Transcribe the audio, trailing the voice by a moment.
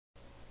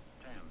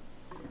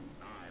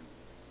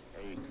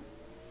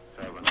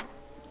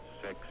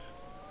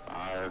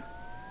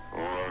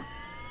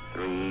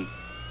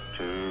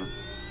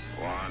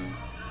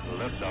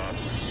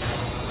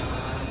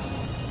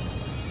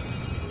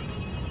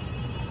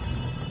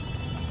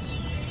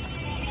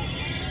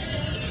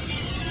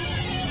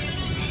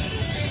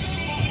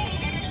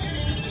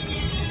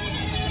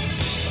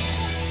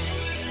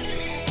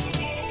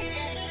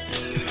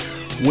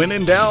When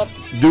in doubt,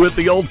 do it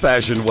the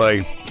old-fashioned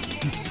way.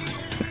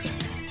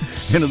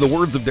 And in the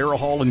words of Daryl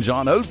Hall and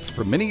John Oates,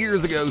 from many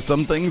years ago,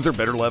 some things are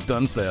better left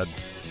unsaid.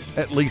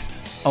 At least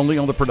only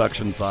on the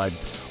production side.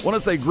 Want to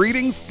say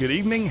greetings, good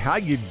evening, how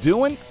you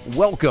doing?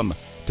 Welcome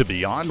to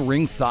Beyond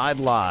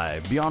Ringside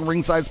Live. Beyond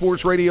Ringside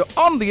Sports Radio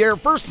on the air,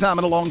 first time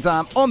in a long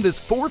time, on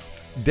this 4th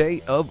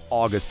day of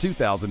August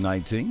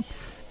 2019.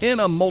 In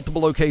a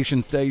multiple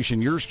location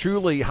station, yours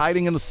truly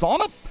hiding in the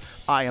sauna.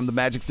 I am the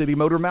Magic City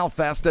Motor Mouth,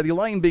 Fast Eddie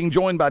Layne, being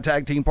joined by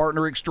tag team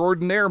partner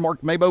extraordinaire Mark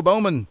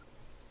Bowman.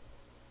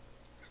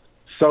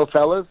 So,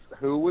 fellas,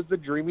 who was the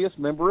dreamiest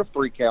member of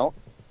 3 Count?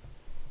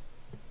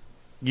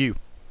 You.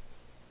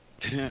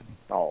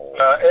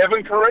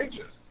 Evan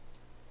Courageous.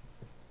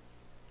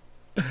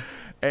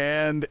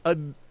 And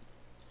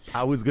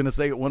I was going to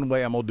say it one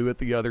way, I'm going to do it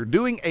the other.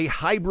 Doing a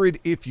hybrid,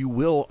 if you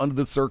will, under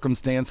the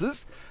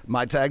circumstances.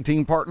 My tag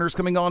team partners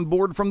coming on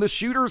board from the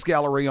Shooters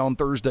Gallery on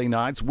Thursday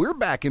nights. We're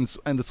back in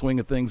the swing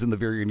of things in the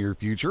very near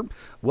future.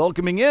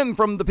 Welcoming in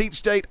from the Peach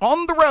State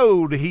on the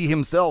road, he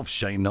himself,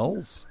 Shane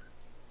Noles.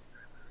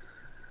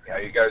 How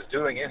you guys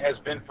doing? It has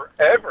been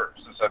forever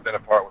since I've been a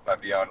part with my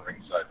Beyond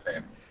Ringside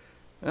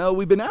family.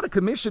 We've been out of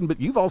commission, but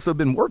you've also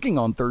been working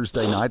on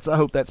Thursday nights. I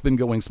hope that's been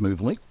going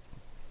smoothly.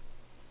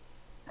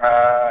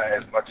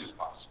 As much as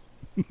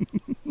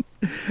possible.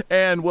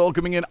 And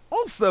welcoming in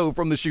also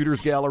from the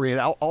Shooters Gallery, and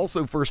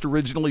also first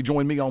originally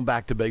joined me on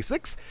Back to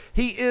Basics,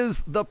 he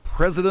is the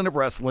president of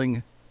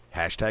wrestling,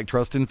 hashtag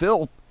Trust in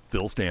Phil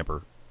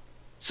Stamper.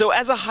 So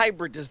as a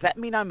hybrid, does that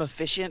mean I'm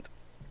efficient?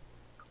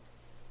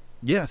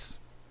 Yes.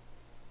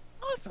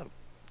 Awesome.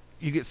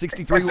 You get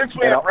 63. Since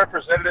we have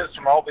representatives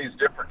from all these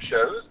different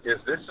shows, is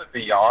this a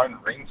Beyond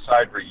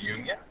Ringside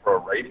reunion for a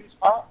ratings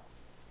pop?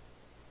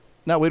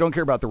 No, we don't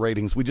care about the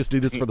ratings. We just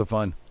do this for the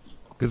fun.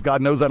 Because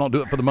God knows I don't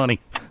do it for the money.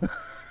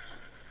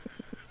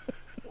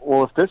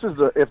 Well, if this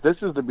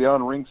is the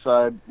Beyond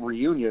Ringside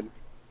reunion,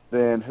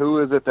 then who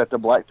is it that the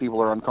black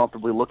people are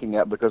uncomfortably looking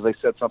at because they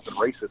said something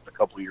racist a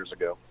couple of years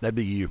ago? That'd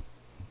be you.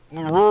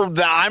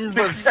 I'm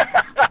with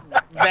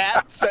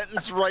that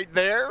sentence right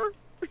there.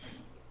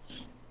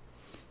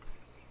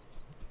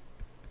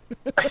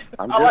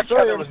 I like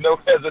how there was no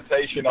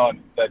hesitation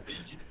on that.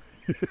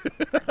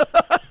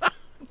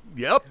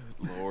 Yep.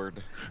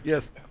 Lord.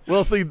 Yes.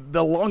 Well, see,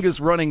 the longest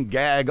running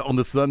gag on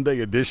the Sunday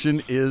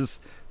edition is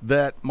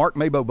that Mark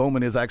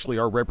Bowman is actually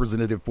our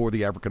representative for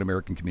the African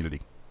American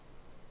community.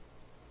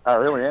 I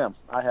really am.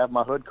 I have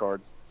my hood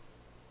card.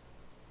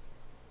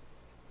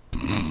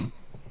 See,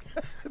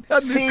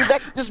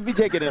 that could just be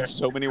taken in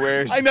so many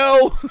ways. I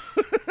know.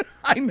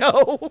 I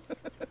know.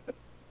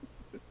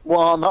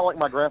 Well, not like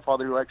my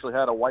grandfather who actually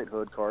had a white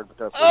hood card. But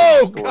that's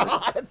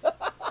God.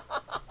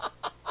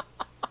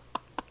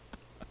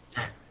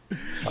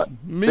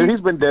 Dude,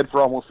 he's been dead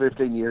for almost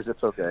 15 years.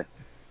 It's okay.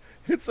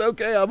 It's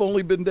okay. I've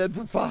only been dead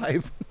for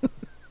 5.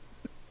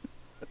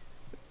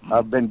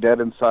 I've been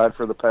dead inside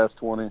for the past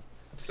 20.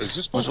 Is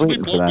this supposed to be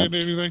plugged into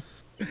anything?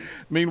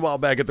 Meanwhile,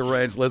 back at the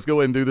ranch, let's go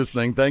ahead and do this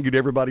thing. Thank you to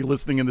everybody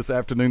listening in this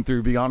afternoon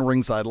through Beyond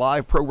Ringside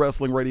Live,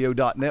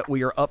 ProWrestlingRadio.net.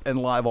 We are up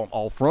and live on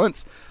all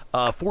fronts.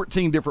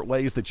 14 different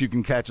ways that you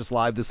can catch us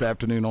live this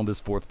afternoon on this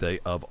 4th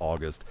day of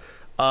August.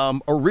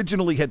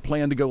 Originally had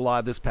planned to go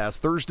live this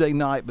past Thursday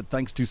night, but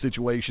thanks to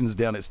situations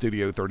down at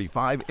Studio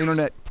 35,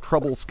 internet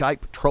trouble,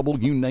 Skype trouble,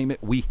 you name it,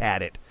 we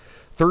had it.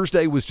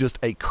 Thursday was just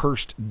a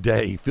cursed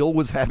day. Phil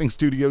was having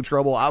studio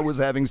trouble, I was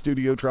having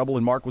studio trouble,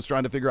 and Mark was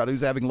trying to figure out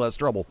who's having less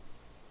trouble.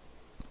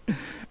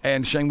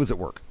 And Shane was at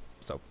work,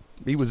 so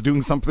he was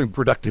doing something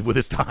productive with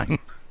his time.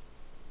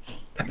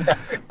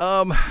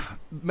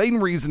 Main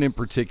reason in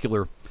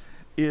particular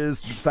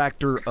is the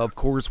factor, of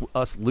course,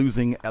 us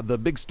losing. The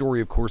big story,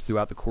 of course,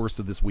 throughout the course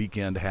of this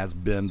weekend has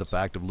been the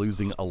fact of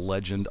losing a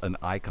legend, an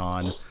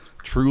icon,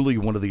 truly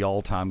one of the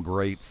all-time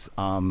greats.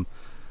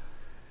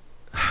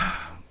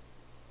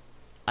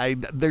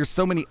 There's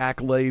so many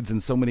accolades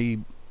and so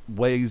many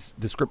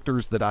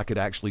descriptors that I could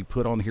actually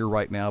put on here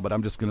right now, but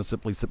I'm just going to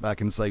simply sit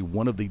back and say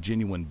one of the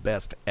genuine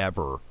best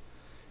ever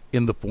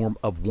in the form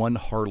of one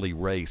Harley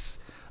Race.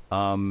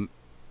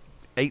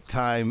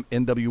 8-time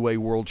NWA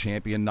World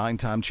Champion,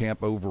 9-time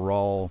champ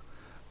overall,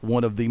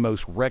 one of the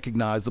most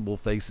recognizable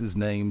faces,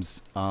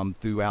 names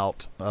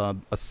throughout,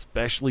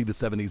 especially the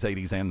 70s,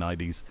 80s, and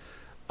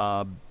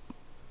 90s.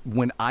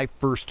 When I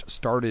first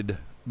started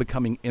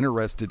becoming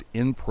interested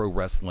in pro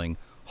wrestling,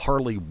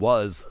 Harley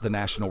was the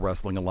National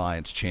Wrestling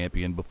Alliance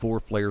champion before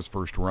Flair's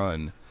first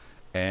run,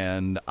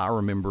 and I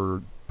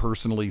remember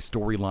personally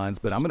storylines,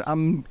 but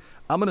I'm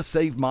gonna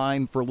save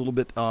mine for a little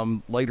bit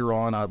later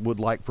on. I would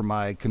like for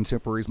my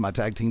contemporaries, my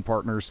tag team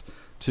partners,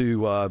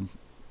 to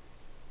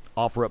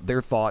offer up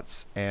their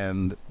thoughts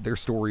and their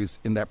stories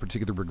in that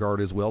particular regard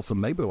as well. So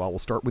maybe I will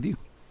start with you.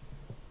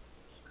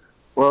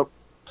 Well,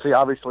 see,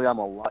 obviously I'm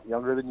a lot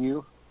younger than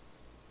you,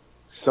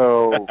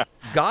 so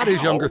God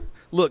is younger.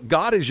 Look,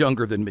 God is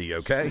younger than me,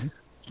 okay?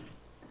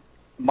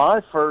 My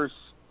first...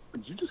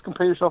 Did you just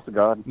compare yourself to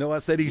God? No, I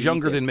said he's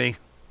younger than me.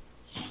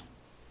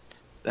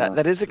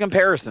 That is a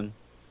comparison.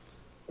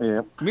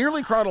 Yeah.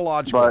 Merely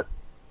chronological. But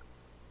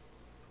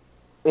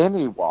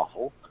any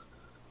waffle.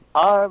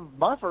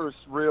 My first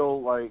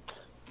real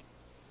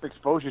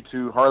exposure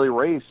to Harley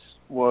Race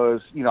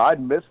was,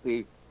 I'd missed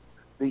the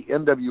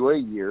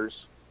NWA years,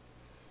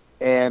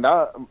 and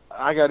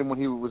I got him when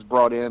he was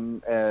brought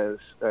in as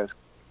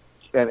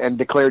and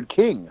declared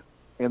king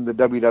in the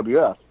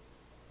WWF.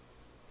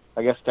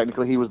 I guess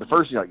technically he was the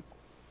first,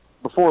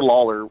 before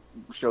Lawler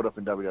showed up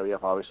in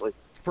WWF, obviously.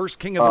 First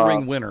King of the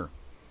Ring winner.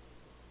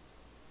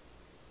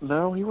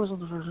 No, he wasn't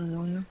the first King of the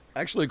Ring.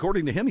 Actually,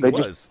 according to him, he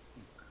was.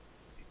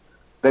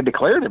 They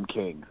declared him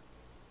king.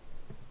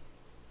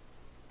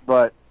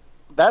 But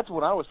that's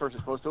when I was first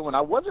exposed to him, and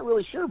I wasn't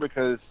really sure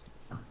because,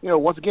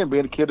 once again,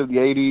 being a kid of the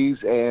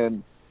 80s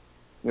and,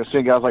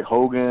 seeing guys like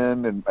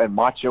Hogan and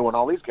Macho and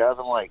all these guys,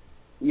 I'm like,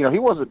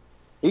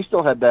 he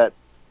still had that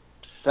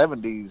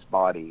 70s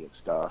body and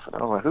stuff. And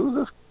I was like, who's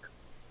this?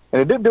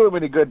 And it didn't do him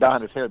any good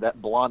dyeing his hair,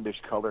 that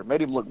blondish color. It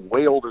made him look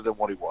way older than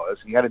what he was.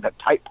 He had that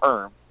tight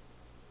perm.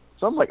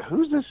 So I'm like,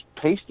 who's this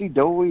pasty,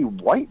 doughy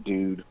white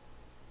dude?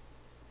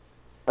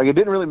 Like, it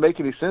didn't really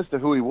make any sense to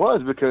who he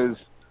was because,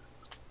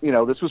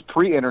 this was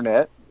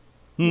pre-internet.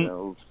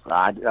 And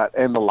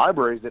the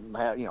libraries didn't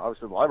have,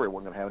 obviously the library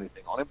wasn't going to have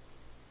anything on him.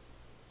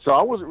 So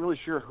I wasn't really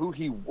sure who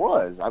he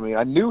was. I mean,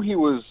 I knew he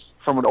was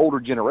from an older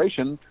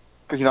generation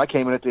because, I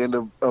came in at the end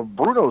of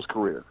Bruno's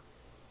career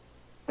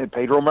and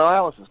Pedro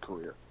Morales'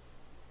 career.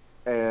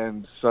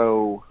 And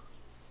so,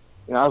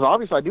 I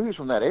knew he was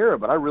from that era,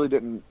 but I really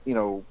didn't,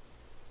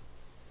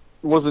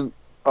 wasn't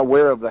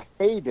aware of the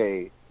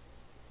heyday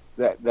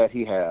that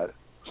he had.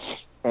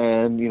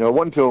 And, it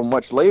wasn't until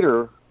much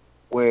later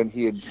when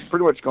he had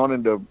pretty much gone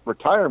into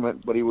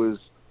retirement, but he was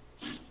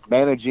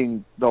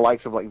managing the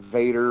likes of like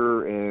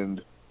Vader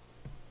and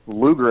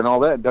Luger and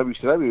all that in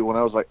WCW when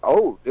I was like,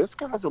 oh, this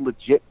guy's a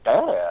legit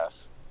badass.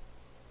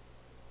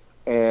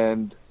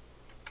 And,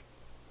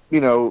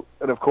 and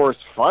of course,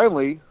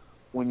 finally,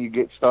 when you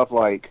get stuff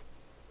like,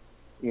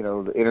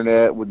 the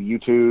internet with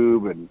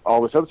YouTube and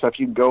all this other stuff,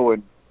 you can go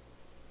and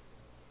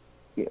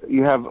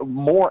you have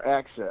more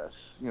access.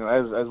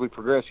 As we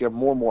progress, you have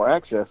more and more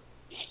access.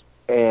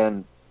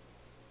 And,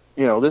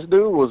 this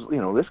dude was,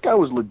 this guy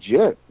was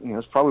legit.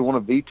 It's probably one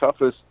of the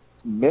toughest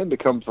men to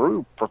come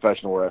through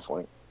professional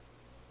wrestling.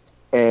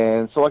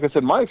 And so, like I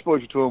said, my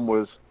exposure to him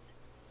was,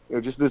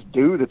 just this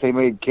dude that they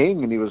made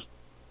king, and he was,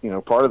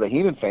 part of the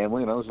Heenan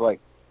family. And I was like,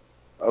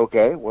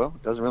 okay, well,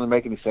 it doesn't really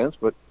make any sense,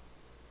 but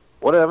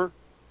whatever.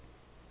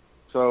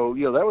 So,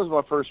 that was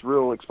my first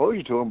real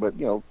exposure to him. But,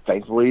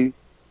 thankfully,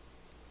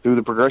 through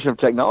the progression of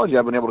technology,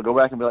 I've been able to go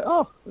back and be like,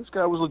 oh, this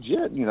guy was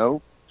legit,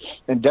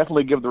 and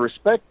definitely give the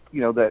respect,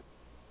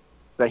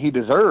 that he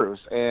deserves.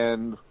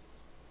 And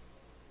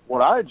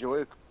what I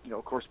enjoy,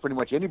 of course, pretty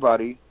much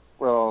anybody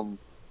from,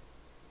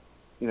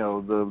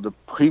 the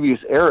previous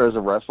eras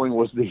of wrestling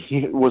was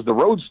the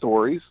road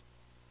stories,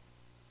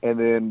 and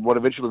then what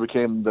eventually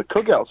became the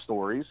cookout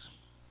stories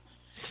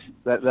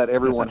that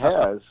everyone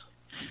has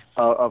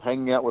of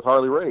hanging out with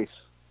Harley Race.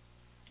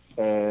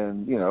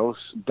 And,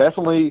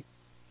 definitely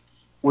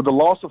with the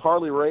loss of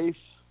Harley Race,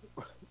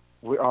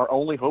 our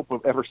only hope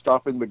of ever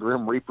stopping the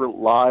Grim Reaper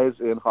lies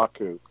in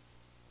Haku.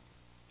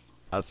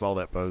 I saw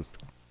that post.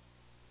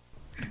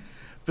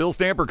 Phil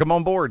Stamper, come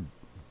on board.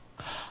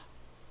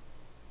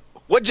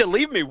 What'd you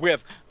leave me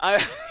with?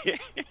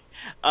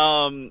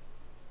 Harley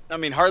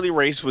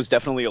Race was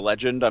definitely a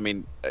legend.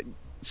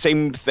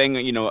 Same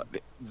thing,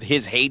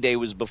 his heyday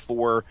was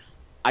before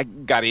I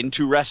got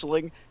into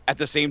wrestling. At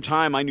the same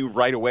time, I knew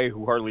right away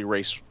who Harley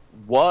Race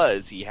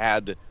was. He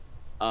had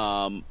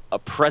a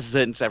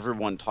presence.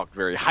 Everyone talked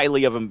very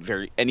highly of him.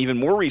 And even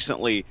more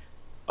recently,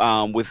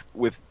 with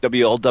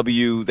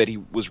WLW that he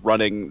was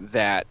running,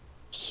 that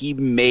he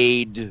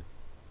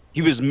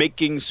was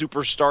making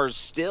superstars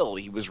still.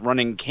 He was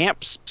running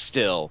camps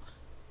still.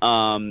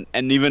 And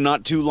even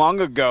not too long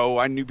ago,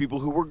 I knew people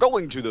who were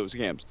going to those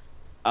camps.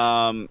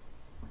 I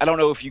don't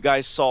know if you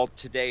guys saw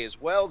today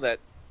as well that,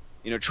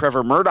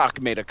 Trevor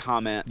Murdoch made a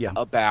comment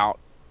about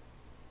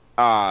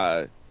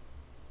the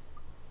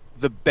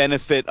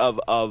benefit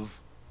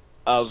of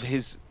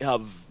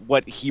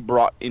what he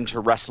brought into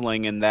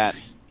wrestling, and that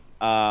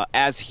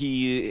as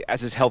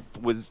his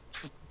health was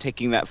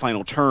taking that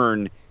final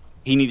turn,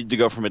 he needed to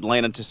go from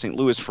Atlanta to St.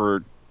 Louis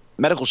for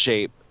medical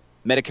shape.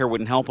 Medicare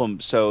wouldn't help him,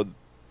 so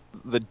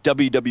the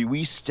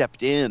WWE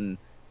stepped in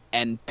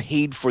and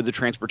paid for the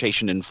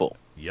transportation in full.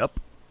 Yep.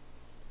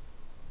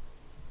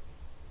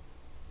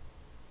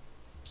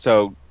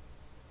 So,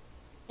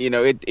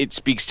 it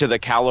speaks to the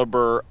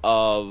caliber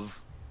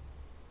of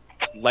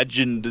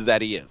legend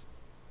that he is.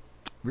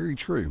 Very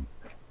true.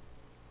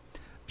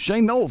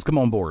 Shane Noles, come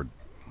on board.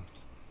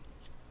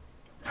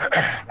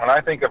 When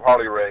I think of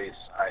Harley Race,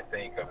 I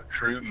think of a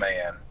true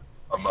man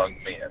among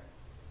men.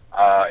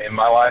 In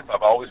my life,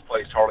 I've always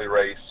placed Harley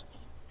Race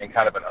in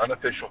kind of an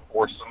unofficial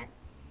foursome,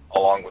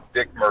 along with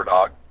Dick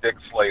Murdoch, Dick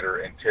Slater,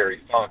 and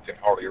Terry Funk and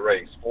Harley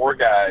Race. Four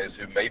guys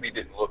who maybe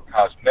didn't look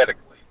cosmetically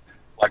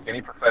like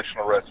any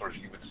professional wrestlers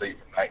you would see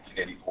from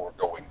 1984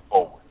 going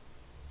forward,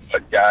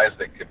 but guys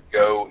that could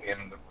go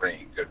in the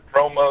ring, good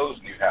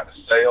promos, knew how to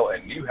sell,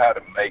 and knew how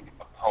to make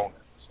opponents.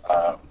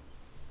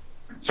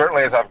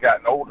 Certainly as I've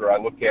gotten older, I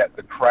look at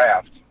the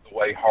craft, the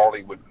way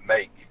Harley would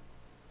make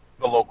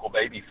the local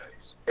babyface.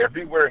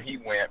 Everywhere he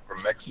went,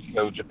 from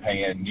Mexico,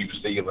 Japan, New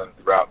Zealand,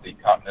 throughout the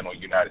continental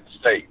United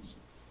States,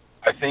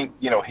 I think,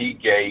 he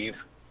gave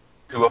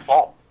to a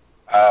fault.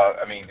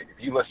 I mean, if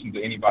you listen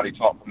to anybody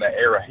talk from that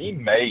era, he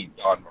made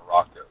Don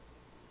Morocco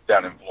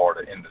down in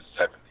Florida in the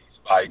 70s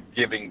by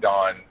giving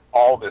Don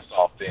all this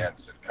offense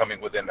and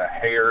coming within a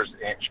hair's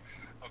inch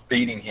of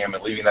beating him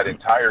and leaving that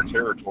entire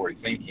territory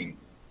thinking,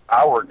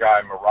 our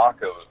guy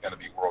Morocco is going to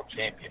be world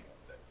champion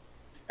one day.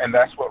 And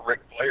that's what Ric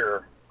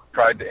Flair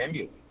tried to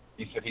emulate.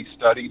 He said he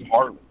studied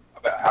Harley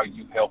about how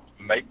you helped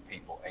make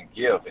people and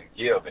give and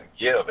give and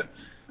give. And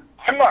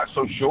I'm not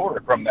so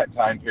sure from that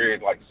time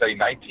period, like say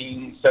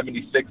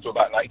 1976 to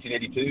about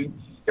 1982,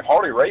 if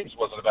Harley Race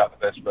wasn't about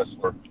the best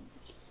wrestler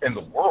in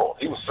the world.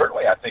 He was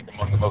certainly, I think,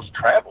 among the most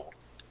traveled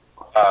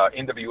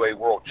NWA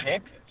world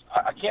champions.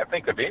 I can't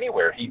think of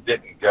anywhere he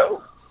didn't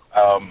go.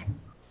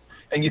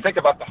 And you think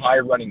about the high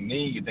running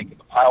knee, you think of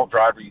the pile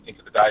driver, you think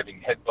of the diving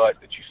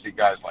headbutt that you see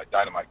guys like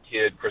Dynamite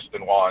Kid, Chris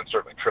Benoit, and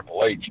certainly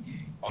Triple H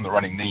on the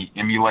running knee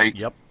emulate.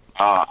 Yep.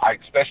 I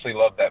especially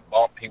love that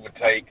bump he would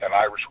take, an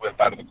Irish whip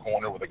out of the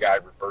corner where the guy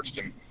reversed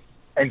him,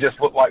 and just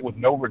looked like with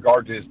no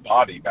regard to his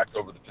body back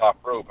over the top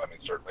rope. I mean,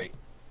 certainly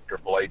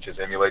Triple H has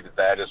emulated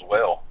that as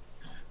well.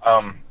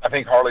 I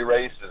think Harley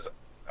Race is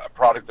a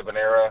product of an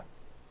era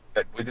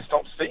that we just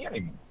don't see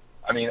anymore.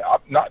 I mean,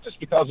 not just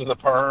because of the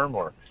perm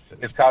or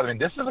his cause. I mean,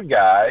 this is a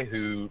guy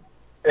who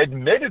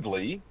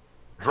admittedly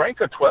drank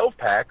a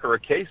 12-pack or a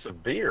case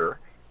of beer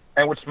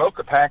and would smoke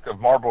a pack of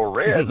Marlboro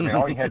Reds. I mean,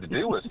 all you had to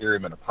do was hear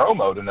him in a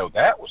promo to know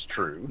that was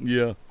true.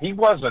 Yeah. He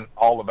wasn't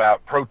all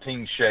about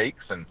protein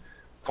shakes and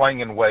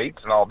clanging weights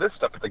and all this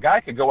stuff, but the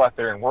guy could go out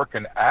there and work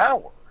an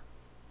hour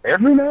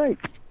every night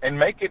and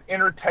make it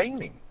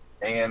entertaining.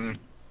 And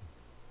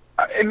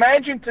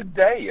imagine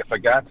today if a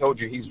guy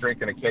told you he's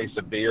drinking a case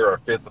of beer or a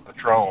fifth of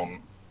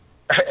Patron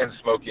and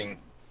smoking,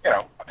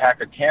 a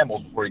pack of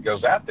Camels before he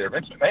goes out there.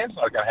 Vince McMahon's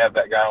not going to have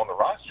that guy on the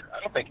roster. I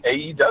don't think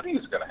AEW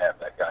is going to have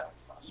that guy on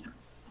the roster.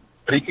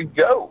 But he could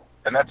go,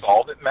 and that's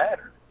all that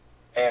mattered.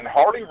 And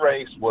Harley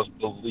Race was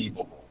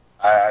believable.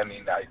 I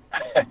mean,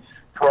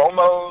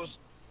 promos,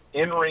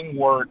 in-ring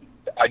work,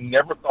 I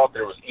never thought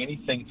there was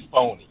anything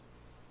phony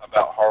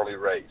about Harley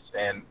Race.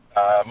 And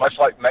much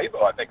like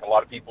Mabo, I think a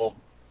lot of people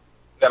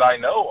that I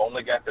know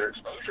only got their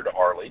exposure to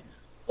Harley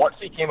once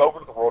he came over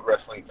to the World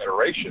Wrestling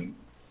Federation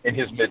in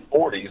his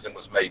mid-40s and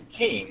was made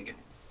king.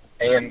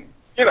 And,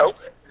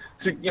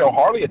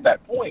 Harley at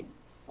that point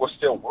was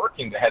still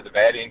working. They had the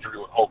bad injury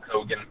with Hulk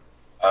Hogan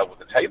with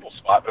the table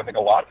spot, but I think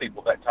a lot of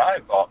people at that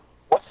time thought,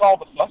 what's all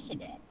the fuss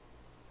about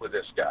with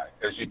this guy?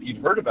 Because you'd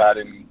heard about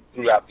him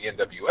throughout the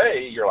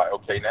NWA, you're like,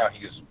 okay, now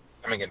he's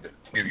coming into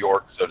New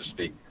York, so to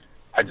speak.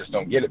 I just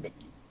don't get it. But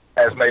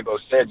as Mabo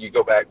said, you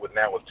go back with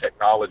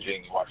technology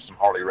and you watch some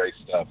Harley Race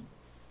stuff.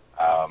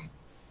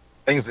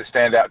 Things that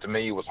stand out to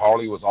me was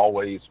Harley was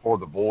always for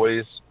the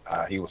boys.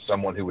 He was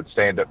someone who would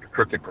stand up to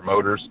crooked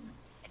promoters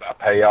about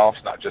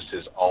payoffs, not just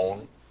his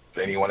own,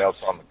 but anyone else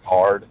on the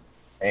card.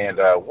 And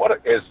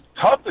as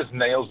tough as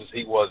nails as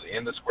he was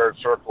in the squared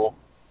circle,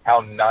 how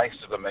nice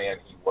of a man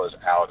he was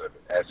out of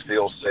it. As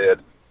Phil said,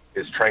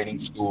 his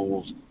training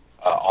schools,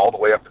 all the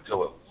way up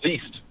until at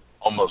least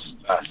almost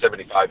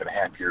 75 and a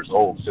half years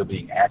old, still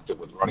being active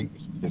with running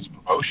his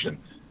promotion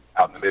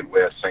out in the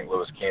Midwest, St.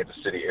 Louis, Kansas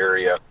City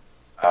area.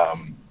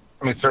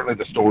 Certainly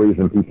the stories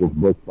in people's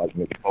books like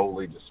Mick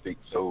Foley just speak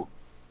so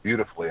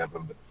beautifully of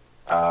him.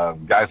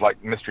 But guys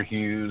like Mr.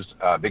 Hughes,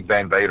 Big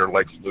Van Vader,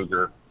 Lex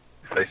Luger,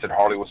 they said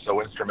Harley was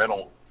so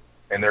instrumental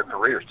in their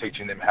careers,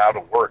 teaching them how to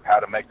work, how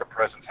to make a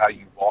presence, how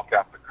you walk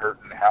out the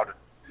curtain,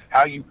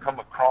 how you come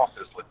across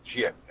as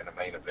legit in a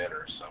main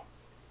eventer. So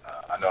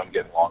I know I'm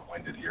getting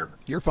long-winded here.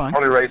 You're fine.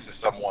 Harley Race is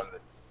someone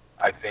that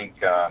I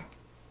think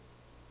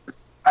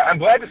I'm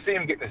glad to see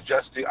him getting his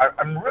just due.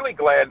 I'm really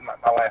glad.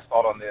 My last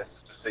thought on this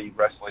is to see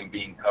wrestling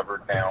being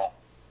covered now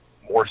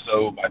more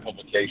so by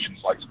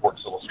publications like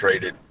Sports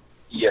Illustrated,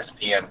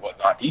 ESPN,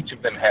 whatnot. Each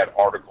of them had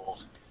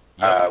articles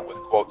with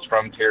quotes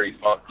from Terry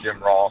Funk,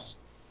 Jim Ross,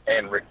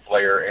 and Ric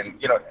Flair.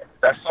 And,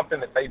 that's something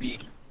that maybe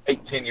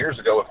 8-10 years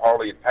ago, if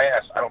Harley had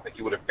passed, I don't think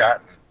he would have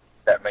gotten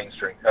that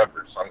mainstream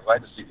coverage. So I'm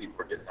glad to see people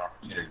are getting an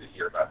opportunity to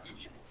hear about who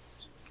he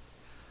was.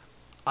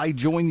 I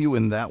join you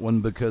in that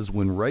one because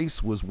when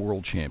Race was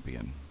world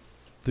champion,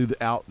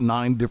 throughout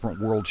 9 different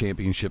world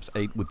championships,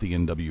 8 with the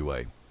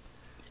NWA,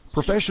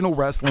 professional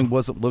wrestling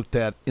wasn't looked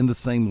at in the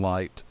same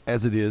light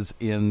as it is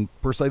in,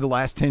 per se, the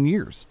last 10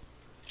 years.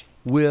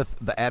 With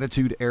the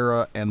Attitude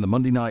Era and the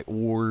Monday Night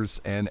Wars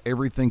and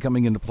everything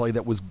coming into play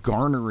that was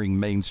garnering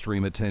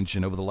mainstream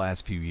attention over the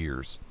last few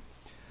years.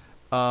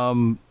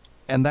 And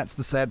that's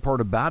the sad part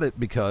about it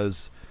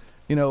because,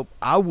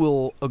 I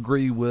will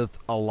agree with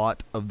a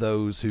lot of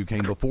those who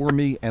came before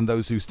me and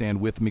those who stand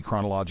with me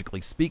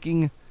chronologically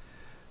speaking.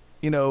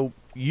 You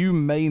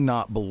may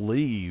not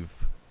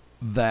believe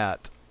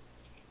that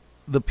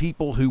the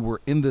people who were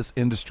in this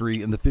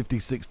industry in the 50s,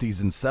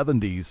 60s, and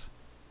 70s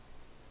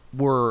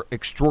were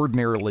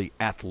extraordinarily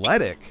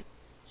athletic,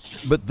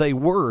 but they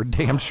were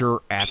damn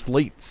sure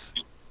athletes.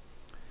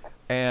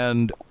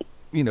 And,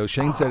 you know,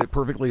 Shane said it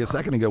perfectly a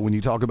second ago when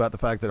you talk about the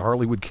fact that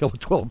Harley would kill a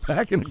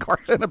 12-pack in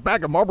a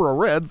bag of Marlboro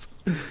Reds.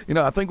 You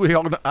know, I think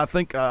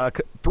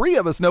three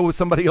of us know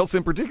somebody else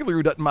in particular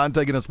who doesn't mind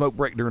taking a smoke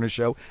break during a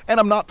show. And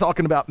I'm not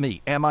talking about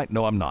me. Am I?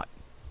 No, I'm not.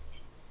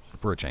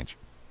 For a change.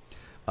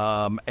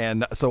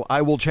 And so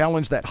I will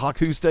challenge that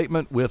Haku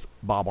statement with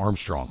Bob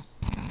Armstrong.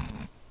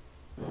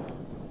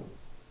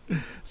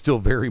 Still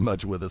very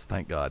much with us,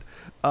 thank God.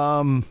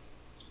 And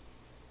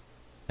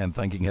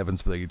thanking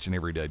heavens for each and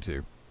every day,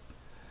 too.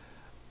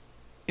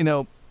 You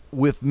know,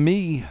 with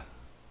me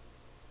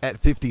at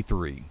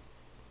 53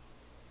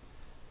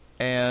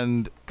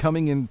 and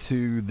coming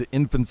into the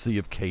infancy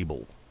of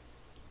cable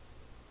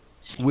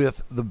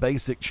with the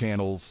basic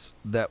channels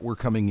that were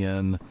coming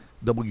in,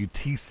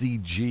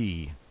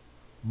 WTCG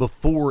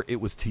before it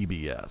was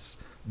TBS,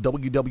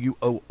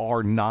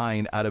 WWOR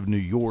 9 out of New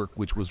York,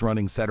 which was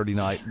running Saturday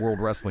Night World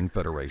Wrestling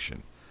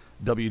Federation.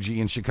 WG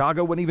in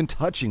Chicago wasn't even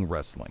touching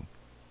wrestling.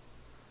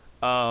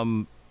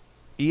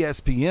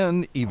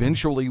 ESPN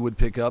eventually would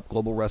pick up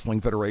Global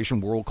Wrestling Federation,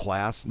 World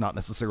Class, not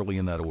necessarily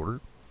in that order.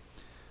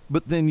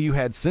 But then you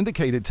had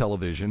syndicated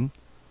television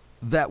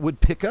that would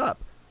pick up.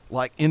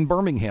 Like in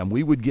Birmingham,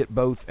 we would get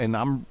both, and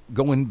I'm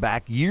going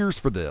back years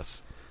for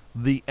this,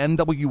 the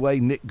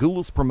NWA Nick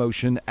Goulas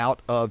promotion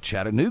out of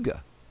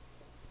Chattanooga,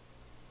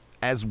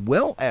 as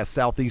well as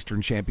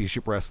Southeastern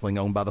Championship Wrestling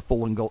owned by the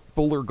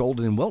Fuller,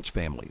 Golden, and Welch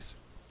families.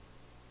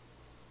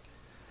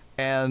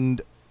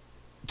 And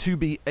to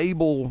be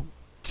able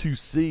to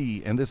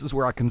see, and this is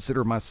where I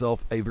consider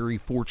myself a very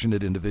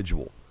fortunate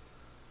individual,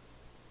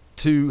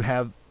 to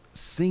have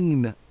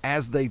seen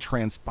as they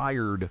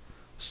transpired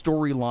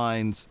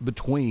storylines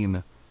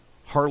between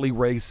Harley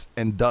Race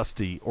and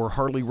Dusty, or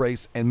Harley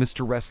Race and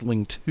Mr.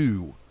 Wrestling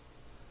 2,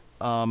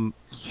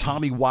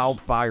 Tommy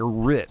Wildfire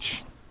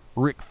Rich,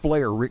 Ric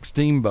Flair, Rick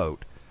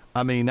Steamboat.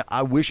 I mean,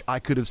 I wish I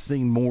could have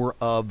seen more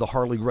of the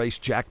Harley Race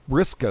Jack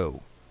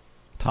Briscoe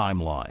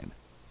timeline,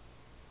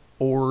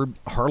 or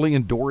Harley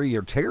and Dory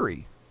or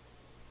Terry,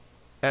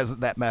 as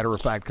that matter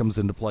of fact comes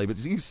into play. But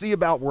you see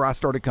about where I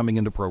started coming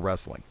into pro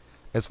wrestling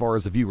as far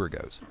as the viewer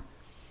goes.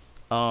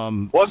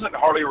 Wasn't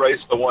Harley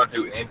Race the one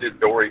who ended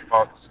Dory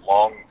Funk's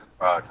long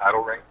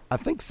title reign? I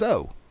think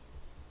so.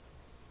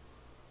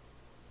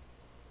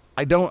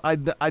 I don't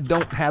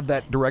have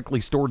that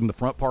directly stored in the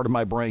front part of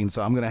my brain,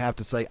 so I'm going to have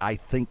to say I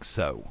think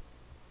so.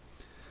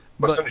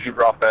 But as soon as you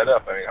brought that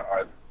up, I mean,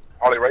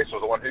 Harley Race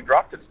was the one who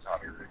dropped it to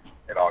Tommy Rich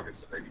in August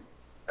of 80.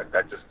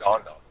 That just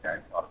dawned on me.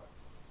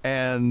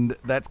 And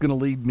that's going to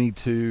lead me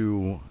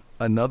to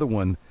another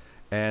one.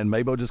 And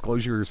Maybo, just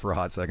close your ears for a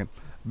hot second.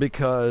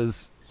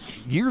 Because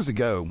years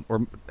ago,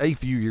 or a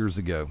few years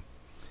ago,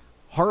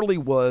 Harley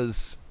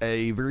was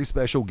a very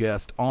special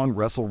guest on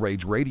Wrestle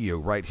Rage Radio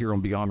right here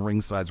on Beyond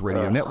Ringside's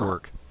radio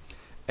network.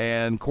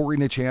 And Corey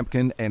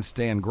Nichampkin and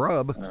Stan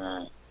Grubb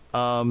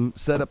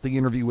set up the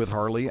interview with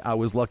Harley. I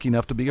was lucky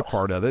enough to be a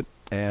part of it.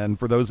 And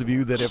for those of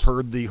you that have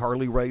heard the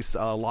Harley Race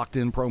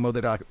locked-in promo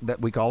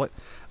that we call it,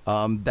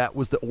 that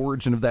was the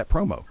origin of that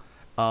promo.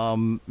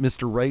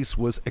 Mr. Race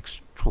was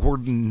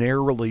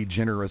extraordinarily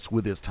generous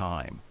with his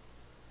time.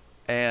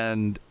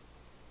 And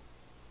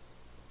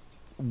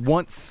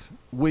once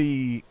from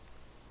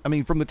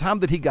the time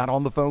that he got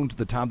on the phone to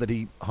the time that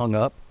he hung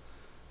up,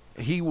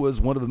 he was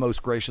one of the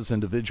most gracious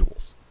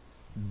individuals.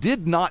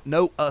 Did not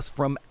know us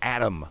from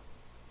Adam,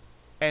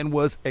 and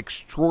was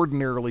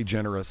extraordinarily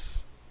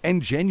generous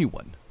and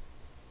genuine.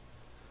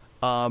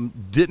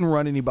 Didn't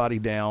run anybody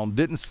down,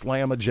 didn't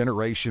slam a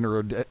generation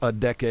or a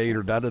decade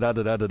or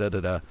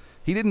da-da-da-da-da-da-da-da.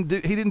 He didn't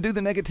do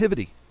the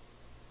negativity.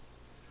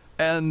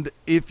 And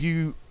if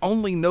you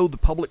only know the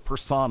public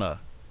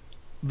persona,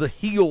 the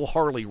heel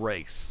Harley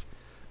Race,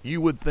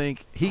 you would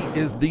think he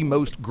is the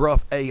most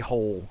gruff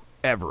a-hole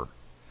ever.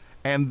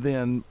 And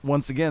then,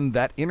 once again,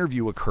 that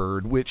interview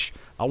occurred, which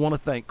I want to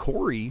thank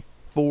Corey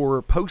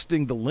for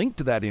posting the link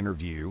to that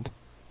interview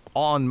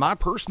on my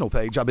personal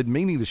page. I've been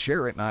meaning to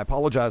share it, and I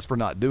apologize for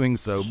not doing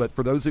so. But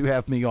for those who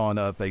have me on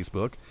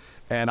Facebook,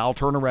 and I'll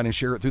turn around and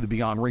share it through the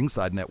Beyond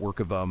Ringside network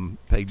of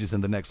pages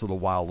in the next little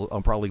while,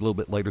 probably a little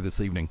bit later this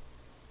evening.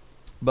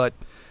 But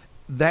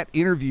that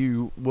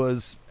interview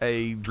was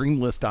a dream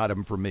list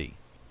item for me,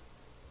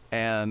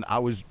 and I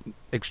was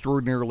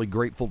extraordinarily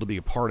grateful to be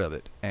a part of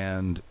it.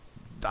 And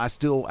I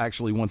still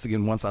actually, once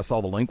again, once I saw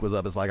the link was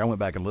up, it's like I went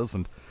back and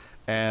listened,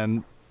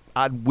 and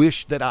I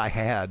wish that I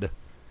had,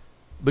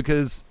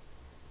 because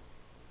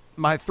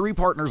my three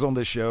partners on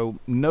this show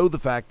know the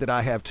fact that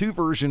I have two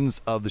versions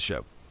of the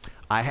show.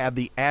 I have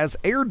the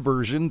as-aired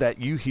version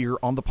that you hear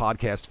on the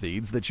podcast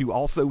feeds, that you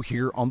also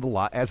hear on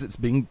the as it's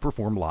being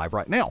performed live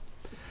right now.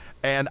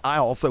 And I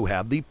also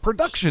have the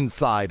production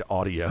side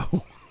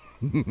audio.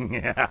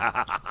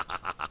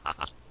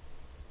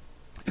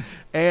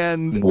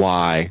 And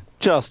why?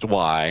 Just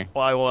why?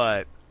 Why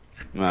what?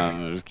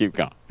 No, just keep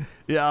going.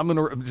 Yeah, I'm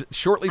going to,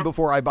 shortly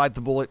before I bite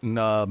the bullet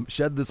and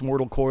shed this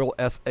mortal coil,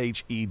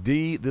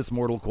 SHED, this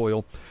mortal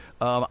coil,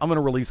 I'm going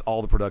to release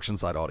all the production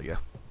side audio.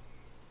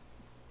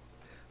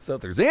 So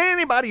if there's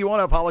anybody you want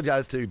to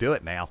apologize to, do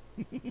it now.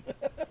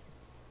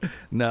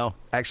 No,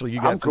 actually,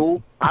 you got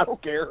cool. I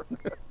don't care.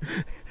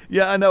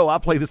 Yeah, I know. I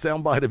play the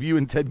soundbite of you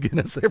and Ted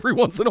Guinness every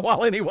once in a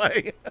while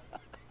anyway.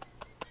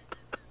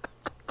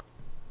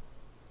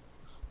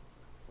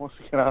 Once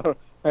again,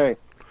 hey,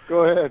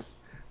 go ahead.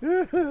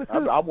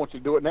 I want you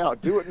to do it now.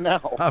 Do it now.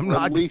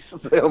 Release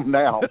the film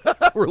now.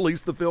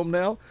 Release the film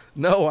now?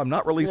 No, I'm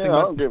not releasing.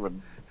 I don't give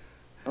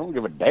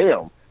a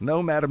damn.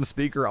 No, Madam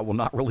Speaker, I will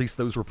not release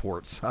those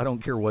reports. I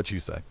don't care what you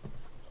say.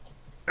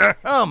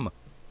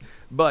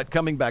 But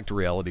coming back to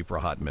reality for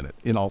a hot minute,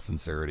 in all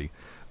sincerity,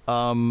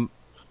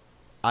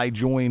 I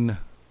join,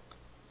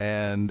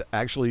 and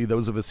actually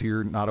those of us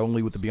here, not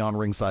only with the Beyond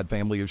Ringside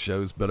family of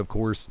shows, but of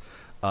course,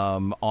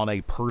 on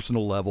a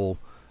personal level,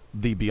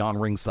 the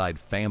Beyond Ringside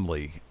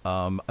family.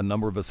 A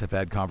number of us have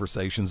had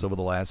conversations over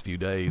the last few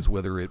days,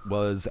 whether it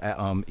was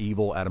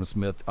Evil, Adam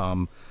Smith,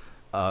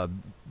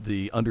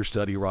 the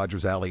understudy,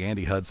 Rogers Alley,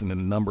 Andy Hudson,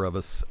 and a number of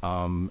us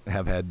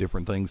have had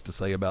different things to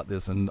say about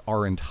this, and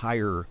our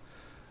entire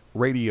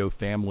radio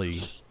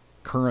family,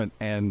 current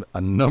and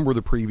a number of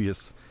the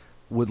previous,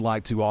 would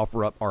like to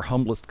offer up our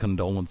humblest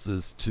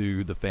condolences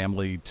to the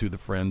family, to the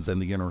friends, and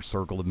the inner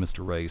circle of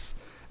Mr. Race.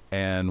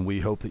 And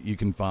we hope that you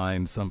can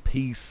find some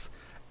peace,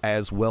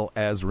 as well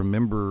as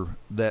remember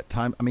that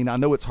time. I mean, I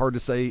know it's hard to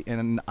say,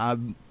 and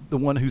I'm the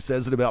one who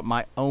says it about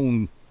my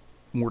own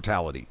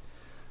mortality.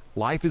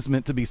 Life is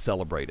meant to be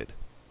celebrated.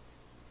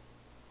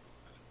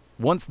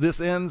 Once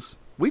this ends,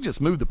 we just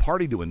move the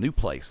party to a new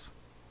place.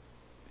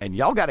 And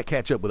y'all got to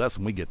catch up with us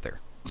when we get there.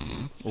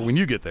 Or when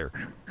you get there.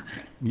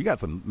 You got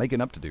some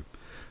making up to do.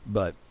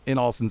 But in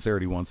all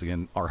sincerity, once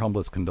again, our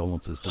humblest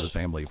condolences to the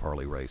family of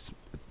Harley Race.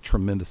 A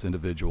tremendous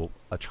individual,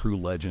 a true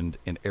legend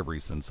in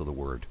every sense of the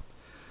word.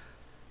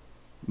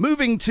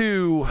 Moving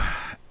to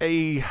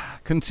a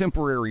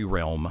contemporary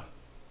realm.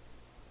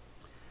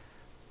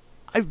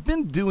 I've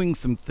been doing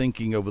some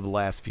thinking over the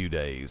last few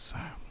days.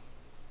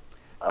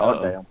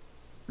 Oh, damn.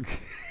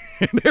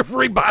 And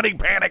everybody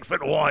panics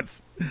at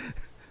once.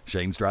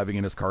 Shane's driving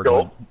in his car.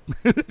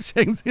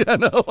 Shane's, yeah,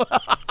 no.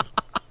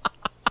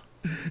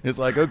 It's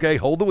like, okay,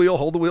 hold the wheel,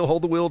 hold the wheel,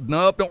 hold the wheel.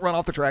 Nope, don't run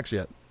off the tracks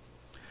yet.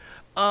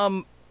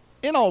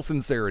 In all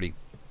sincerity,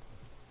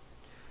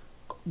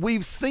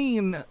 we've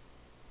seen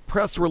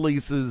press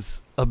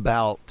releases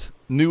about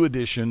new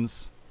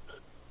additions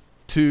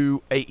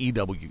to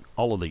AEW,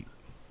 All Elite.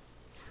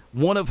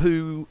 One of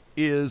who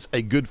is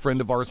a good friend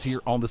of ours here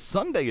on the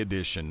Sunday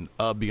edition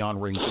of Beyond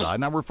Ringside.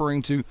 And I'm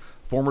referring to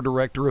former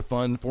director of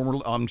fun, former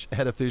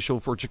head official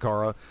for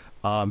Chikara,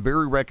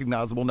 very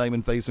recognizable name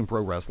and face in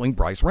pro wrestling,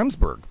 Bryce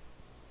Remsburg.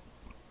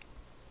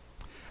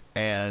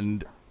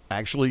 And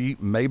actually,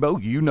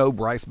 Mabo, you know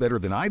Bryce better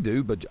than I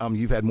do, but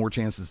you've had more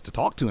chances to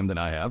talk to him than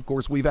I have. Of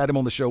course, we've had him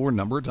on the show a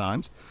number of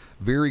times.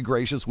 Very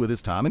gracious with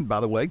his time. And by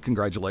the way,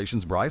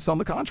 congratulations, Bryce, on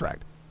the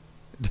contract.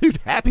 Dude,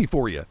 happy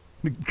for you.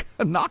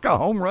 Knock a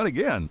home run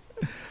again.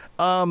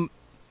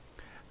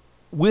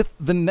 With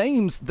the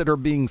names that are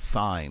being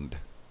signed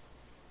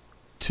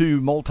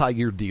to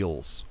multi-year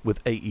deals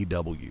with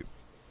AEW,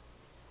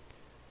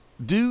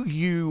 do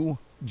you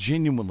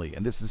genuinely,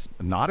 and this is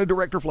not a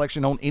direct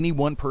reflection on any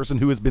one person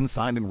who has been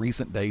signed in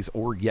recent days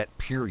or yet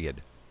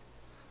period,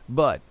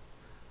 but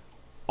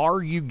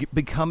are you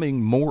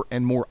becoming more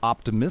and more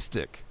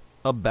optimistic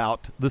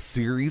about the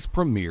series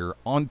premiere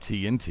on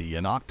TNT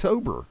in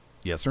October?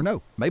 Yes or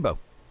no? Mabo.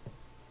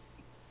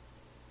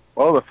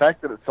 Well, the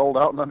fact that it sold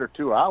out in under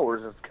 2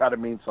 hours has got to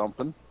mean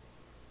something.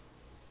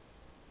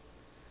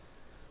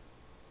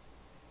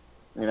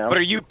 You know? But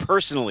are you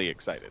personally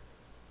excited?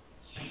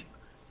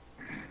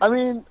 I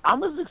mean,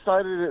 I'm as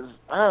excited as,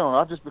 I don't know,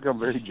 I've just become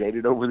very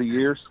jaded over the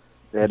years.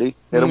 Eddie,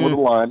 hit him with a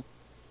line.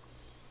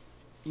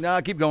 Nah,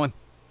 keep going.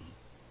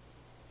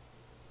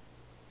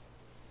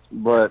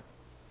 But,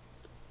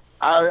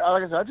 like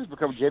I said, I've just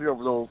become jaded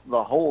over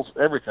the whole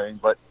everything.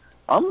 But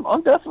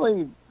I'm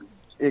definitely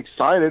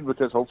excited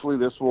because hopefully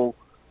this will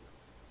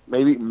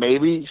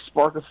maybe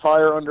spark a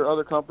fire under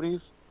other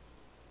companies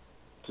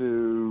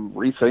to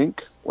rethink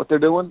what they're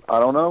doing. I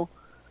don't know.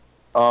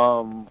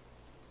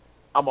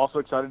 I'm also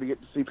excited to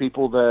get to see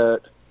people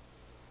that,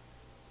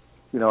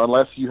 you know,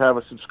 unless you have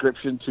a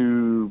subscription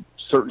to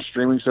certain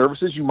streaming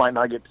services, you might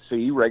not get to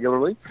see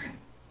regularly.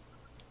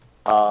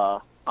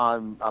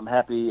 I'm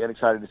happy and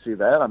excited to see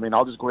that. I mean,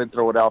 I'll just go ahead and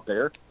throw it out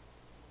there.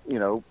 You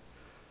know,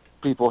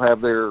 people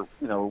have their,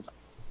 you know,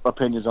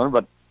 opinions on it,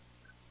 but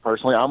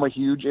personally, I'm a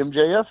huge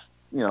MJF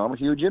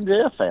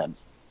fan.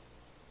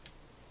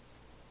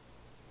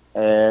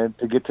 And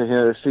to get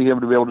to see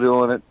him to be able to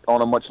do it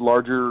on a much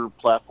larger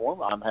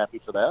platform, I'm happy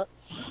for that.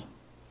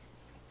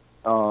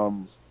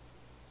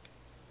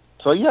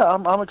 So yeah,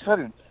 I'm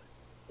excited.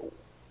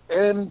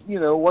 And, you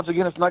know, once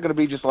again, it's not going to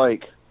be just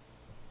like,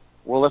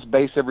 well, let's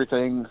base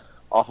everything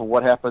off of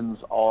what happens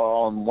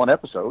on one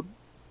episode.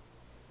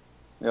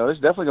 You know, there's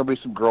definitely going to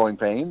be some growing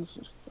pains.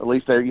 At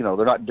least they're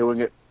not doing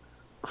it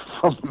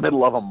from the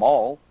middle of a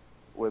mall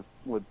with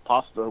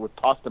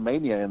pasta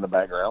mania in the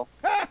background.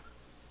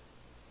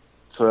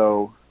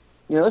 So,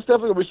 it's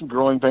definitely going to be some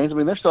growing pains. I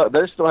mean,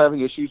 they're still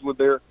having issues with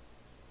their,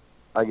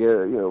 I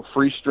guess,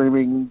 free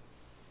streaming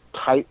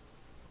type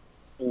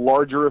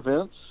larger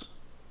events,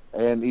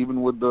 and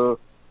even with the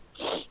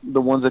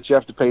ones that you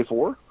have to pay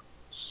for.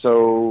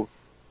 So,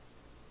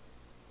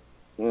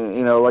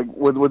 like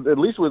with at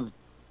least with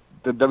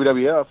the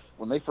WWF,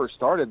 when they first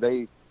started,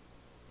 they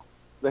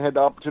had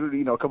the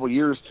opportunity, a couple of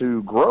years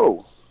to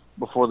grow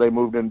before they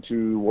moved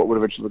into what would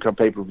eventually become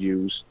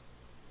pay-per-views,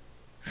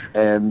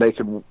 and they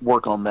could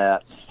work on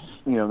that.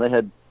 They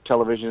had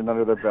television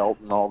under their belt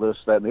and all this,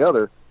 that, and the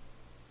other.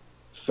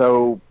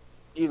 So,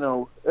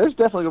 there's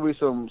definitely going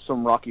to be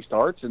some rocky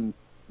starts, and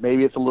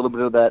maybe it's a little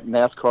bit of that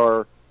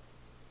NASCAR,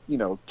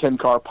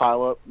 10-car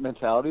pileup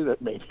mentality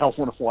that maybe I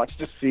want to watch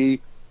to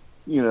see,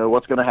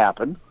 what's going to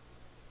happen.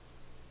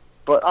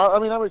 But, I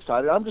mean, I'm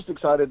excited. I'm just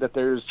excited that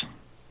there's,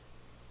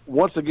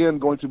 once again,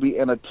 going to be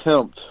an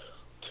attempt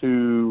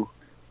to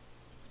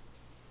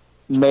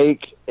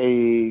make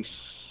a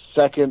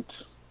second,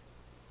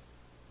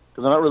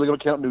 because I'm not really going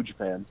to count New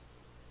Japan.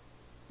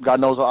 God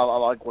knows I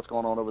like what's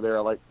going on over there.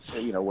 I like,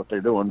 what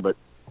they're doing, but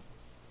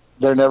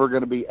they're never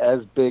going to be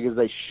as big as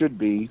they should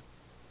be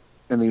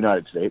in the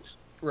United States.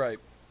 Right.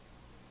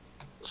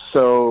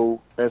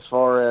 So as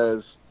far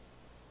as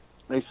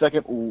a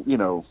second,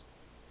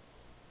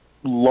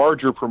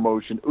 larger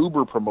promotion,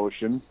 Uber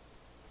promotion,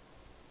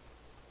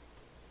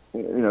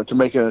 to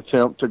make an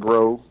attempt to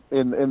grow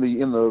in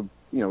the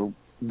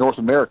North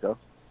America,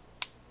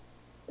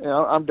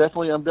 I'm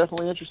definitely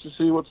interested to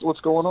see what's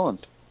going on.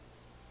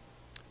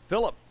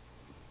 Philip.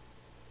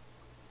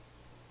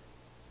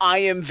 I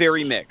am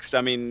very mixed.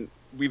 I mean,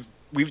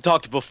 we've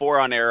talked before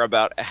on air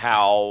about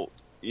how,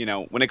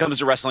 when it comes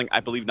to wrestling,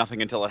 I believe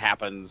nothing until it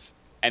happens,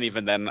 and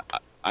even then,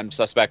 I'm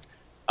suspect.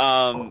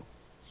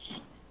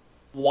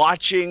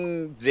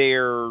 Watching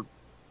their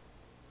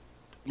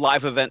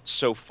live events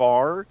so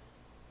far,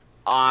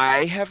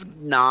 I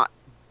have not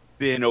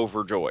been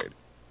overjoyed.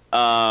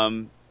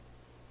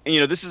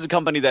 This is a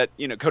company that,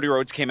 Cody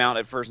Rhodes came out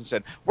at first and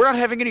said, we're not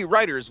having any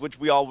writers, which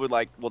we all would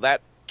like, well,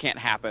 that can't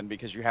happen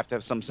because you have to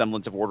have some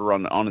semblance of order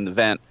on an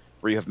event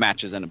where you have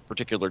matches in a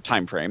particular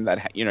time frame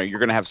that, you're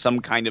going to have some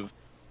kind of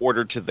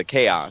order to the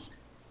chaos.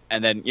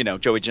 And then,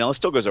 Joey Janela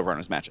still goes over on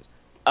his matches.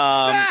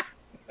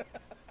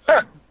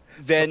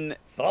 Then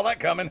saw that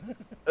coming.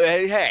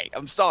 Hey,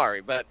 I'm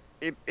sorry, but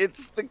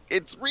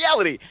it's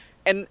reality.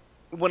 And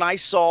when I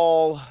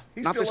saw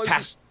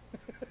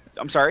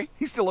I'm sorry?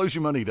 He still owes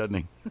you money, doesn't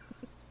he?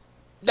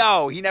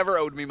 No, he never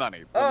owed me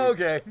money. Oh,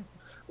 okay.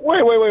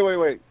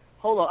 Wait.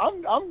 Hold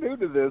on. I'm new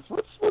to this.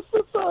 Let's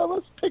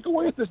pick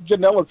away at this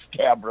Janela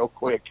scab real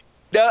quick.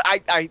 No,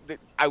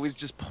 I was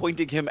just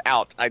pointing him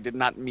out. I did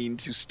not mean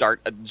to start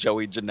a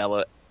Joey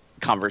Janela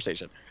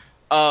conversation.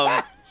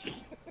 But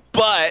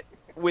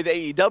with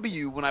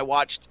AEW, when I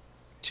watched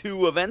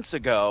 2 events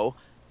ago,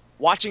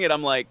 watching it,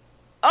 I'm like,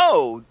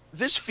 oh,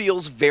 this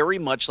feels very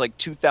much like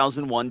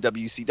 2001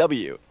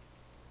 WCW,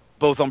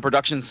 both on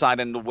production side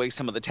and the way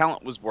some of the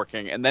talent was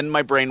working. And then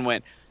my brain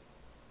went,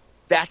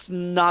 that's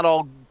not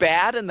all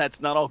bad and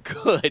that's not all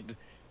good.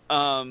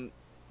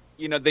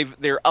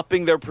 They're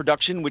upping their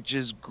production, which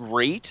is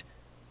great.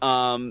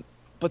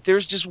 But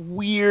there's just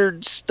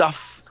weird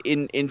stuff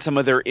in some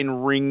of their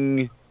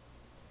in-ring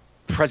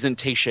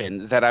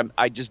presentation that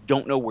I just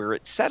don't know where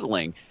it's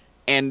settling.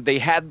 And they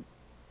had,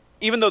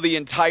 even though the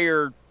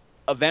entire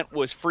event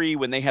was free,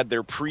 when they had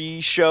their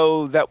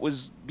pre-show that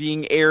was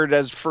being aired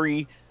as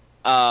free,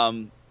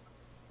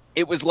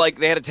 it was like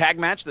they had a tag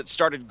match that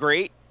started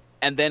great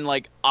and then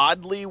like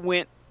oddly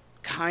went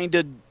kind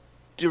of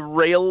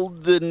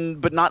derailed,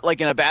 but not like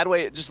in a bad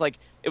way. It was like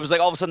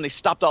all of a sudden they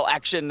stopped all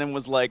action and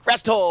was like,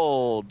 rest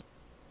hold.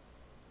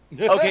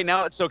 Okay,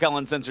 now it's SoCal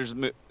Uncensored's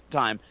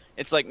time.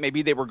 It's like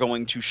maybe they were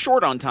going too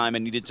short on time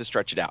and needed to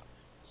stretch it out.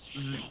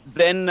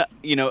 Then,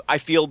 I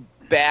feel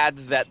bad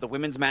that the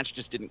women's match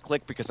just didn't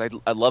click because I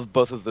love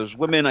both of those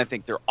women. I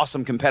think they're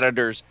awesome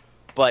competitors,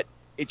 but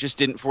it just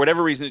didn't, for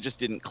whatever reason, it just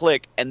didn't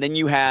click. And then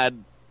you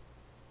had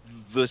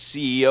the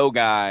CEO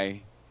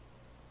guy,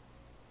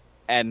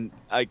 and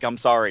I'm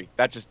sorry,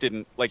 that just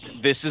didn't,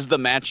 this is the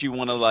match you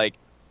want to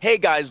hey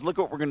guys, look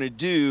what we're going to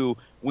do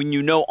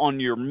when on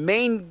your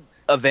main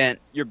event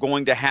you're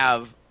going to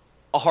have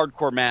a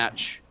hardcore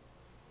match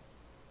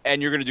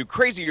and you're going to do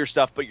crazier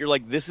stuff, but you're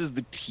like, this is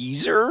the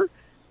teaser.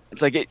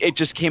 It's like it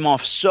just came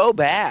off so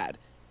bad.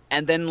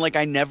 And then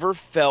I never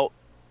felt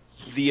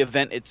the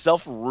event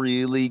itself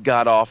really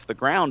got off the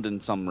ground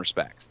in some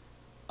respects.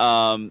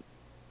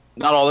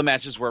 Not all the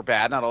matches were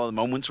bad, not all the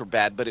moments were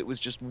bad, but it was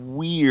just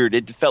weird.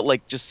 It felt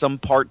like just some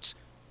parts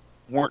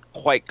weren't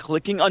quite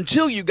clicking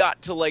until you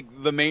got to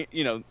the main,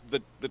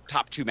 the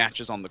top 2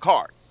 matches on the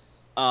card.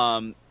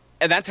 And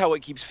that's how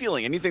it keeps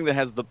feeling. Anything that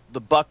has the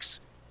Bucks,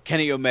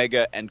 Kenny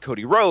Omega, and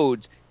Cody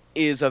Rhodes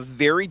is a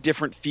very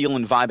different feel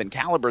and vibe and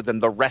caliber than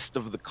the rest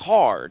of the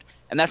card.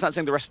 And that's not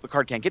saying the rest of the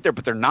card can't get there,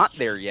 but they're not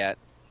there yet.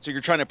 So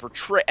you're trying to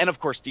portray, and of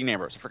course Dean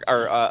Ambrose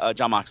or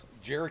John Moxley,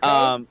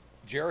 Jericho,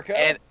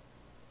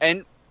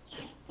 and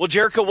Well,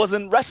 Jericho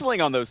wasn't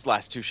wrestling on those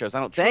last 2 shows, I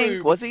don't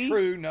think, was he?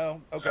 True,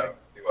 no. Okay. No,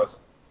 he wasn't.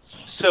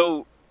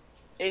 So,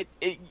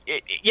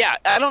 yeah,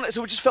 I don't know.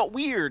 So it just felt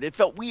weird. It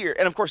felt weird.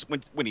 And, of course,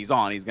 when he's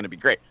on, he's going to be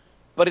great.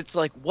 But it's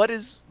like, what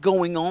is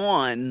going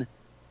on?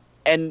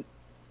 And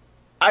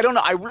I don't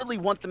know. I really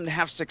want them to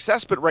have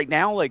success. But right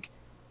now, like,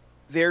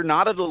 they're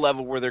not at a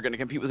level where they're going to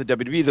compete with the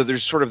WWE, though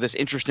there's sort of this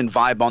interest and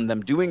vibe on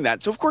them doing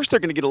that. So, of course, they're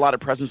going to get a lot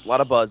of presence, a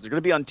lot of buzz. They're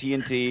going to be on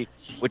TNT,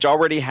 which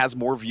already has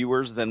more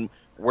viewers than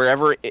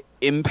wherever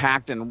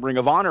Impact and Ring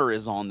of Honor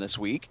is on this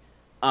week.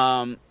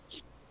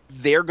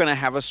 They're going to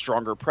have a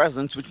stronger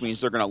presence, which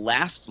means they're going to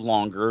last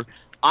longer.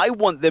 I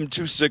want them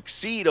to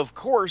succeed, of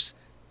course,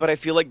 but I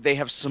feel like they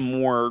have some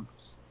more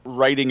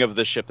righting of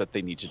the ship that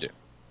they need to do.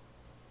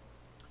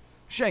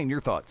 Shane,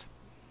 your thoughts?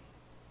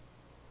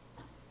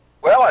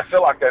 Well, I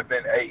feel like I've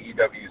been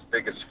AEW's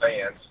biggest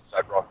fan since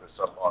I brought this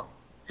up on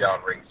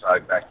Beyond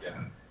Ringside back in,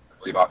 I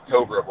believe,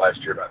 October of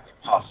last year about the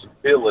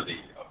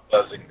possibility of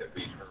buzzing that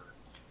we heard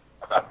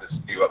about this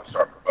new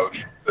upstart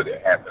promotion. Could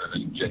it happen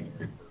in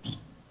January 1st?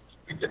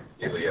 We get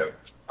the dealio.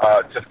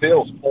 To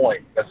Phil's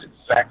point, that's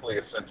exactly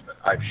a sentiment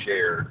I've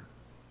shared.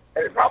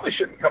 And it probably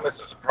shouldn't come as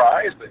a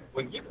surprise, but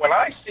when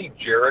I see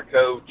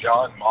Jericho,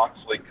 John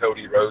Moxley,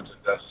 Cody Rhodes,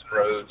 and Dustin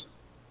Rhodes,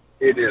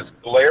 it is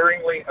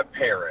glaringly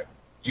apparent.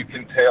 You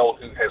can tell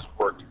who has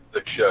worked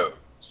the show,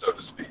 so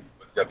to speak,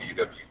 with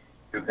WWE,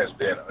 who has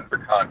been under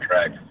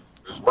contract,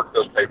 who's worked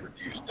those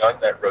pay-per-views, done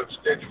that road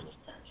schedule,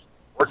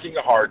 working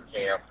a hard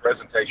camp,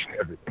 presentation,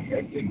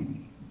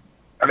 everything.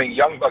 I mean,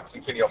 Young Bucks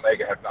and Kenny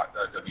Omega have not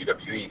done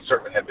WWE,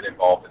 certainly have been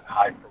involved in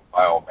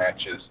high-profile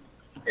matches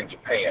in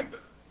Japan.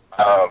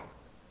 But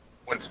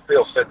when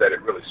Phil said that,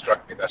 it really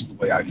struck me. That's the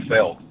way I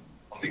felt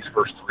on these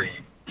first 3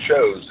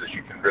 shows, as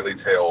you can really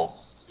tell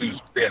who's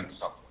been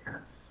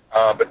somewhere.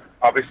 But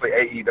obviously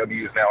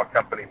AEW is now a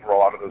company for a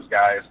lot of those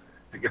guys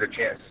to get a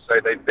chance to say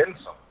they've been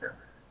somewhere.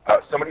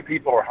 So many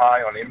people are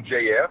high on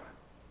MJF.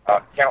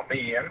 Count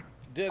me in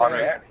on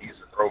that. He's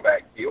a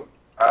throwback heel.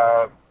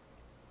 I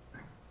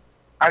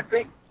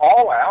think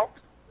All Out,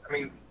 I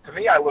mean, to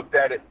me, I looked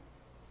at it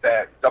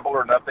that Double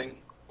or Nothing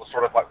was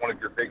sort of like one of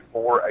your big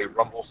 4, a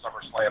Rumble,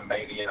 SummerSlam,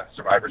 Mania,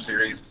 Survivor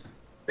Series,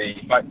 the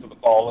Fight for the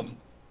Fallen,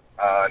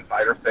 and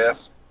Fighter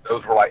Fest.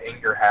 Those were like in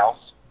your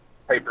house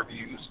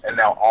pay-per-views, and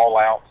now All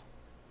Out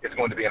is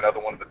going to be another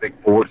one of the big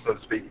 4, so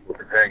to speak. We're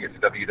comparing it to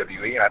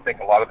WWE, and I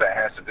think a lot of that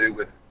has to do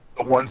with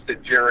the ones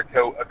that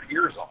Jericho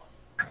appears on.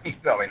 I mean,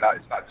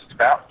 it's not just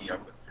about him,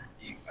 but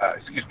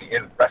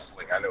in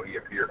wrestling, I know he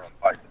appeared on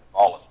Fight for the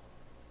Fallen.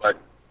 But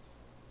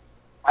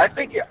I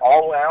think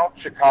All Out,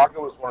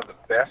 Chicago is one of the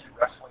best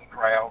wrestling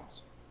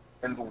crowds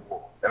in the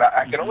world. And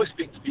I can only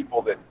speak to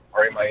people that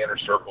are in my inner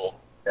circle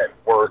at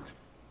work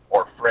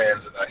or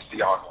friends that I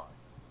see online.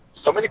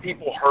 So many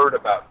people heard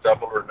about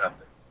Double or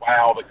Nothing.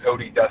 Wow, the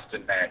Cody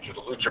Dustin match, or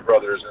the Lucha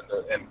Brothers and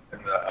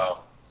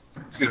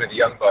the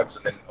Young Bucks,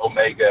 and then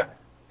Omega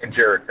and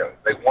Jericho.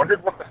 They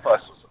wondered what the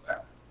fuss was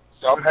about.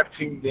 Some have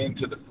tuned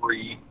into the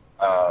free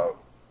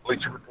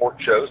Bleacher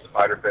Report shows, the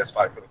Fighter Fest,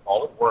 Fight for the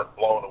Fallen, weren't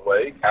blown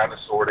away, kind of,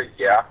 sort of,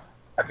 yeah.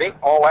 I think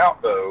All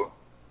Out, though,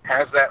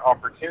 has that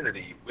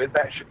opportunity with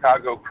that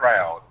Chicago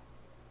crowd.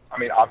 I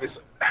mean,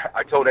 obviously,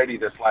 I told Eddie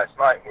this last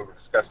night when we were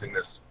discussing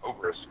this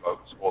over a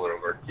smoke, spoiler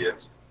alert,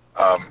 kids.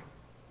 The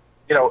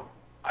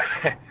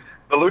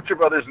Lucha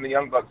Brothers and the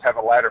Young Bucks have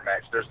a ladder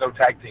match. There's no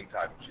tag team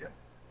titles yet.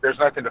 There's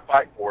nothing to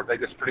fight for. They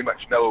just pretty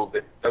much know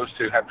that those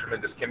two have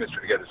tremendous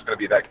chemistry together. It's going to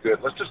be that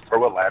good. Let's just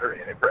throw a ladder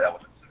in it for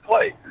elephants and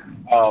play.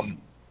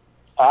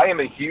 I am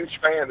a huge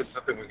fan. This is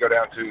something we go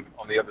down to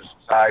on the other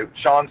side.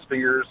 Shawn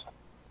Spears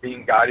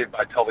being guided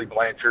by Tully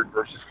Blanchard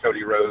versus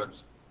Cody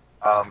Rhodes.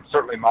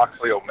 Certainly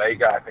Moxley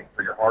Omega, I think,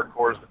 for your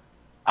hardcores.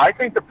 I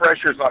think the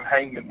pressure's on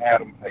Hangman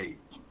Adam Page.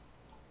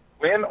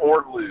 Win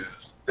or lose,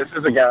 this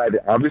is a guy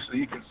that obviously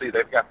you can see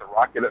they've got the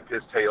rocket up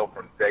his tail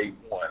from day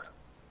one.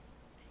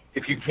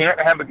 If you can't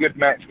have a good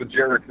match with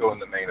Jericho in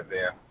the main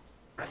event,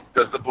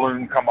 does the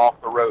balloon come off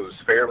the rose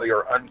fairly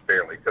or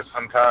unfairly? Because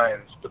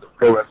sometimes with the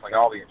pro wrestling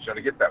audience, you're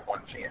going to get that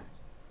one chance.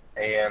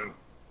 And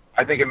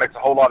I think it makes a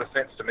whole lot of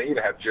sense to me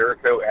to have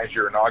Jericho as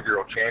your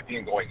inaugural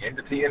champion going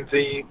into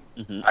TNT.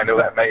 Mm-hmm. I know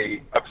that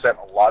may upset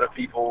a lot of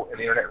people in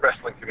the internet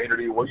wrestling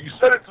community. Well, you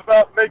said it's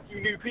about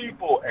making new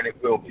people, and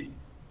it will be.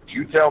 But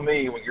you tell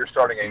me when you're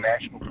starting a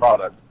national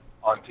product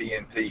on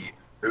TNT,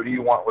 who do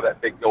you want with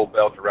that big gold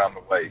belt around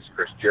the waist?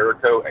 Chris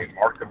Jericho, a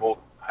marketable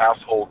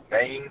household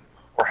name,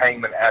 or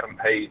Hangman Adam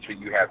Page, who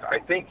you have? I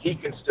think he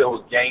can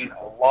still gain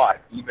a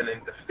lot, even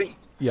in defeat,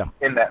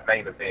 in that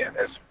main event.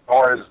 As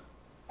far as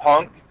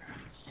Punk,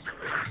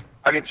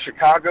 I mean,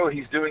 Chicago,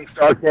 he's doing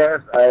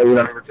StarCast. I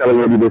remember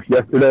telling you this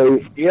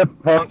yesterday. If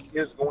Punk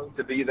is going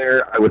to be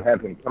there, I would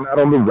have him come out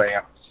on the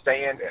ramp,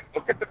 stand and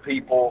look at the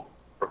people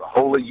for the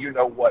holy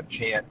you-know-what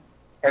chant,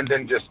 and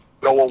then just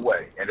go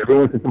away. And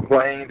everyone can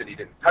complain that he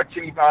didn't touch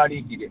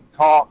anybody, he didn't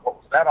talk. What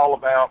was that all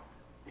about?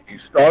 If you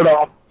start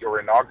off your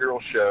inaugural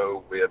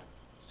show with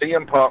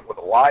CM Punk with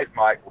a live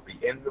mic will be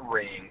in the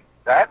ring,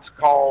 that's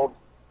called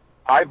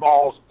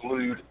eyeballs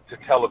glued to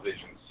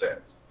television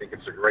sets. I think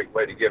it's a great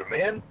way to get them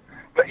in.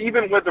 But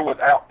even with or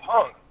without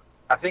Punk,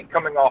 I think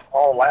coming off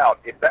All Out,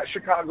 if that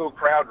Chicago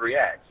crowd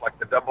reacts like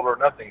the Double or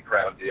Nothing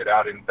crowd did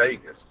out in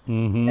Vegas,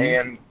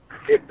 and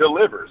it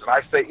delivers, and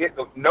I say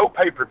no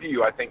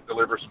pay-per-view, I think,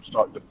 delivers from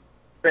start to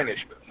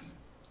finish. But,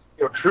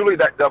 truly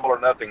that Double or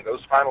Nothing,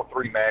 those final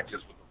 3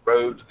 matches with the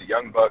Rhodes, the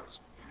Young Bucks,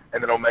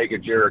 and then Omega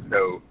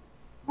Jericho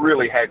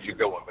really had you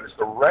going. But it's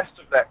the rest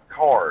of that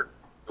card,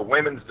 the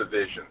women's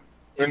division,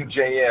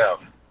 MJF,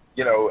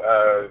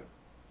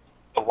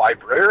 the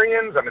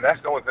Librarians. I mean, that's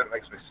the only thing that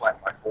makes me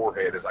slap my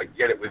forehead is I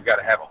get it. We've got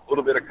to have a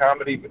little bit of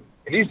comedy, but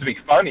it needs to be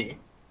funny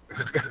if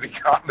it's going to be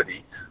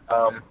comedy.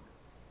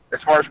 As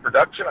far as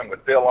production, I'm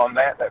with Bill on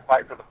that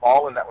Fight for the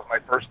Fallen. That was my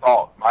first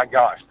thought. My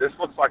gosh, this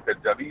looks like the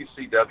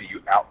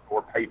WCW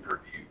outdoor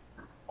pay-per-view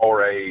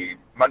or a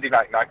Monday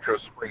Night Nitro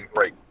Spring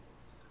Break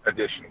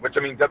edition, which, I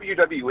mean,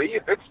 WWE,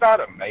 if it's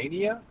not a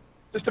Mania,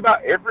 just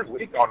about every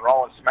week on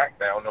Raw and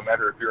SmackDown, no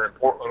matter if you're in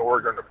Portland,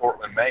 Oregon, or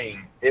Portland,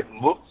 Maine, it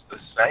looks the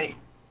same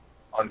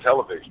on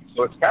television.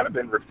 So it's kind of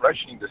been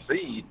refreshing to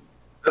see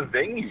the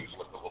venues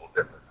look a little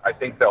different. I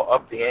think they'll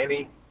up the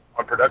ante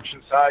on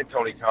production side.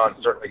 Tony Khan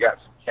certainly got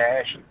some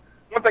cash. And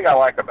one thing I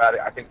like about it,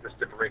 I think this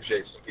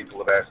differentiates, some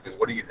people have asked, is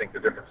what do you think the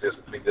difference is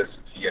between this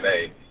and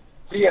TNA?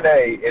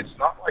 TNA, it's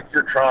not like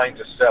you're trying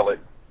to sell it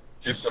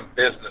to some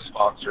business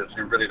sponsors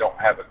who really don't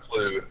have a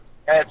clue.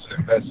 And it's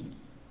an investment.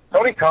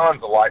 Tony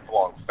Khan's a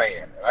lifelong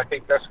fan, and I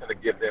think that's going to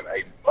give them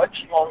a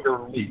much longer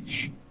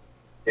leash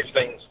if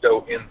things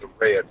go in the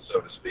red,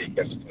 so to speak,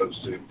 as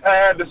opposed to,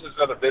 this is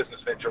another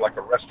business venture like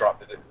a restaurant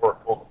that didn't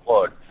work, pull the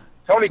plug.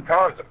 Tony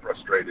Khan's a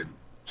frustrated,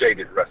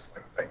 jaded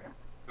wrestling fan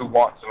who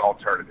wants an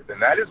alternative,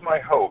 and that is my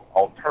hope,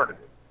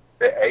 alternative,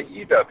 that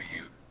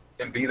AEW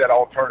can be that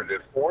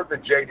alternative for the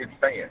jaded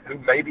fan, who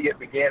maybe it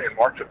began in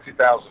March of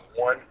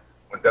 2001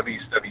 when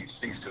WCW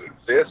ceased to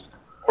exist,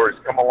 or has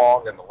come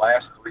along in the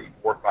last 3,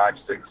 4, 5,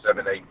 6,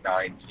 7, 8,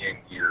 9, 10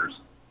 years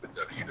with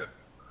WWE.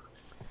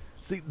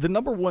 See, the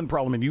number one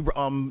problem, and you,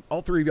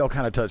 all three of y'all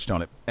kind of touched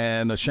on it,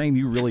 and Shane,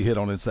 you really hit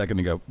on it a second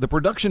ago. The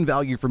production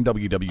value from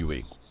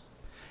WWE,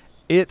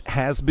 it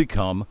has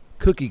become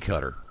cookie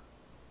cutter.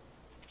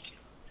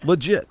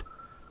 Legit.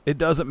 It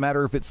doesn't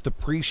matter if it's the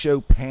pre-show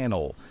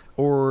panel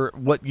or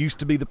what used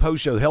to be the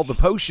post-show. Hell, the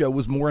post-show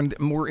was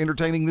more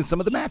entertaining than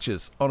some of the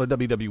matches on a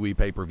WWE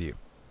pay-per-view.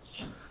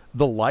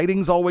 The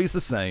lighting's always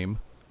the same.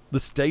 The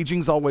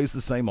staging's always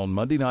the same on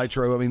Monday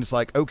Nitro. I mean, it's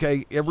like,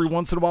 okay, every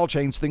once in a while,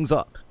 change things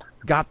up.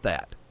 Got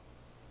that.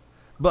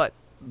 But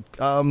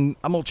I'm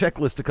going to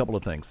checklist a couple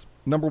of things.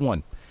 Number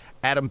one,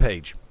 Adam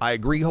Page. I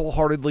agree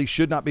wholeheartedly,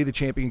 should not be the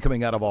champion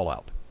coming out of All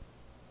Out.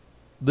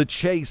 The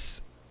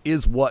chase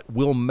is what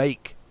will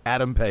make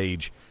Adam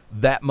Page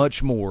that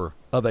much more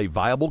of a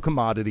viable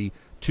commodity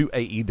to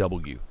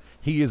AEW.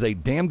 He is a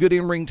damn good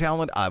in-ring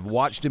talent. I've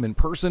watched him in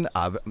person.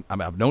 I've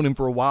known him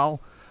for a while.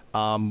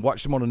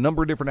 Watched him on a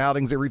number of different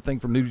outings, everything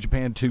from New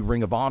Japan to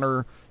Ring of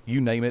Honor, you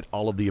name it,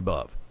 all of the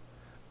above.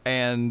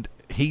 And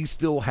he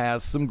still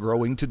has some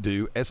growing to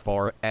do as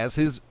far as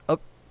his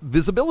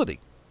visibility.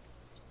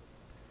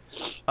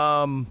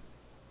 From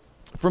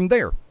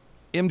there,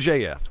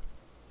 MJF.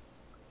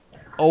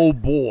 Oh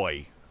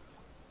boy.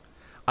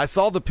 I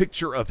saw the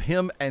picture of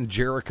him and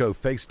Jericho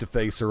face to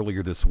face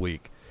earlier this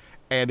week.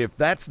 And if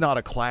that's not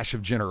a clash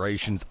of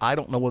generations, I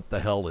don't know what the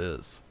hell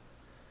is.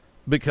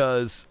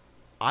 Because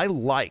I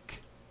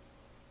like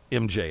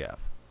MJF.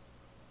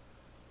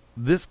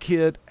 This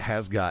kid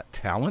has got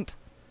talent.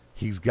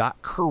 He's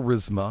got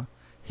charisma.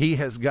 He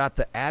has got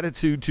the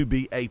attitude to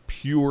be a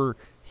pure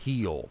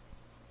heel.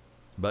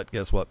 But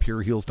guess what?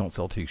 Pure heels don't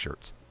sell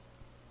t-shirts.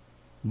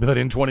 But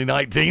in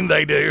 2019,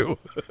 they do.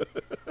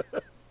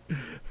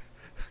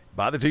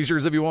 Buy the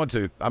t-shirts if you want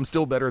to. I'm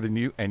still better than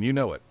you, and you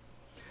know it.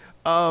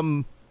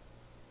 I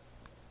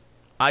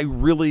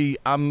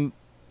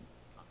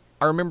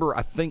remember,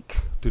 I think,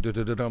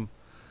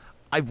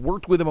 I've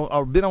worked with him.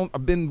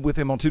 I've been with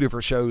him on 2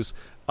 different shows.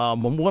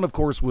 One, of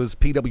course, was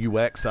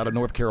PWX out of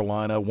North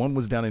Carolina. One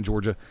was down in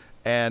Georgia,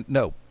 and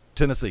no,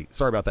 Tennessee.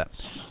 Sorry about that.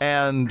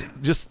 And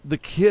just the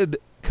kid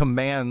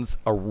commands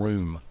a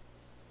room,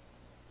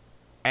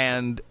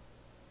 and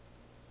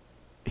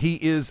he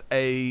is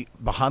a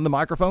behind the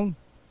microphone,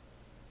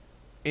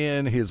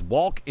 in his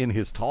walk, in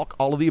his talk,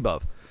 all of the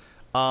above.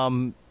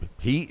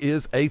 He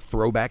is a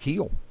throwback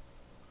heel,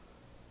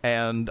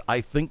 and I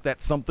think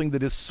that's something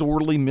that is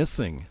sorely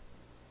missing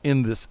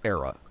in this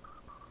era,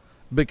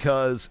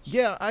 because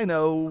I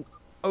know,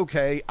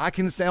 okay, I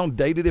can sound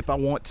dated if I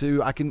want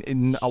to,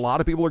 and a lot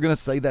of people are going to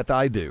say that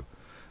I do,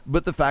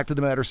 but the fact of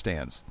the matter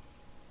stands.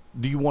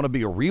 Do you want to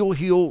be a real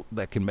heel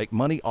that can make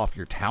money off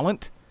your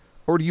talent,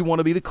 or do you want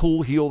to be the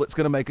cool heel that's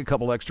going to make a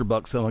couple extra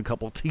bucks selling a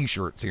couple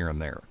t-shirts here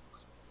and there?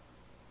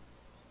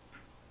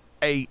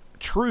 A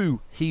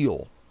true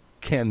heel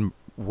can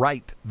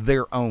write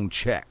their own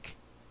check.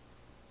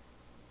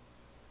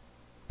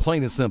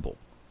 Plain and simple.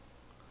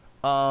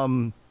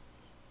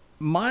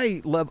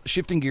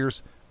 Shifting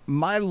gears,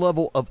 my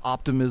level of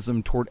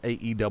optimism toward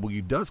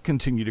AEW does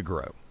continue to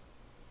grow.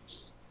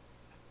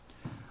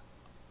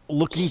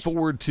 Looking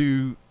forward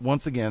to,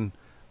 once again,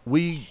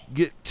 we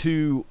get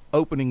to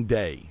opening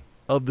day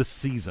of the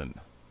season.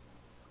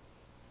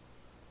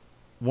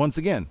 Once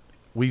again,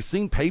 we've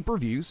seen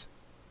pay-per-views.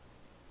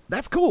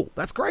 That's cool.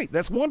 That's great.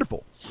 That's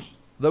wonderful.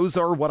 Those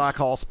are what I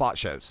call spot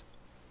shows.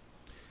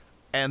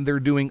 And they're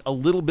doing a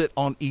little bit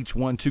on each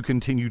one to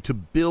continue to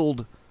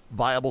build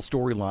viable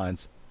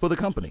storylines for the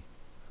company.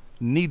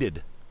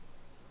 Needed.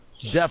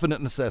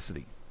 Definite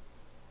necessity.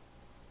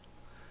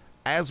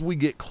 As we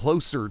get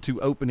closer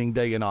to opening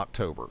day in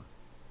October,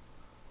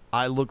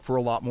 I look for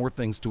a lot more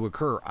things to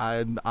occur.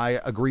 I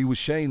agree with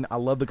Shane. I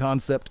love the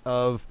concept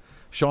of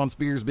Shawn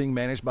Spears being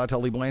managed by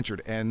Tully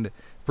Blanchard. And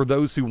for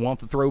those who want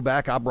the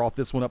throwback, I brought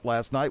this one up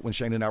last night when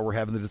Shane and I were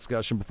having the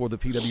discussion before the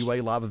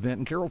PWA live event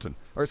in Carrollton.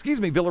 Or excuse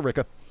me, Villa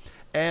Rica.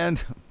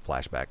 And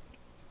flashback.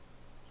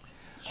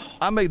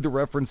 I made the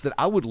reference that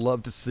I would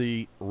love to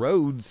see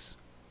Rhodes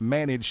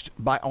managed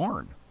by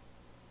Arn.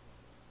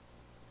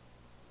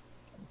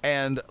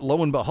 And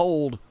lo and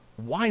behold,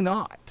 why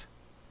not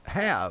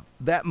have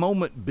that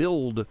moment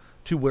build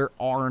to where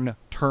Arn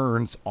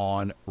turns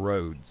on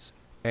Rhodes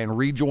and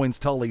rejoins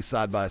Tully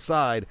side by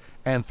side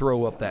and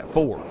throw up that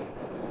 4?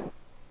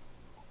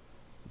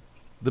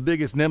 The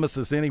biggest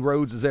nemesis any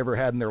Rhodes has ever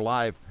had in their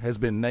life has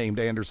been named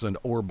Anderson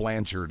or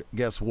Blanchard.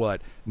 Guess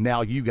what?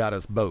 Now you got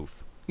us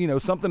both. You know,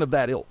 something of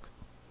that ilk.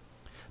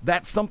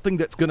 That's something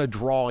that's going to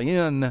draw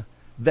in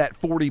that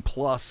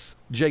 40-plus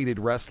jaded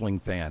wrestling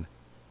fan.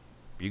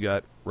 You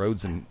got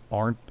Rhodes and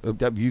Arn.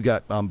 You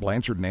got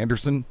Blanchard and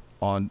Anderson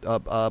on.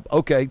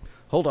 Okay,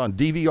 hold on.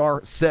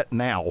 DVR set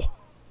now.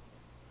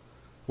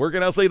 Where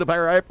can I see the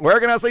pirate? Where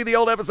can I see the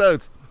old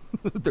episodes?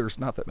 There's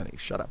not that many.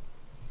 Shut up.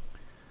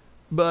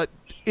 But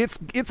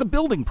it's a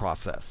building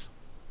process.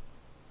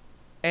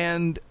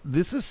 And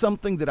this is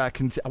something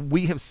that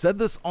we have said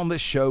this on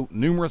this show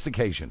numerous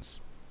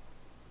occasions.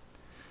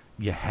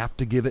 You have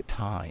to give it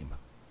time.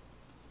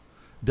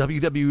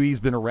 WWE's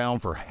been around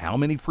for how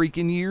many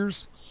freaking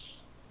years?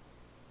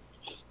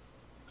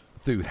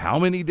 Through how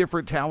many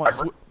different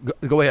talents?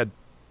 Go ahead.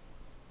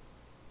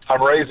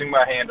 I'm raising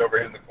my hand over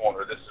here in the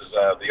corner. This is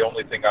the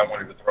only thing I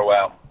wanted to throw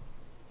out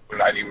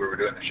when I knew we were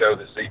doing the show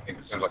this evening.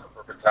 It seems like a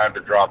perfect time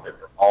to drop it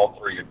for all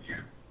three of you.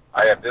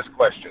 I have this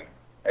question.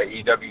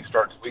 AEW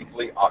starts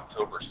weekly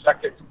October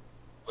 2nd.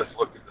 Let's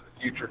look into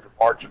the future to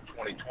March of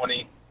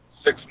 2020.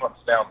 6 months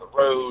down the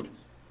road,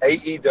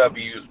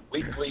 AEW's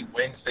weekly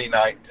Wednesday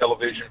night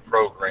television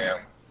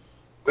program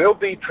will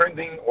be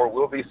trending or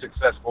will be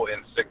successful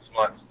in 6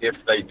 months if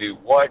they do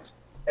what,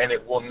 and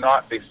it will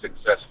not be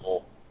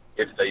successful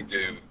if they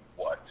do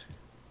what.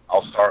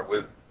 I'll start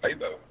with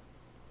Maybo.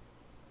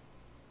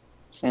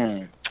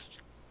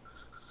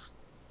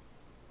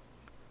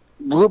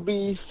 Will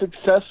be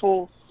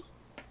successful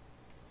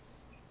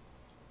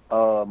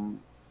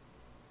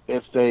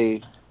if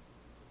they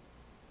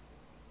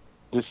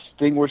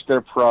distinguish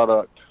their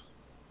product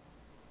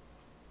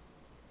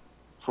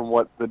from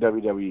what the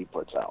WWE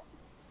puts out.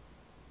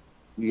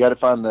 You got to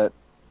find that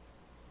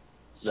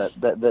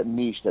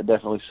niche that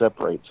definitely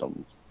separates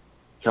them.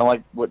 Kind of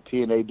like what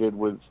TNA did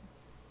with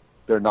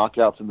their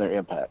knockouts and their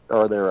Impact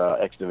or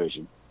their X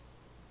Division.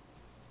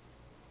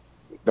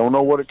 Don't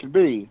know what it could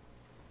be,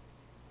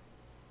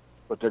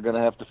 but they're going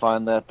to have to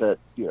find that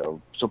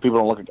so people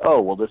don't look at,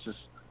 oh, well, this is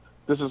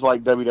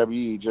like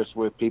WWE just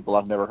with people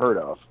I've never heard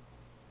of.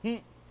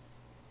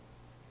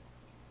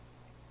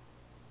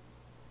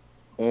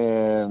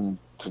 And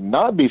to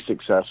not be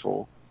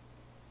successful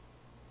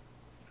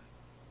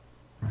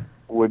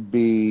would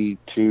be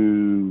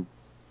to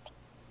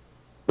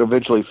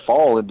eventually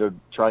fall into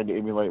trying to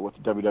emulate what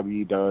the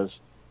WWE does,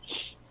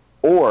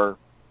 or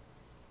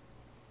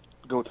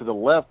go to the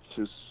left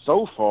to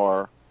so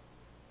far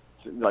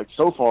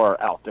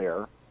out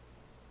there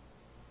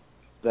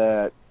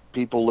that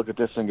people look at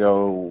this and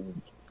go,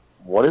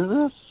 what is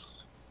this?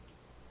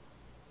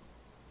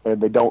 And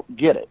they don't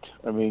get it.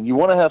 I mean, you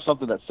want to have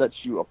something that sets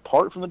you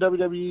apart from the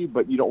WWE,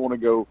 but you don't want to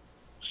go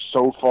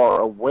so far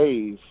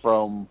away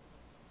from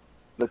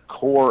the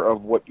core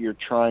of what you're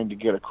trying to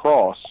get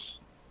across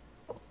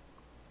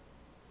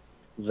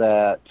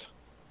that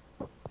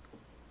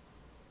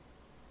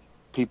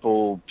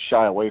people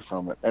shy away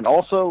from it. And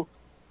also,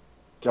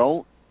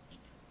 don't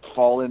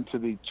fall into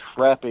the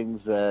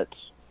trappings that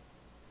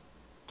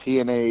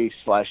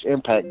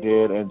TNA/Impact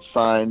did and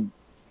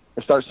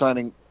start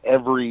signing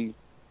every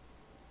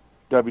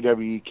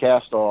WWE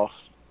cast-off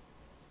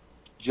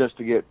just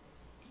to get,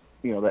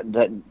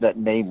 that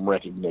name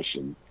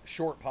recognition.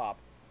 Short pop.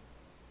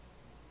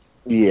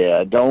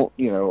 Yeah, don't,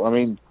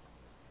 believe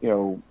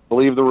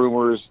the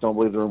rumors, don't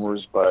believe the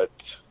rumors, but,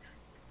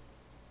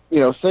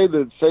 say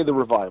the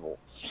Revival,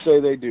 say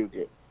they do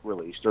get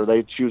released or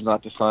they choose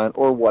not to sign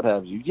or what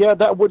have you. Yeah,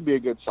 that would be a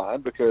good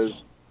sign because,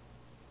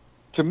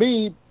 to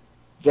me,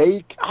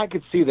 I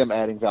could see them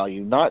adding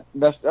value.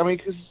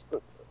 Because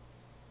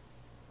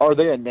are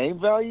they a name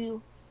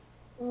value?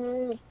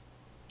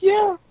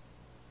 Yeah.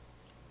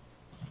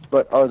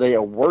 But are they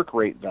a work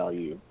rate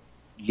value?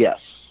 Yes.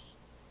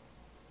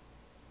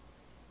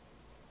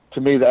 To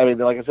me,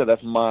 like I said,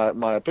 that's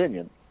my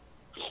opinion.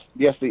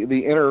 Yes, the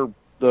inner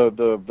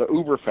the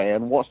Uber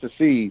fan wants to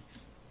see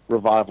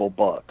Revival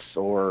Bucks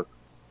or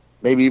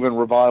maybe even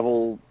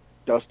Revival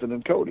Dustin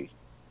and Cody.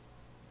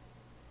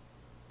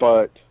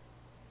 But,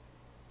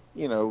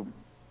 you know,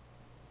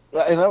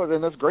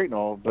 and that's great and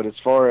all, but as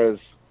far as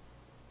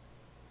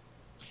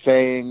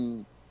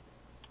saying,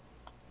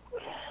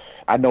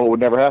 I know it would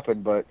never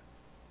happen, but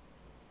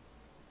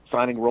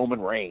signing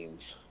Roman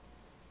Reigns,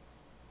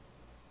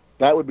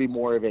 that would be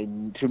more of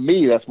to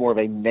me, that's more of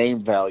a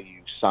name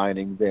value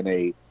signing than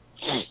a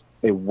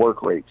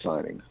work rate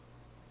signing.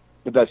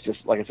 But that's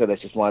just, like I said,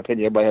 that's just my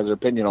opinion. Everybody has their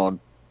opinion on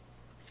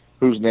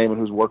whose name and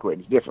whose work rate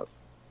is different.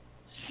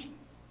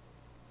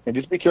 And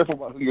just be careful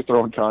about who you're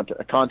throwing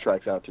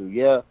contracts out to.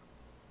 Yeah,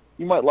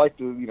 you might like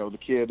the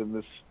kid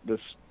in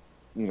this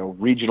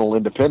regional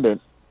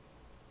independent,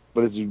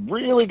 but is he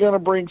really going to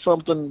bring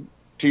something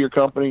to your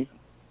company?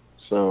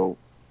 So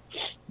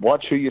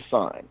watch who you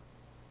sign.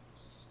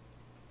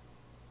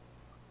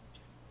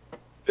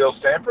 Bill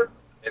Stamper,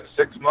 in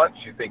 6 months,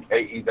 you think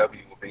AEW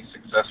will be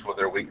successful with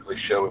their weekly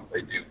show if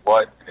they do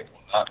what? And it will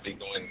not be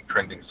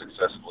trending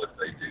successful if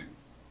they do.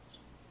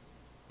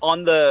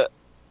 On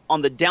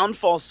the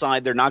downfall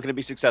side, they're not going to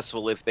be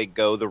successful if they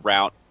go the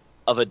route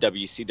of a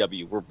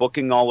WCW. We're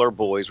booking all our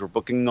boys. We're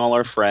booking all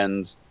our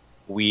friends.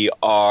 We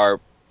are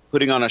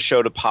putting on a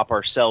show to pop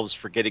ourselves,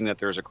 forgetting that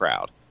there's a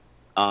crowd.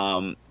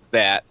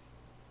 That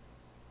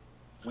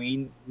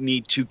we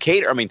need to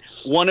cater. I mean,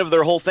 one of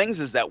their whole things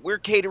is that we're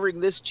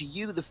catering this to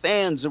you, the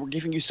fans, and we're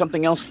giving you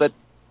something else that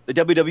the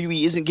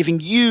WWE isn't giving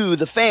you,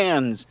 the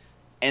fans.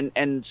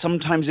 And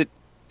sometimes it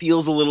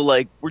feels a little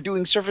like we're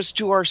doing service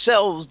to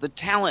ourselves, the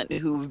talent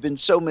who've been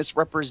so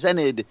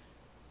misrepresented,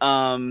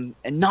 and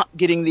not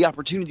getting the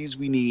opportunities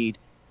we need.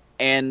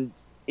 And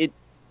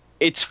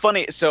it's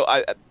funny. So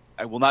I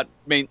will not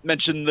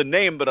mention the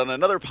name, but on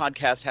another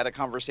podcast had a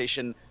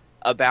conversation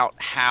about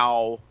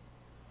how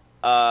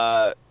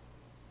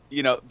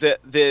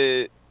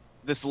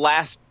this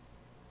last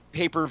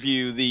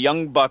pay-per-view, the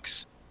Young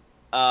Bucks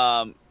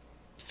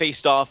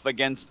faced off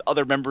against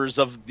other members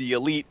of the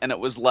Elite, and it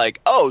was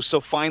like, oh, so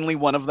finally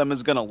one of them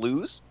is going to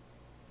lose?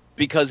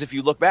 Because if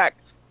you look back,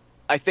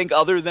 I think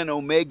other than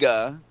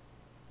Omega,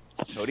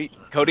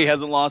 Cody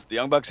hasn't lost, the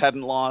Young Bucks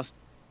hadn't lost,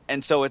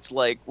 and so it's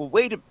like, well,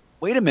 wait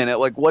a minute,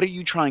 like, what are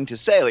you trying to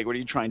say? Like, what are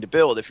you trying to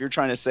build? If you're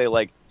trying to say,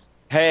 like,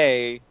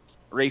 hey,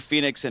 Rey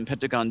Fenix and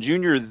Pentagon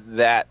Jr.,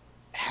 that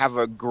have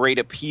a great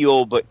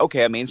appeal, but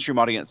okay, a mainstream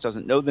audience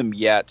doesn't know them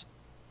yet.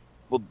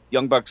 Well,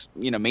 Young Bucks,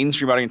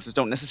 mainstream audiences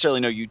don't necessarily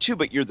know you too,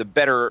 but you're the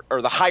better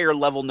or the higher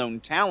level known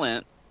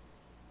talent.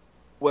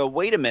 Well,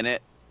 wait a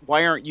minute.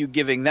 Why aren't you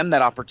giving them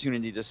that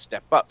opportunity to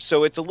step up?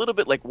 So it's a little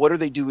bit like, what are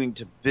they doing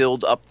to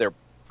build up their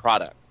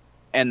product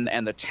and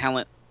the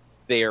talent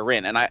they are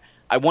in? And I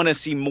want to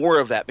see more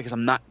of that because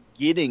I'm not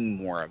getting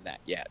more of that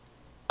yet.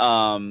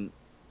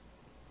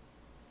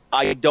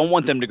 I don't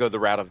want them to go the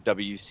route of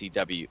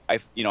WCW.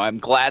 I'm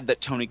glad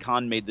that Tony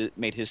Khan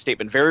made his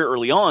statement very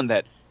early on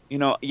that,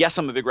 yes,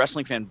 I'm a big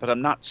wrestling fan, but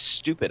I'm not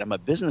stupid. I'm a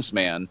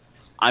businessman.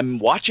 I'm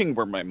watching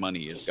where my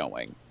money is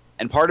going.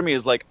 And part of me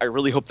is like, I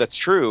really hope that's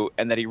true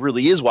and that he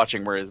really is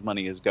watching where his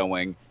money is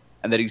going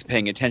and that he's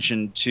paying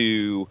attention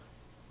to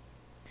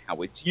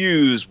how it's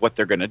used, what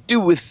they're going to do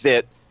with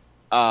it,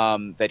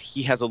 that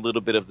he has a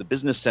little bit of the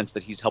business sense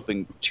that he's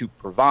helping to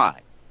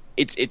provide.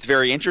 It's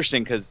very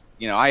interesting because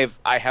I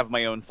have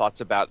my own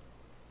thoughts about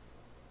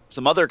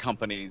some other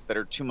companies that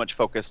are too much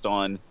focused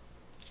on.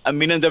 I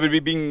mean, and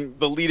WWE being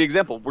the lead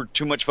example, we're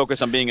too much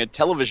focused on being a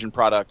television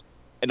product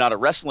and not a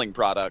wrestling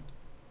product.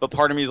 But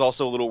part of me is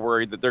also a little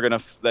worried that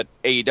that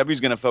AEW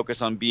is gonna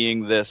focus on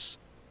being this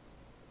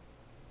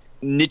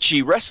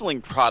niche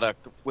wrestling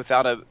product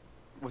without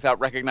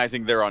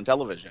recognizing they're on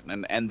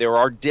television, and there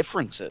are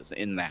differences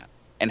in that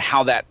and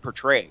how that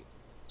portrays.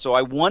 So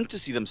I want to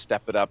see them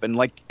step it up, and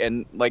like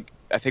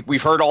I think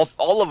we've heard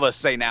all of us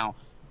say now,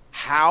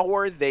 how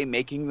are they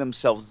making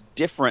themselves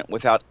different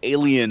without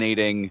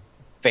alienating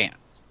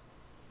fans?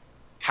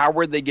 How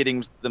are they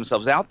getting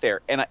themselves out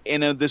there? And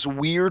in this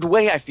weird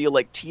way, I feel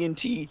like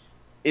TNT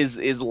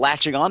is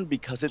latching on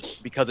because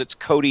it's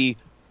Cody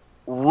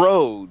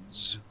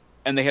Rhodes,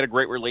 and they had a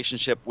great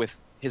relationship with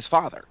his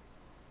father.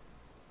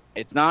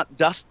 It's not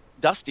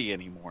Dusty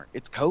anymore.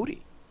 It's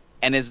Cody,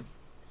 and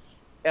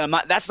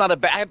that's not a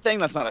bad thing.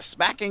 That's not a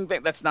smacking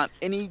thing. That's not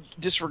any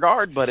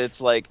disregard. But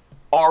it's like,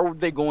 are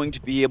they going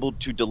to be able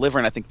to deliver?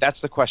 And I think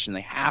that's the question.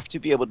 They have to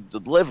be able to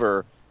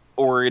deliver,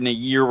 or in a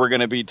year we're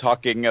going to be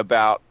talking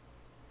about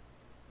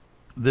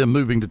them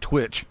moving to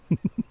Twitch.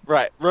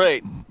 Right.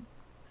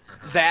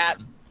 That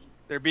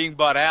they're being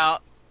bought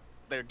out.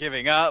 They're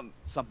giving up.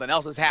 Something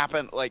else has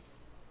happened. Like,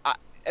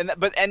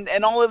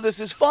 and all of this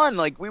is fun.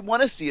 Like, we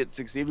want to see it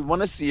succeed. We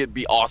want to see it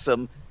be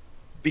awesome,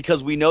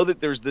 because we know that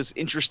there's this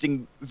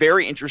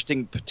very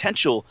interesting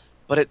potential,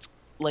 but it's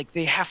like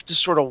they have to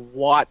sort of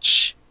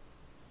watch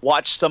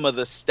some of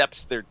the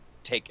steps they're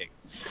taking.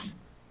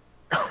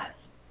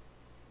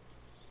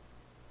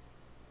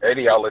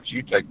 Eddie, I'll let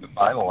you take the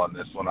final on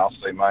this one. I'll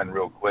say mine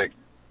real quick.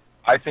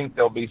 I think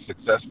they'll be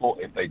successful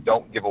if they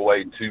don't give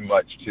away too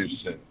much too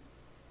soon.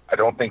 I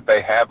don't think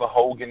they have a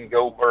Hogan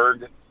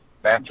Goldberg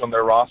match on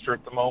their roster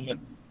at the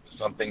moment.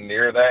 Something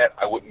near that,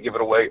 I wouldn't give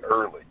it away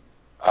early.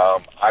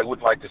 I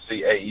would like to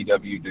see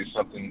AEW do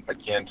something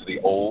akin to the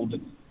old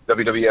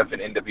WWF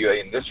and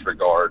NWA in this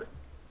regard.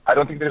 I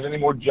don't think there's any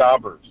more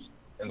jobbers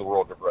in the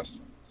world of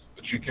wrestling,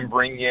 but you can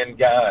bring in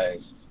guys,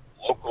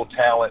 local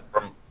talent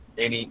from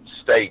any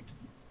state,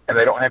 and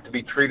they don't have to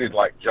be treated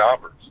like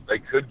jobbers. They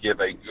could give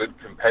a good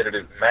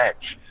competitive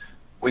match.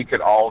 We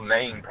could all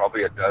name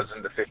probably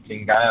 12 to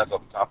 15 guys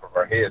off the top of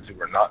our heads who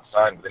are not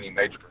signed with any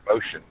major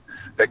promotion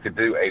that could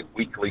do a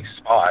weekly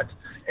spot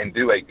and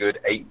do a good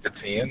 8 to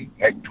 10,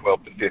 heck,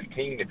 12 to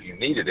 15 if you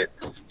needed it.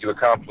 You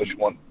accomplish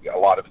a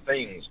lot of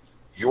things.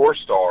 Your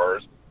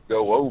stars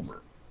go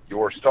over.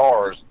 Your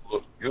stars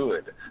look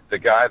good. The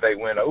guy they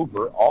went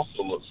over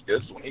also looks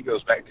good, so when he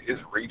goes back to his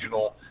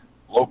regional,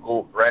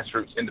 local,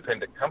 grassroots,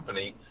 independent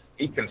company,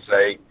 he can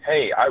say,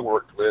 hey, I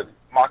worked with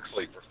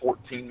Moxley for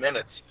 14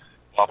 minutes,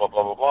 blah, blah,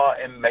 blah, blah, blah,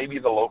 and maybe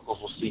the locals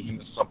will see him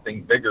as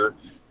something bigger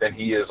than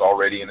he is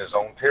already in his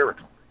own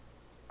territory.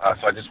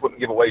 So I just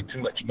wouldn't give away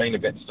too much main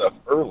event stuff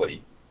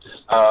early.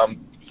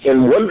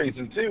 And one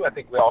reason, too, I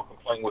think we all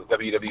complain with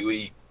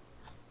WWE.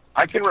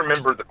 I can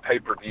remember the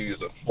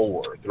pay-per-views of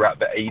 4 throughout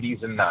the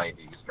 80s and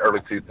 90s, early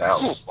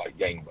 2000s, like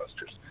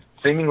gangbusters.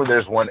 Seemingly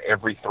there's one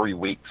every 3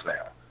 weeks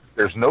now.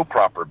 There's no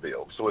proper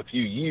build. So if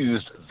you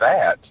used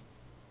that,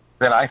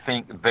 then I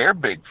think their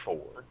big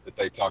 4 that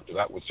they talked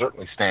about would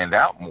certainly stand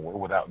out more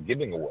without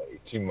giving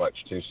away too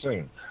much too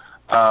soon.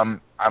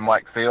 I'm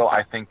like Phil,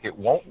 I think it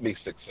won't be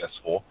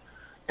successful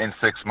in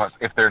 6 months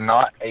if they're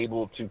not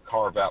able to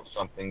carve out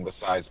something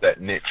besides that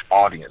niche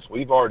audience.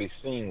 We've already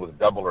seen with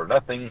Double or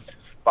Nothing,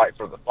 Fight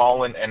for the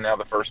Fallen, and now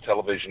the first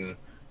television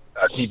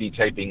TV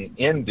taping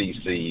in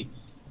DC,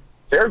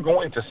 they're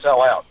going to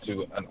sell out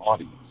to an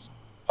audience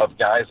of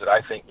guys that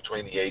I think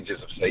between the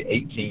ages of, say,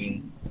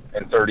 18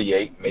 and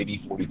 38,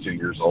 maybe 42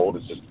 years old.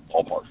 It's just a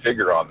ballpark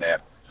figure on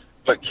that.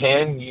 But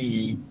can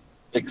you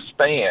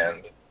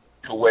expand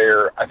to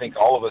where I think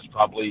all of us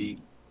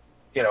probably,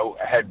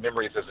 had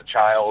memories as a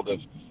child of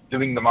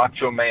doing the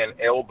Macho Man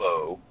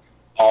elbow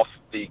off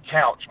the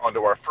couch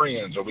onto our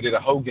friends, or we did a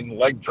Hogan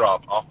leg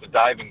drop off the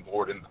diving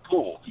board in the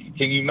pool.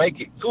 Can you make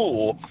it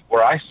cool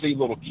where I see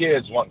little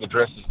kids wanting to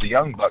dress as the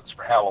Young Bucks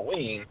for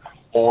Halloween,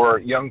 or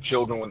young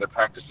children when they're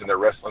practicing their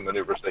wrestling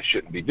maneuvers they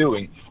shouldn't be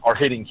doing, are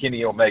hitting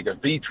Kenny Omega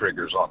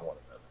V-triggers on one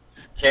another?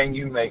 Can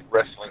you make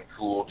wrestling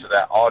cool to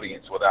that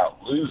audience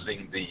without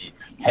losing the,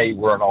 hey,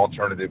 we're an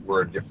alternative,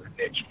 we're a different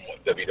niche from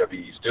what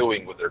WWE's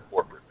doing with their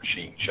corporate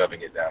machine,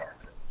 shoving it down our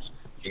throats?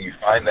 Can you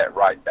find that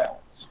right balance?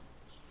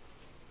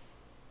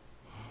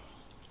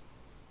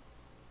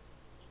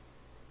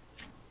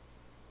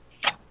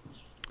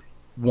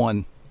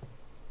 One,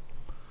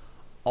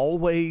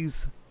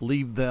 always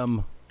leave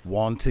them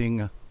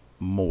wanting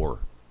more.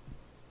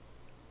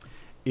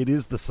 It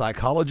is the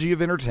psychology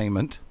of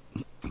entertainment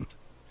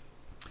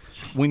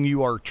when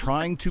you are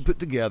trying to put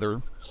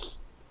together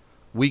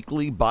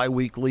weekly,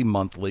 bi-weekly,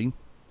 monthly,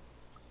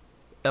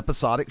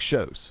 episodic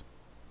shows.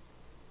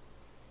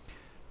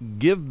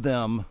 Give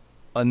them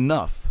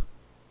enough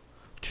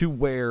to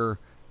where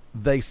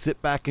they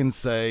sit back and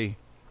say,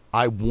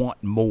 I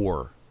want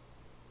more.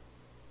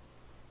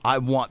 I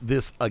want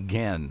this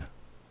again.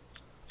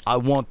 I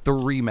want the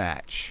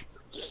rematch.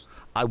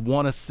 I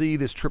want to see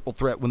this triple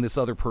threat when this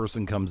other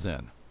person comes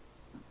in.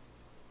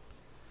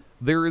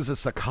 There is a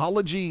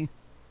psychology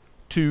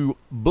to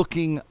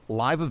booking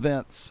live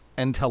events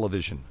and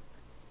television.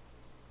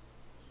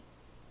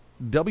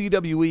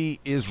 WWE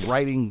is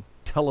writing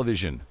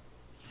television.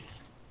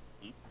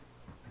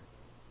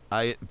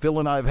 Phil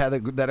and I have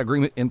had that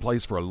agreement in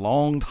place for a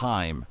long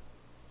time.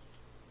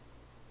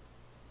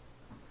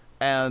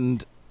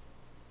 And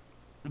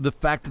the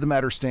fact of the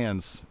matter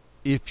stands,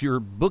 if you're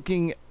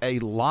booking a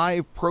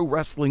live pro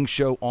wrestling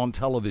show on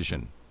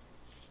television,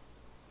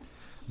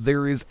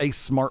 there is a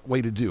smart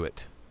way to do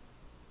it.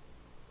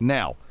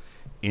 Now,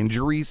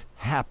 injuries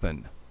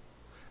happen.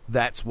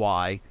 That's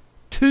why,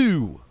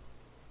 2,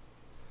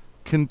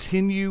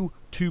 continue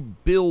to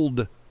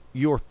build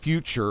your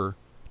future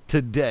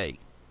today.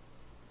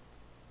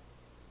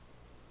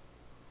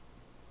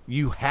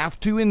 You have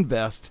to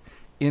invest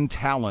in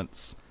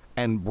talents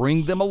and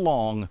bring them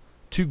along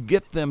to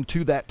get them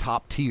to that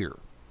top tier.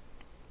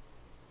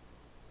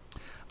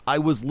 I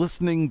was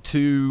listening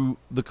to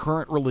the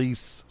current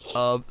release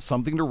of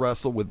Something to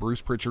Wrestle with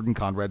Bruce Pritchard and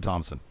Conrad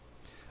Thompson.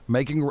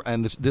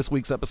 And this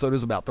week's episode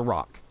is about The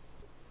Rock.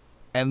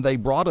 And they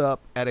brought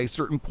up at a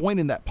certain point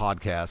in that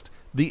podcast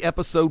the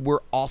episode where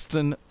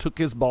Austin took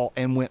his ball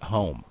and went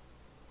home.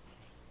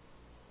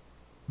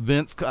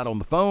 Vince got on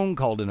the phone,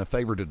 called in a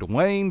favor to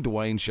Dwayne.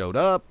 Dwayne showed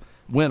up,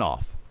 went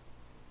off.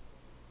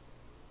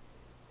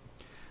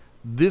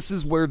 This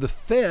is where the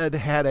Fed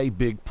had a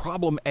big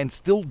problem and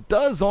still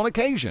does on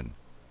occasion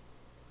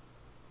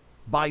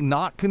by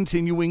not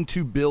continuing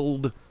to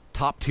build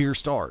top-tier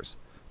stars.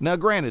 Now,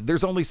 granted,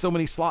 there's only so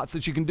many slots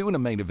that you can do in a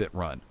main event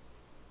run,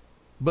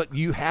 but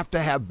you have to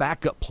have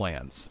backup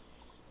plans.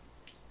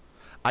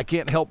 I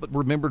can't help but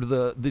remember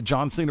the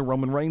John Cena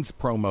Roman Reigns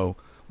promo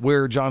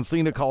where John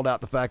Cena called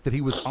out the fact that he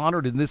was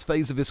honored in this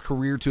phase of his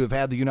career to have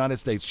had the United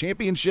States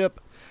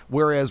Championship,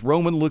 whereas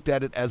Roman looked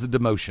at it as a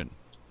demotion.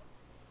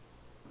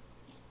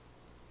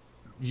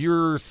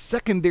 Your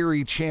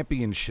secondary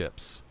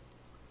championships,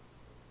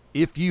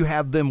 if you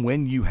have them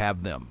when you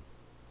have them,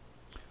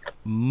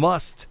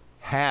 must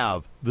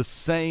have the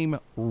same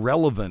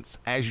relevance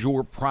as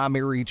your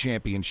primary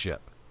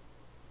championship.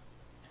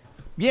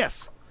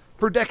 Yes,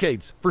 for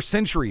decades, for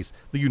centuries,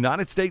 the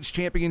United States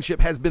Championship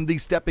has been the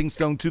stepping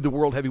stone to the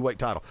World Heavyweight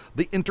title.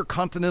 The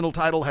Intercontinental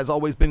title has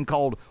always been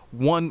called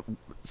one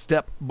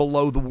step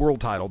below the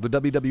World title, the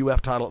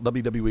WWF title,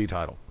 WWE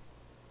title.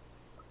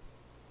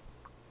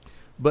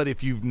 But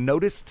if you've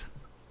noticed,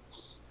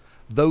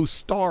 those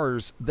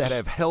stars that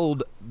have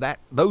held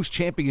those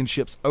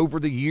championships over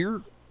the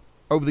years,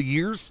 over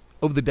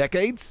the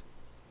decades,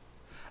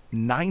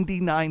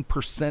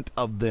 99%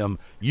 of them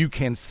you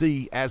can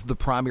see as the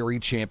primary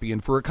champion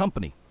for a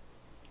company.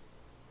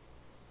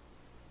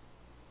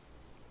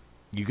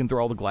 You can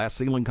throw all the glass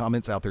ceiling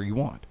comments out there you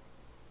want.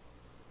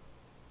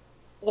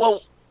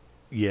 Well,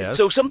 yes.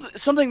 So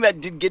something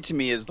that did get to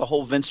me is the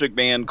whole Vince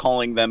McMahon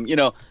calling them,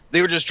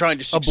 they were just trying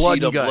to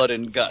succeed on blood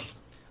and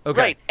guts. Okay.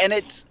 Right, and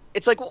it's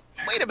like, well,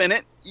 wait a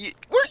minute,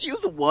 weren't you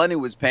the one who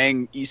was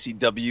paying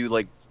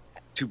ECW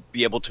to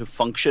be able to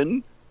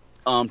function?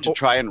 To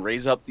try and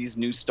raise up these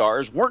new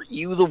stars? Weren't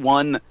you the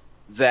one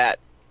that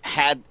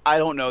had, I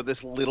don't know,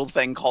 this little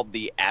thing called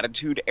the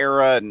Attitude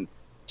Era and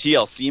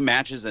TLC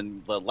matches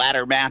and the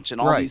ladder match and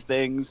all these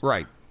things?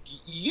 Right.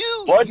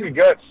 Blood and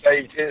Guts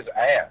saved his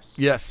ass.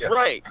 Yes.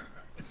 Right.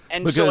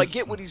 And so I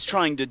get what he's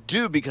trying to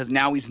do, because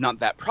now he's not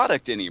that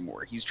product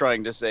anymore. He's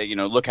trying to say,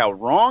 look how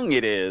wrong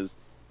it is.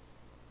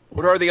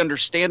 What are they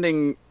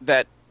understanding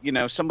that,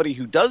 somebody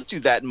who does do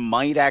that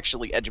might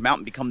actually edge them out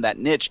and become that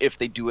niche if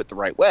they do it the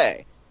right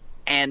way?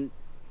 And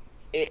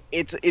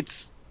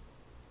it's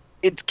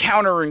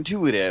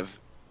counterintuitive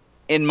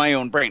in my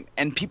own brain,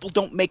 and people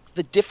don't make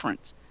the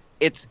difference.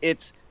 It's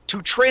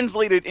to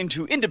translate it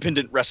into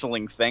independent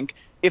wrestling. Think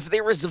if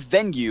there is a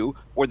venue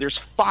where there's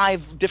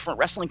 5 different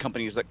wrestling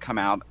companies that come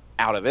out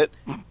of it,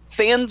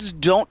 fans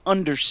don't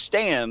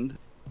understand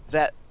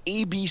that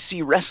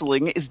ABC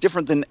wrestling is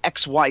different than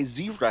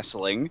XYZ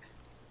wrestling,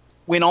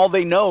 when all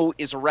they know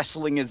is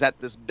wrestling is at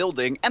this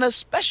building, and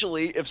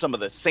especially if some of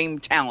the same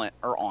talent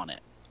are on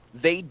it.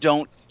 They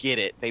don't get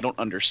it. They don't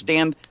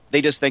understand. They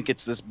just think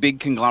it's this big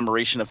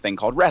conglomeration of thing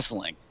called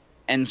wrestling.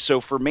 And so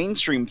for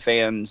mainstream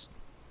fans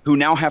who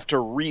now have to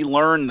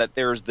relearn that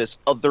there's this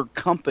other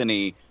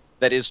company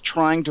that is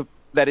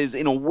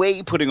in a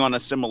way putting on a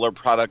similar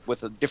product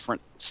with a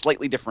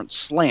slightly different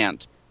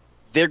slant,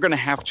 they're going to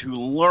have to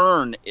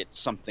learn it's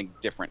something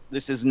different.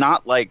 This is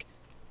not like,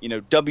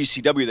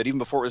 WCW, that even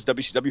before it was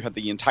WCW had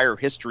the entire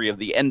history of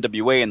the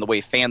NWA and the way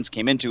fans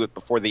came into it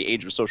before the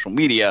age of social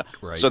media.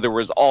 Right. So there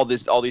was all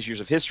these years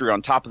of history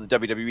on top of the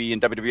WWE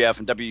and WWF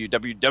and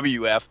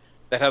WWF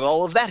that had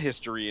all of that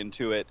history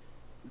into it.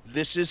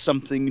 This is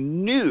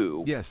something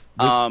new. Yes.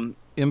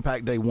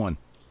 Impact Day 1.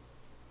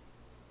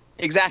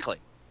 Exactly.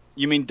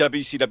 You mean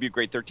WCW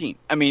Grade 13.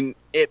 I mean,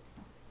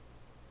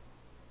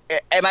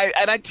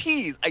 I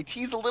tease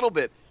a little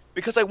bit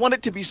because I want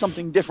it to be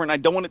something different. I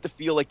don't want it to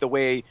feel like the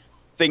way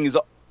things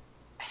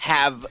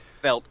have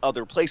felt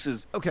other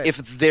places. Okay. If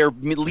their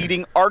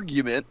leading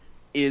argument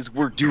is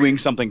we're doing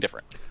something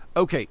different.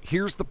 Okay,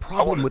 here's the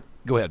problem with...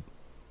 Go ahead.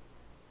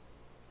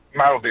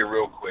 Mine will be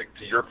real quick.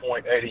 To your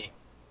point, Eddie,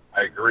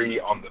 I agree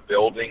on the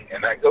building,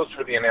 and that goes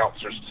for the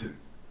announcers, too.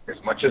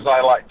 As much as I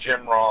like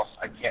Jim Ross,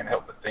 I can't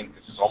help but think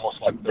this is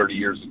almost like 30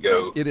 years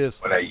ago. It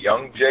is. When a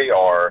young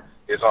JR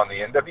is on the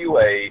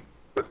NWA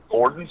with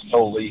Gordon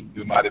Soley,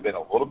 who might have been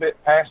a little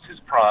bit past his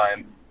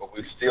prime, but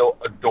we still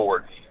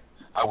adored him.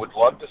 I would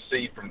love to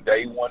see from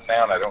day one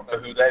now, and I don't know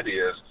who that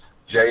is,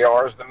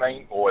 JR is the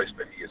main voice,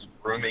 but he is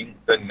grooming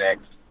the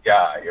next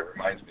guy. It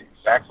reminds me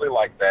exactly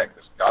like that,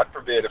 because God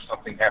forbid if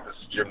something happens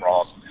to Jim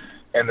Ross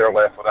and they're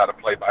left without a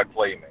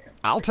play-by-play man.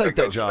 I'll take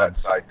that job.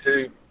 That side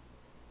too.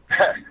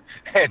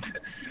 And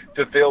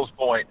to Phil's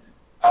point,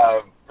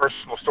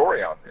 personal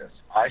story on this.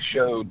 I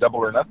showed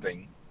Double or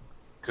Nothing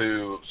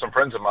to some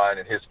friends of mine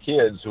and his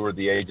kids who were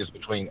the ages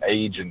between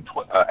 8 and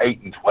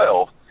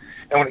 12.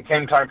 And when it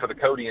came time for the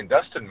Cody and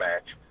Dustin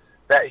match,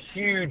 that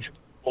huge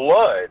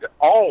blood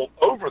all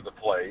over the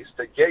place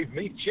that gave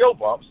me chill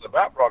bumps and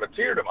about brought a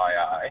tear to my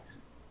eye.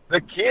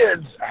 The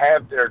kids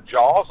have their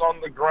jaws on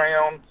the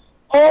ground.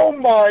 Oh,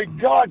 my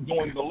God,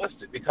 going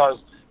ballistic, because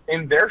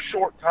in their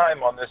short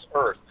time on this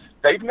earth,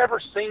 they've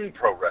never seen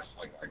pro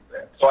wrestling like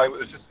that. So it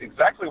was just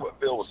exactly what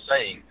Phil was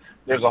saying.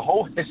 There's a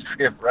whole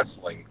history of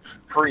wrestling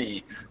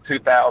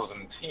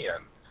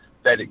pre-2010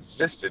 that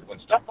existed when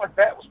stuff like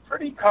that was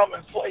pretty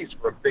commonplace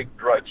for a big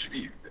grudge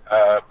feud.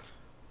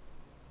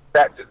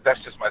 That's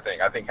just my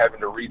thing. I think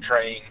having to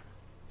retrain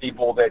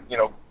people that,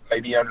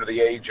 maybe under the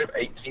age of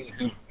 18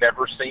 who've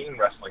never seen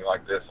wrestling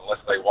like this unless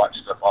they watch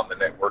stuff on the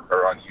network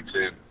or on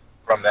YouTube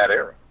from that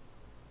era.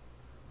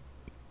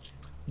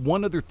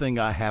 One other thing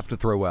I have to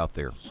throw out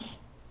there,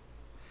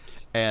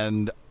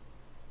 and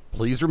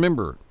please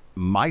remember,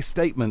 My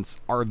statements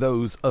are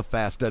those of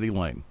Fast Eddie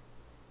Layne.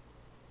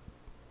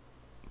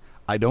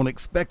 I don't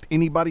expect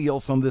anybody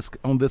else on this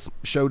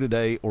show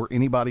today or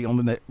anybody on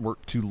the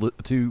network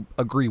to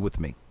agree with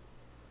me.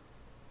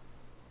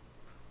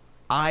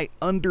 I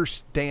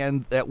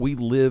understand that we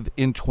live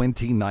in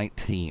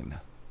 2019.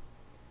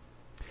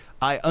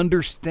 I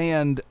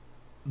understand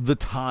the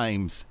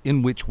times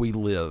in which we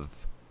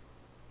live.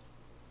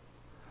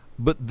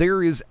 But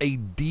there is a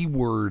D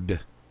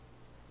word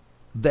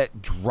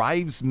that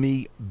drives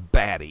me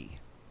batty.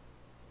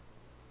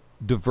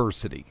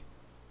 Diversity.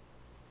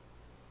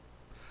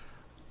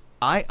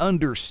 I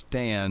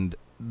understand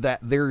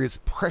that there is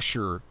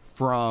pressure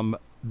from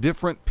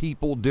different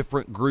people,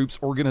 different groups,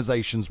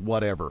 organizations,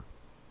 whatever.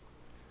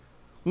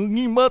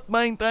 You must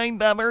maintain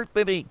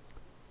diversity.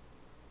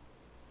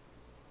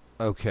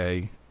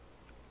 Okay.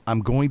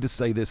 I'm going to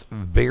say this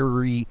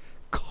very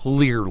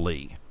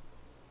clearly.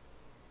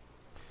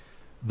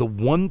 The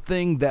one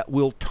thing that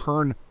will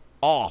turn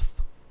off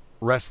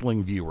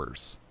wrestling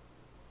viewers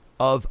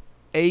of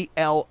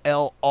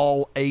ALL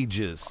all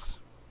ages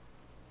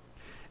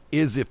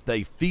is if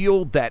they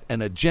feel that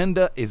an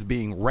agenda is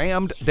being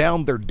rammed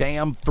down their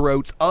damn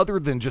throats other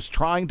than just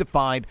trying to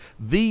find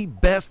the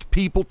best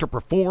people to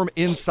perform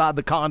inside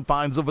the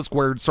confines of a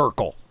squared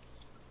circle.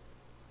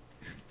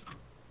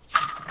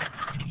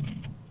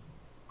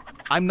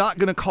 I'm not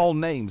going to call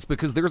names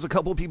because there's a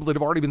couple of people that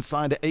have already been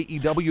signed to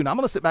AEW, and I'm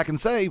going to sit back and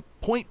say,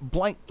 point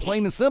blank,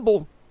 plain and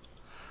simple,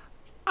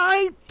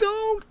 I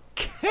don't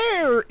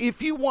care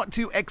if you want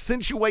to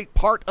accentuate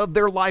part of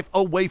their life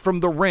away from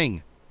the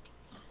ring.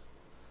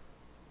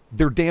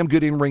 They're damn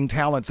good in-ring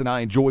talents, and I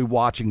enjoy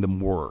watching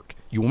them work.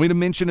 You want me to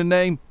mention a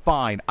name?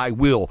 Fine, I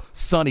will.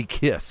 Sonny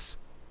Kiss.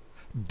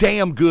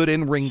 Damn good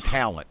in-ring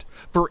talent.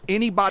 For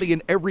anybody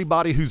and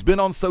everybody who's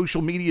been on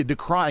social media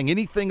decrying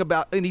anything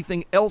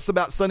else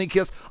about Sonny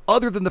Kiss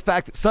other than the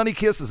fact that Sonny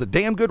Kiss is a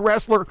damn good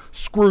wrestler,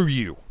 screw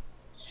you.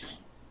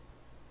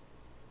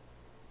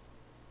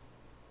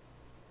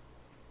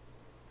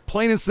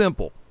 Plain and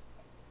simple.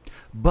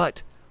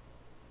 But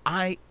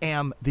I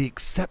am the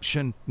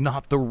exception,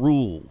 not the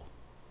rule.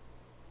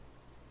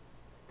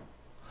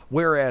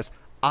 Whereas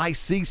I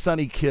see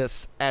Sonny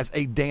Kiss as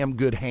a damn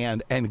good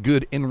hand and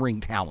good in-ring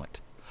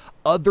talent.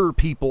 Other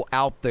people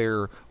out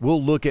there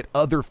will look at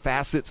other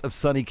facets of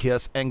Sonny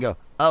Kiss and go,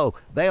 oh,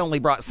 they only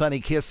brought Sonny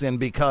Kiss in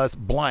because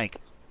blank.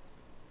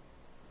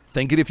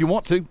 Think it if you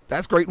want to.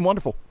 That's great and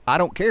wonderful. I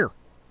don't care.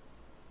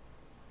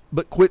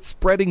 But quit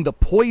spreading the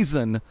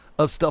poison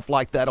of stuff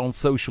like that on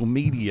social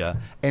media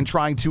and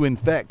trying to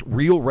infect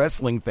real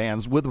wrestling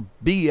fans with a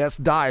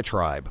BS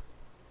diatribe.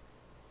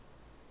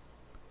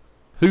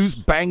 Who's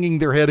banging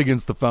their head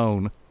against the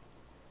phone?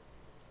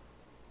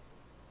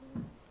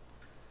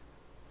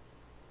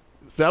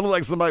 Sounded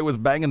like somebody was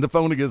banging the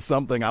phone against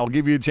something. I'll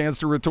give you a chance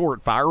to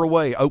retort. Fire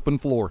away. Open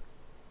floor.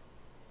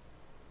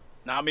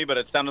 Not me, but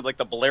it sounded like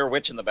the Blair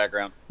Witch in the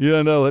background.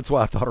 Yeah, no, that's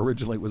why I thought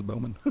originally it was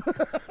Bowman.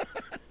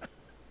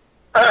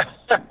 I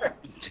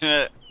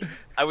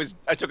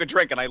took a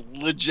drink and I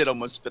legit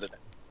almost spit it out.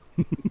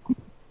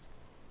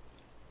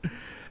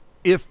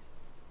 If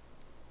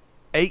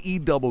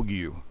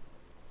AEW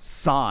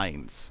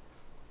signs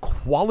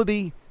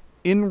quality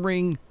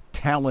in-ring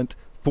talent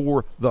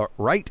for the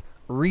right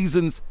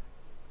reasons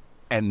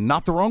and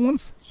not the wrong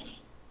ones,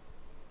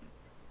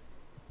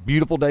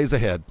 beautiful days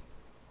ahead.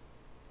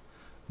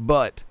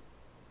 But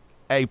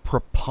a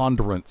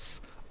preponderance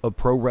of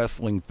pro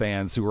wrestling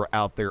fans who are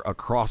out there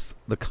across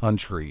the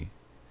country,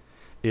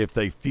 if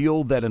they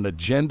feel that an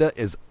agenda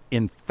is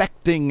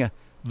infecting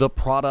the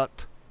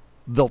product,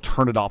 they'll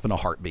turn it off in a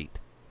heartbeat.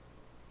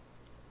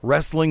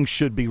 Wrestling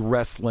should be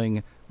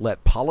wrestling.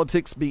 Let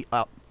politics be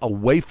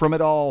away from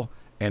it all,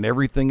 and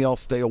everything else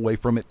stay away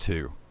from it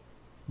too.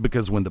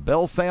 Because when the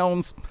bell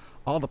sounds,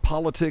 all the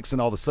politics and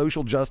all the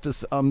social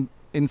justice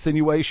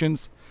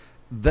insinuations,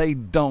 they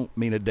don't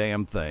mean a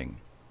damn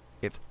thing.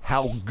 It's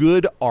how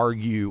good are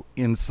you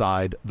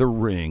inside the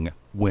ring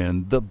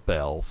when the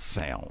bell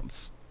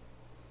sounds.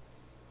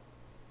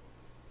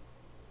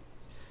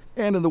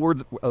 And in the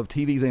words of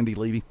TV's Andy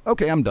Levy,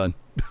 okay, I'm done.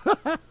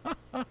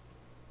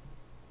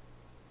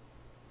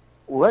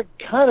 Well, that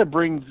kind of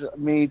brings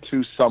me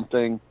to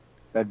something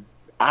that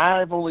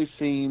I've only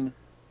seen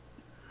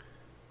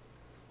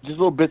just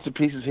little bits and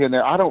pieces here and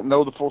there. I don't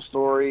know the full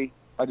story.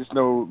 I just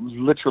know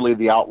literally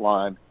the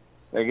outline.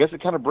 I guess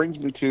it kind of brings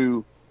me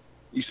to,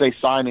 you say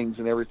signings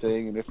and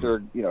everything, and if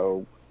they're,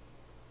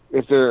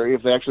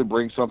 if they actually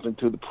bring something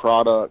to the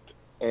product,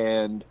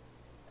 and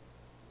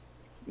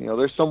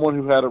there's someone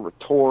who had a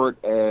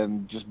retort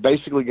and just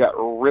basically got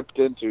ripped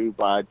into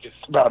by just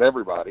about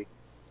everybody.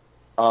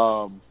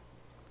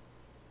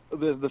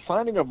 The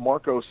signing of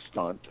Marco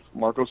Stunt.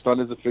 Marco Stunt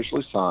is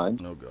officially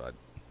signed. Oh, God.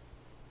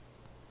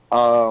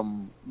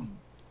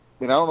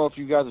 And I don't know if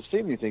you guys have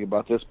seen anything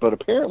about this, but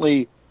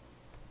apparently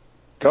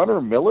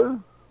Gunnar Miller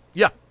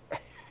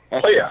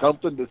has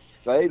something to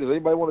say. Does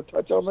anybody want to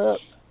touch on that?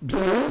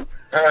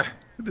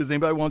 Does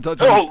anybody want to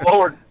touch on that? Oh,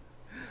 Lord.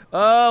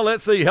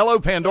 Let's see. Hello,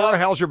 Pandora.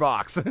 How's your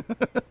box?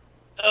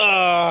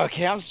 Oh,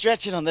 okay, I'm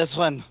stretching on this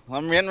one.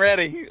 I'm getting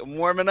ready. I'm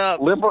warming up.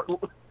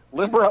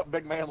 Limber up,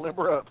 big man.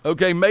 Limber up.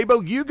 Okay,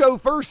 Mabo, you go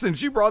first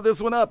since you brought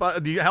this one up.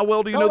 How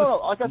well do you know this? No.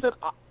 Like I said,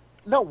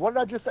 what did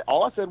I just say?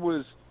 All I said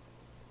was,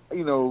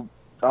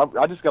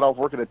 I just got off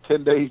working a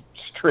 10-day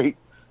straight,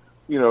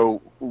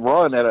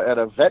 run at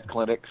a vet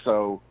clinic.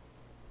 So,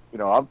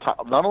 I'm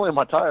not only am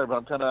I tired, but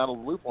I'm kind of out of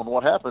the loop on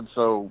what happened.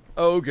 So,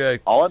 okay.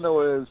 All I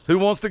know is who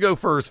wants to go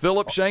first?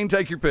 Philip, Shane,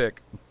 take your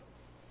pick.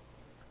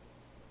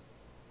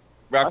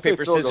 Rock,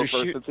 paper, scissors,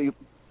 shoot.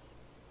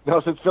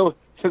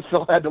 Since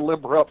Phil had to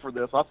limber up for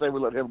this, I say we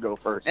let him go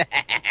first.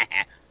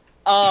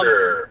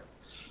 Sure.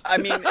 I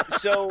mean,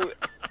 so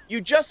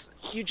you just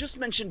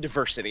mentioned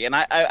diversity, and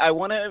I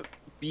want to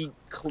be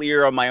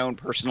clear on my own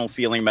personal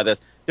feeling about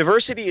this.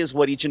 Diversity is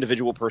what each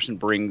individual person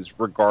brings,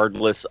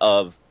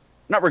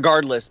 not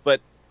regardless,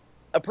 but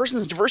a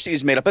person's diversity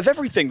is made up of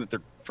everything that they're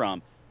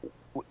from.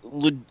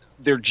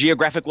 Their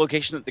geographic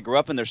location that they grew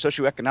up in, their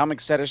socioeconomic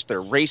status,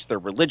 their race, their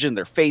religion,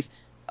 their faith,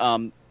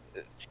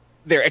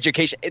 their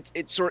education.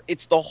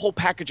 It's the whole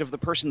package of the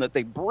person that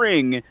they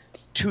bring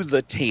to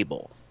the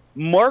table.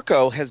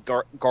 Marco has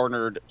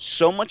garnered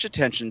so much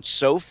attention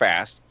so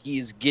fast.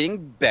 He's getting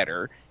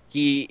better.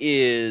 He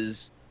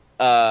is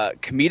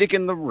comedic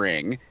in the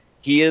ring.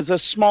 He is a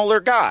smaller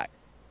guy.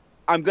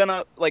 I'm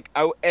gonna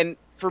and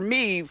for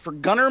me, for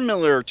Gunnar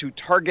Miller to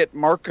target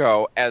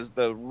Marco as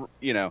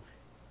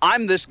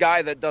I'm this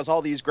guy that does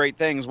all these great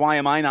things. Why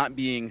am I not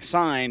being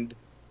signed?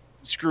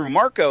 Screw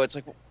Marco. It's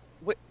like,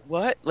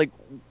 what? Like,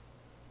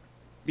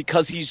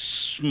 because he's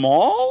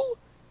small?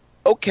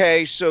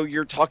 Okay, so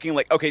you're talking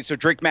so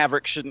Drake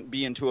Maverick shouldn't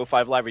be in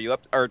 205 Live. Are you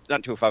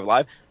not 205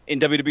 Live,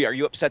 in WWE? Are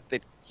you upset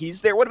that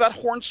he's there? What about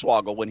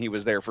Hornswoggle when he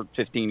was there for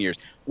 15 years?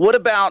 What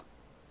about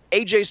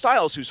AJ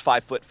Styles, who's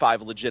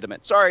 5'5"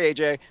 legitimate? Sorry,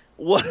 AJ.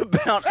 What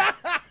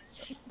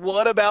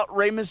about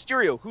Rey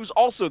Mysterio, who's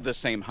also the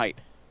same height?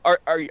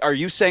 Are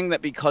you saying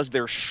that because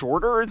they're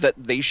shorter that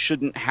they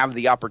shouldn't have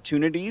the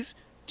opportunities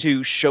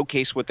to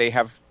showcase what they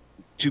have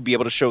to be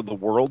able to show the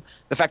world?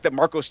 The fact that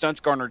Marco Stunt's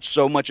garnered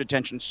so much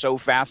attention so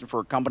fast, and for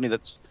a company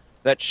that's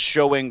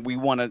showing we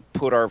want to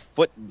put our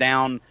foot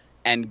down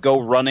and go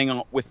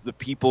running with the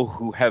people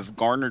who have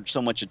garnered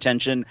so much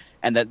attention,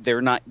 and that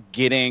they're not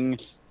getting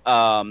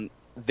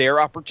their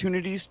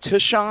opportunities to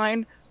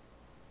shine.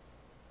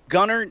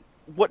 Gunnar,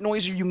 what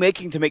noise are you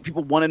making to make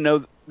people want to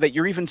know that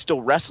you're even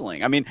still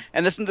wrestling? I mean,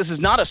 and this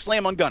is not a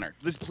slam on Gunnar.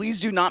 Please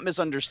do not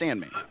misunderstand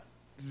me.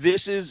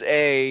 This is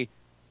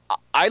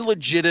I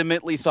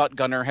legitimately thought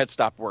Gunnar had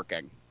stopped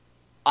working.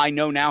 I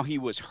know now he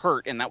was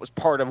hurt, and that was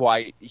part of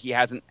why he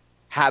hasn't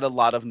had a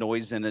lot of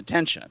noise and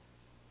attention.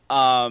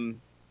 But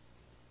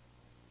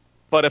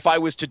if I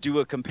was to do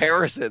a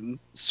comparison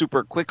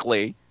super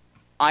quickly,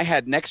 I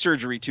had neck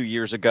surgery 2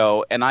 years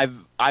ago, and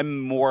I'm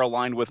more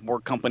aligned with more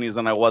companies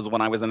than I was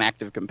when I was an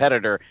active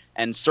competitor,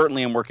 and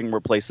certainly am working more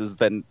places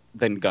than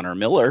Gunnar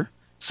Miller.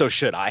 So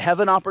should I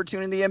have an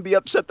opportunity and be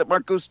upset that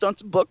Marco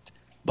Stunt's booked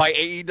by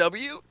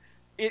AEW?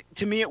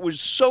 To me, it was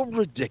so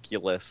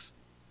ridiculous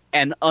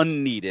and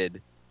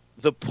unneeded.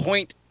 The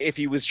point, if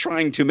he was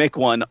trying to make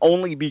one,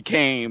 only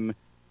became,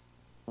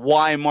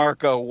 why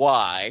Marco,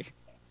 why?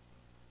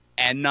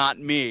 And not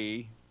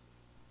me.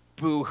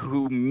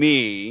 Boo-hoo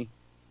me.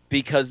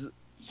 Because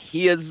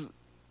he is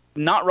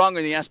not wrong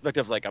in the aspect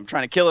of, I'm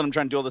trying to kill it, I'm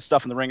trying to do all this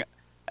stuff in the ring,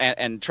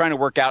 and trying to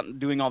work out and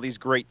doing all these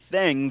great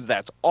things.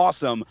 That's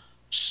awesome.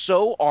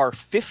 So are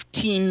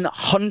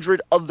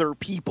 1,500 other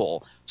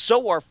people.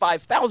 So are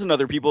 5,000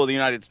 other people in the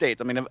United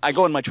States. I mean, if I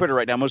go on my Twitter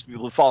right now, most of the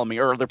people who follow me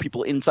are other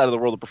people inside of the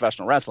world of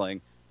professional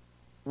wrestling.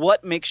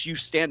 What makes you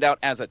stand out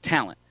as a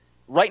talent?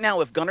 Right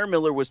now, if Gunnar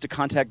Miller was to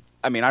contact,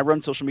 I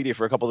run social media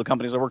for a couple of the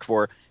companies I work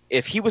for.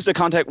 If he was to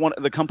contact one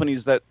of the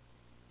companies that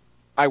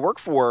I work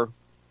for,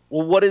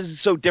 well, what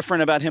is so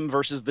different about him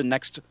versus the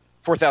next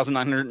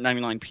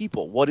 4,999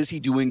 people? What is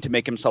he doing to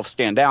make himself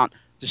stand out,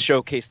 to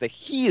showcase that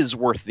he is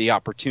worth the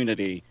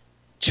opportunity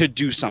to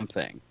do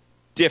something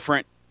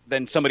different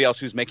than somebody else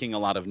who's making a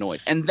lot of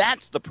noise? And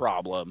that's the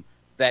problem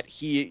that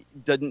he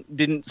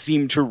didn't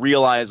seem to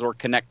realize or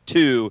connect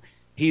to.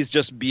 He's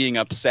just being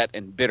upset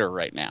and bitter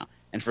right now.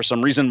 And for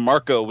some reason,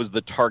 Marco was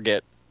the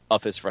target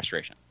of his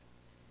frustration.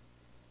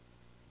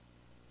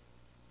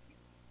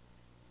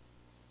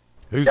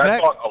 Who's I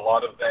next? thought a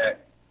lot of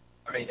that.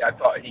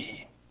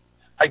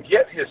 I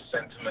get his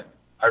sentiment.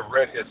 I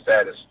read his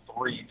status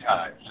 3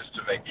 times just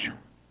to make sure.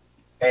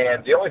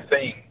 And the only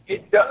thing,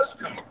 it does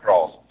come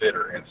across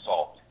bitter and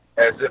salty,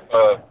 as if,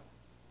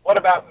 what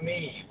about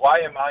me? Why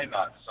am I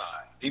not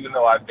signed? Even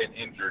though I've been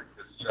injured,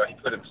 because he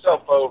put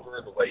himself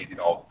over the way he did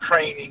all the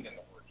training and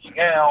the working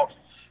out,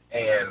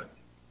 and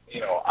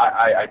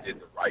I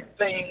did the right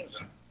things,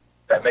 and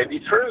that may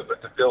be true.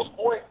 But to Phil's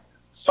point,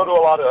 so do a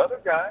lot of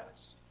other guys.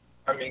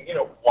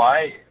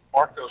 Why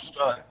Marco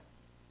Stunt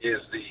is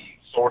the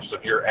source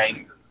of your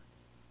anger.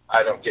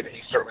 I don't get it.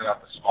 He's certainly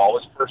not the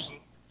smallest person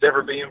to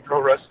ever be in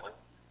pro wrestling.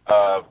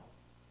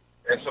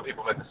 And some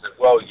people make it say,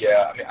 well,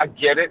 yeah, I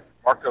get it.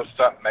 Marco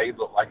Stunt may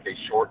look like a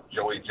short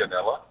Joey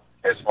Janela,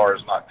 as far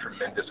as not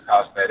tremendous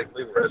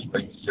cosmetically, whereas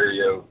Rey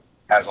Mysterio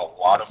has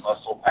a lot of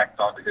muscle packed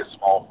onto his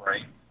small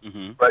frame.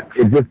 Mm-hmm. But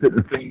it just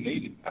didn't seem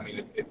needed. I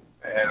mean,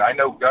 and I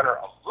know Gunner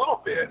a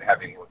little bit,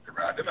 having worked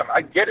around him. I mean,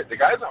 I get it. The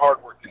guy's a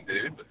hard-working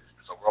dude, but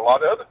so are a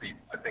lot of other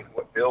people. I think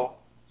what Bill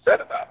said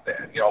about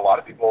that. You know, a lot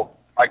of people,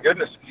 my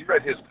goodness, if you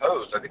read his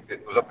post, I think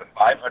it was up in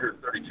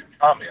 532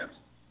 comments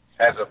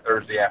as of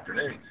Thursday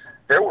afternoon.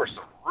 There were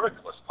some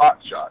ruthless pot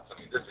shots. I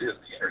mean, this is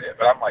the internet.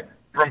 But I'm like,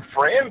 from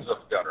friends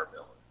of Gunner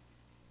Miller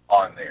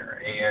on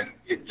there. And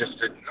it just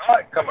did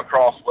not come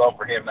across well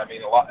for him. I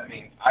mean,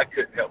 I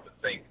couldn't help but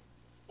think,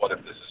 what if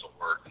this is a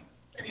work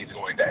and he's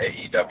going to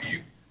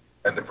AEW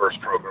and the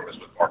first program is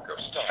with Marco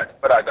Stunt?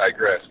 But I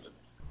digress.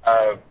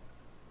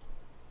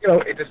 You know,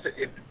 it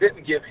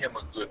didn't give him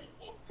a good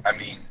look. I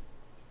mean,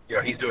 you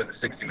know, he's doing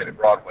the 60-minute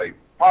Broadway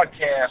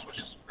podcast, which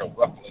is, you know,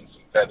 ruffling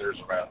some feathers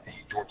around the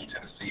Georgia,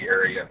 Tennessee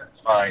area, and that's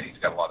fine. He's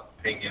got a lot of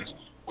opinions.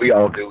 We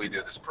all do. We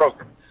do this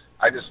program.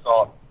 I just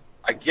thought,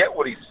 I get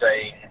what he's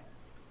saying,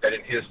 that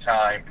in his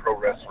time, pro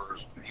wrestlers,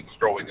 when he was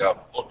growing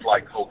up, looked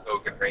like Hulk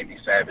Hogan, Randy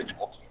Savage,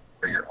 Ultimate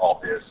Warrior, all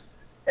this,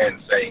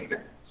 and saying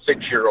that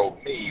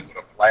 6-year-old me would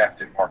have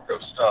laughed at Marco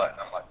Stunt.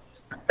 And I'm like,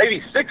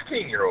 maybe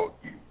 16-year-old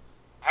you.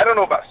 I don't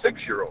know about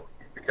 6-year-old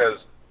you, because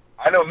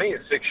I know me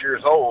at 6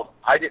 years old,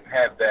 I didn't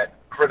have that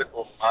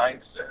critical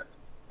mindset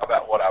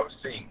about what I was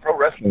seeing. Pro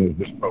wrestling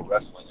was just pro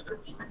wrestling, and there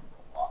was room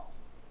for a lot.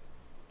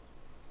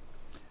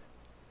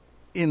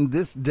 In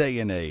this day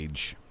and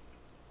age,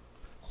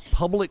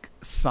 public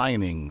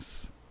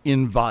signings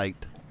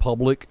invite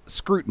public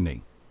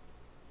scrutiny.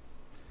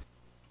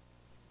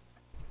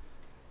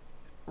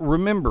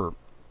 Remember,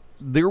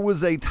 there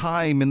was a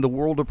time in the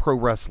world of pro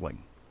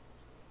wrestling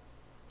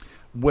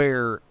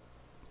where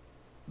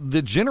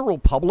the general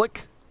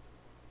public,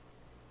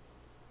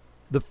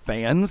 the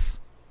fans,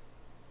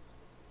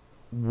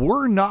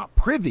 were not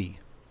privy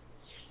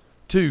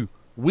to,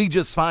 we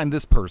just find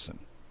this person,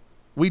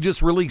 we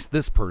just released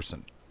this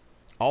person.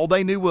 All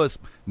they knew was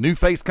new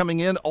face coming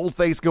in, old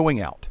face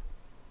going out.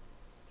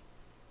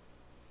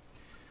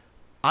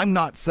 I'm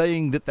not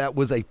saying that that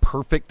was a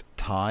perfect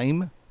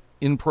time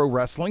in pro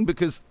wrestling,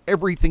 because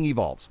everything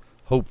evolves,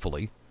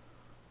 hopefully.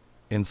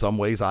 In some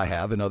ways I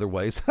have, in other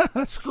ways,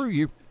 screw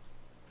you.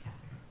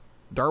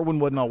 Darwin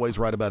wasn't always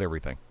right about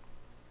everything.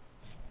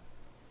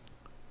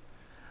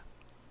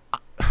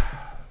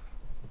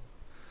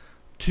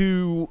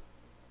 To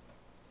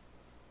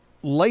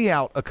lay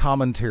out a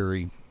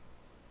commentary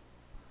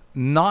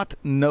not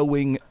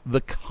knowing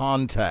the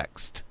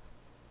context.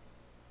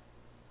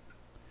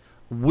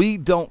 We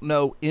don't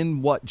know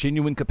in what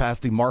genuine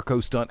capacity Marco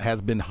Stunt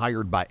has been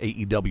hired by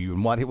AEW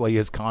and what way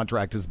his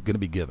contract is going to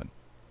be given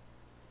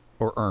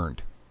or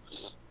earned.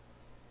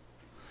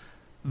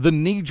 The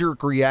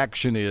knee-jerk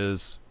reaction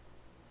is,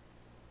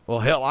 well,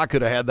 hell, I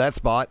could have had that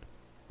spot.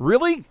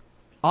 Really?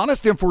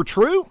 Honest, and for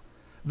true?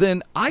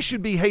 Then I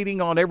should be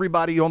hating on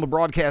everybody on the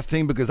broadcast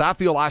team because I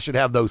feel I should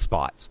have those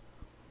spots.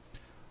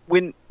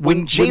 When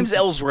James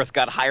Ellsworth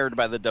got hired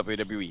by the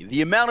WWE,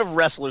 the amount of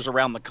wrestlers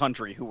around the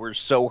country who were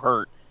so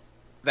hurt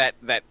that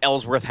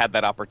Ellsworth had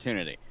that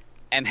opportunity.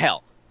 And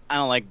hell, I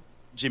don't like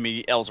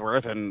Jimmy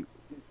Ellsworth, and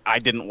I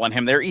didn't want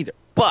him there either.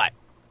 But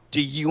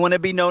do you want to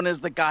be known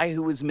as the guy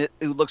who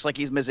looks like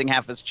he's missing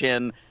half his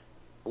chin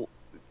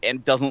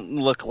and doesn't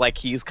look like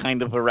he's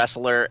kind of a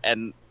wrestler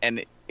and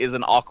is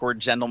an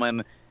awkward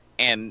gentleman,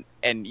 and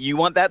you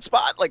want that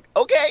spot? Like,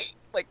 okay,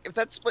 like if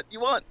that's what you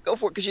want, go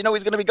for it, because you know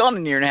he's going to be gone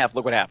in a year and a half.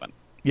 Look what happened.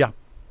 Yeah,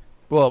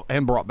 well,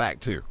 and brought back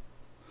too.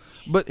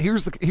 But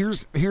here's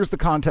the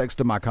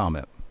context of my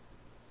comment.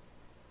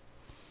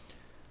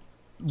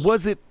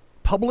 Was it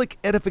public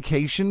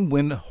edification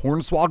when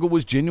Hornswoggle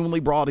was genuinely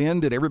brought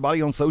in? Did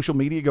everybody on social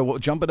media go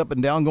jumping up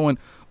and down going,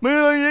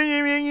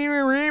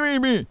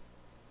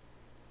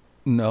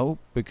 no,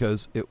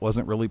 because it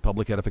wasn't really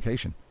public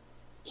edification.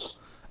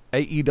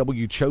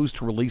 AEW chose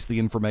to release the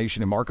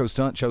information, and Marco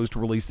Stunt chose to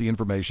release the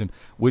information,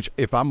 which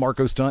if I'm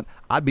Marco Stunt,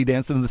 I'd be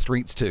dancing in the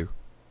streets too.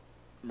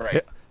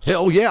 Right.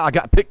 Hell yeah, I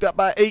got picked up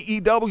by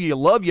AEW.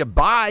 Love you.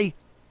 Bye.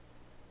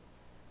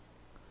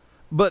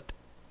 But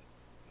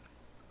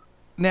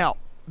now,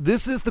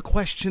 this is the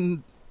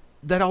question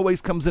that always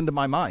comes into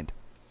my mind.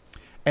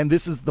 And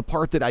this is the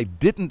part that I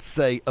didn't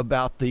say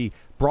about the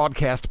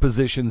broadcast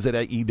positions at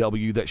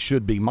AEW that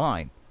should be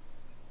mine.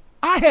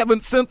 I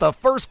haven't sent the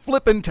first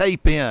flipping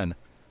tape in.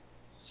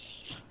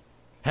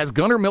 Has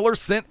Gunnar Miller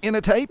sent in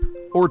a tape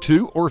or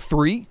two or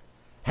three?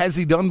 Has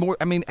he done more?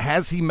 I mean,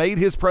 has he made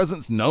his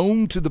presence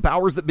known to the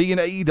powers that be in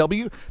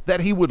AEW that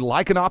he would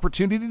like an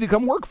opportunity to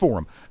come work for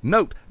him?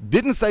 Note,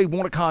 didn't say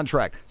want a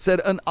contract, said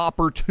an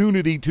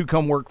opportunity to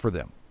come work for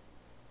them.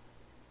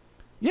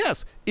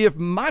 Yes, if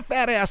my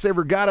fat ass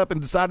ever got up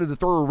and decided to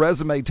throw a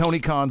resume Tony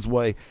Khan's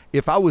way,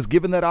 if I was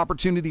given that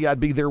opportunity, I'd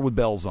be there with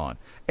bells on.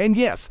 And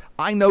yes,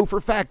 I know for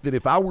a fact that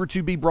if I were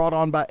to be brought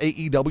on by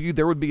AEW,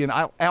 there would be an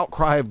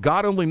outcry of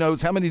God only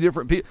knows how many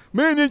different people.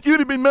 Man, that should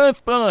have been my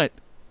spot.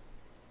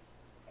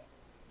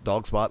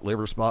 Dog spot,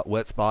 liver spot,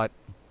 wet spot.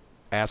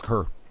 Ask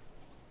her.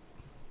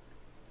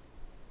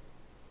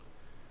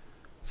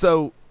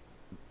 So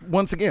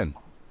once again,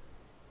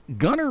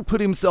 Gunner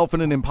put himself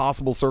in an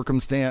impossible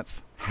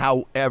circumstance.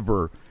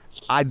 However,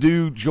 I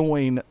do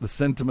join the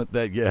sentiment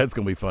that, yeah, it's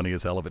going to be funny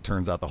as hell if it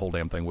turns out the whole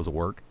damn thing was a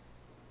work.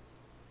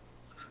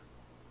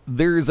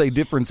 There is a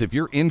difference if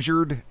you're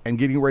injured and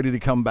getting ready to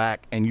come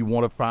back and you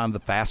want to find the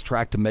fast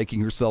track to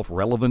making yourself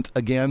relevant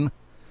again,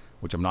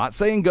 which I'm not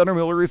saying Gunnar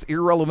Miller is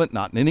irrelevant,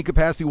 not in any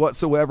capacity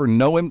whatsoever.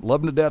 Know him,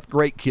 love him to death,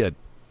 great kid.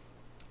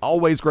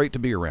 Always great to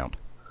be around.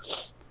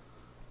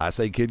 I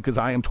say kid because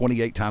I am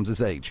 28 times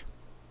his age.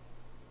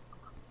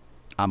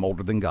 I'm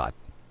older than God.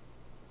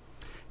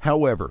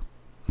 However,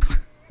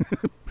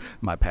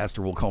 my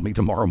pastor will call me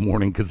tomorrow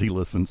morning because he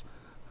listens.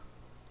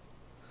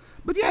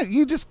 But yeah,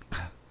 you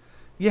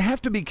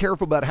have to be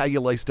careful about how you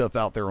lay stuff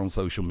out there on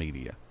social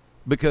media,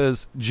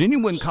 because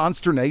genuine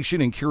consternation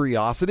and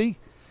curiosity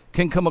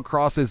can come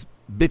across as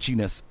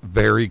bitchiness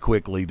very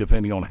quickly,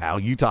 depending on how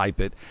you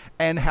type it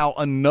and how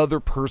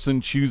another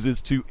person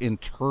chooses to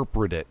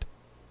interpret it.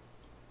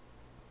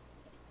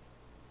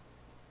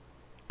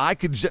 I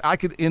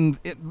could in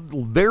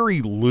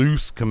very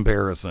loose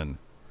comparison,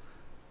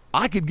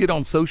 I could get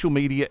on social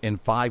media in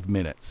 5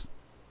 minutes.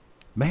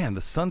 Man,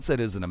 the sunset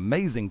is an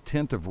amazing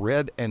tint of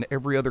red and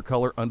every other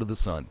color under the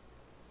sun.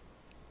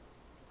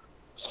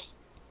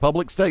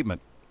 Public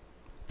statement.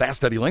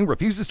 Fast Eddie Layne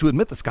refuses to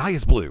admit the sky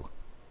is blue.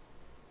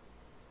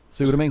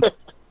 See what I mean?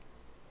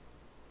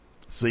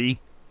 See?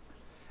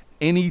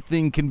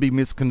 Anything can be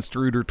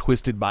misconstrued or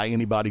twisted by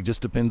anybody,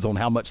 just depends on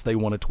how much they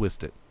want to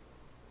twist it.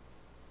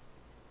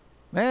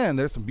 Man,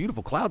 there's some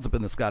beautiful clouds up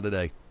in the sky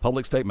today.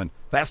 Public statement.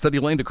 Fast Eddie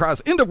Layne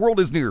decries end of world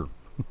is near.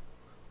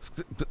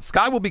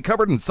 Sky will be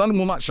covered and sun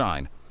will not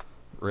shine.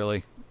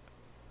 Really?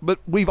 But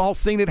we've all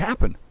seen it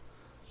happen.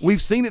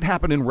 We've seen it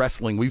happen in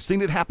wrestling. We've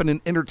seen it happen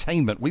in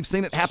entertainment. We've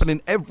seen it happen in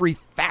every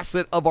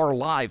facet of our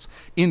lives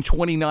in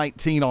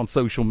 2019 on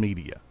social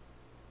media.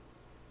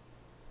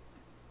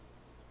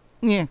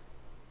 Yeah.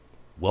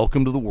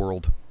 Welcome to the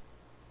world.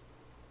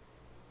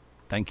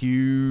 Thank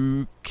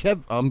you,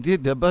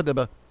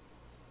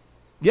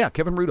 yeah,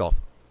 Kevin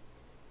Rudolph.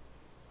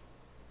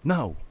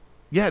 No.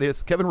 Yeah, it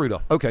is. Kevin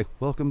Rudolph. Okay.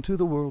 Welcome to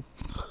the world.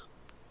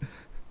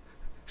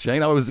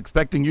 Shane, I was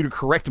expecting you to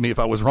correct me if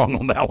I was wrong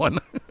on that one.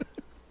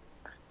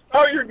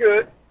 Oh, you're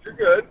good. You're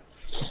good.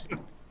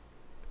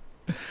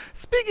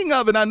 Speaking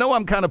of, and I know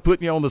I'm kind of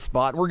putting you on the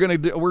spot, we're gonna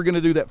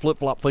do that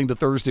flip-flop thing to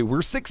Thursday.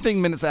 We're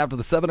 16 minutes after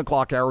the 7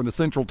 o'clock hour in the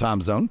Central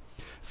Time Zone,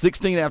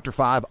 16 after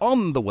 5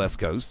 on the West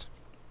Coast.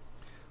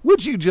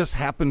 Would you just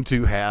happen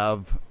to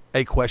have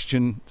a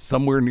question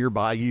somewhere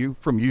nearby you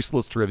from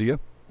Useless Trivia?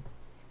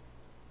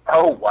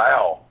 Oh,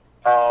 wow.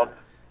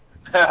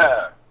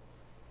 Let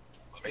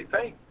me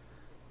think.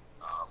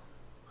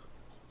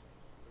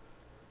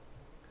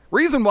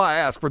 Reason why I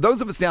ask, for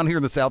those of us down here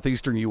in the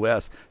southeastern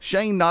U.S.,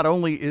 Shane not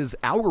only is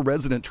our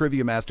resident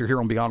trivia master here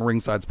on Beyond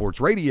Ringside Sports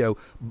Radio,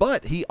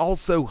 but he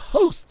also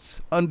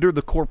hosts under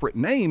the corporate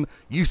name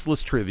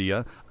Useless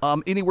Trivia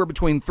anywhere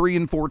between 3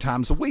 and 4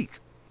 times a week,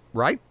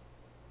 right?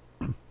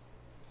 That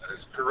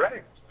is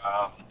correct.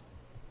 Wow,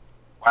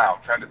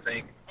 I'm trying to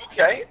think.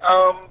 Okay,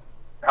 how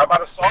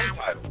about a song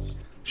titles?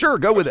 Sure,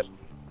 go with it.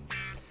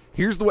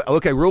 Here's the way.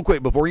 Okay, real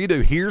quick, before you do,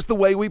 here's the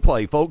way we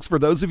play, folks. For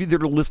those of you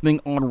that are listening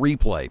on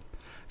replay,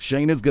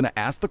 Shane is going to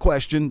ask the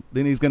question,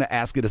 then he's going to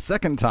ask it a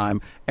second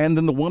time, and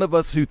then the one of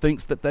us who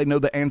thinks that they know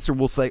the answer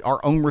will say our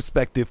own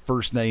respective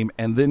first name,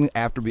 and then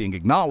after being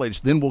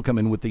acknowledged, then we'll come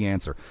in with the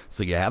answer.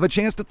 So you have a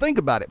chance to think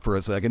about it for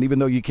a second, even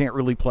though you can't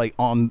really play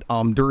on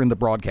during the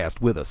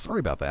broadcast with us. Sorry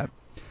about that.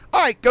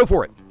 All right, go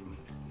for it.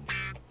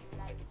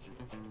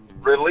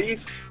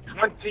 Released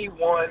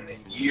 21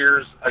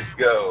 years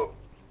ago,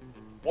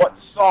 what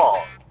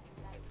song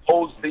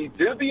holds the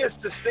dubious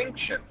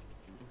distinction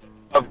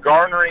of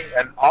garnering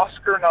an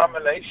Oscar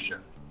nomination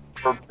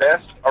for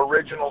Best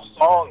Original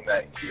Song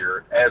that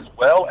year, as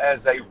well as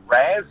a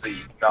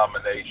Razzie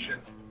nomination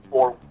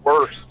for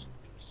Worst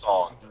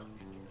Song?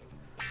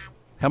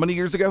 How many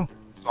years ago?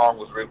 This song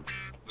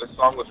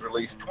was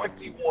released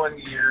 21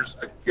 years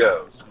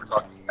ago, so we're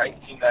talking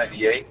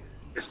 1998.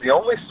 It's the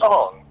only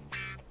song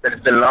that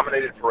has been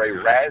nominated for a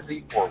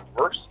Razzie for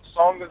Worst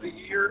Song of the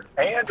Year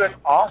and an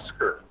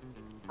Oscar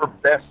for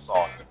Best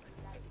Song of the Year.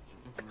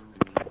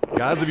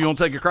 Guys, if you want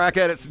to take a crack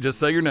at it, just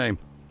say your name.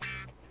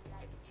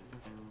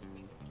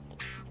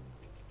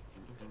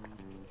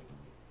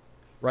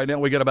 Right now,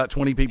 we got about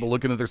 20 people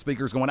looking at their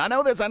speakers going, I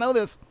know this.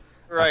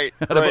 Right,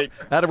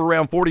 out of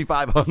around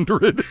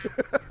 4,500.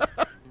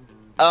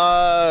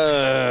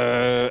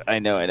 I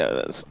know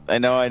this. I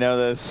know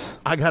this.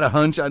 I got a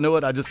hunch. I know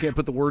it. I just can't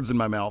put the words in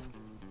my mouth.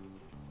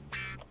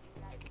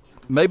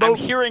 Mabo? I'm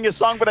hearing a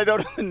song, but I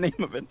don't know the name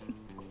of it.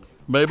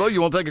 Mabo, you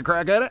want to take a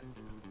crack at it?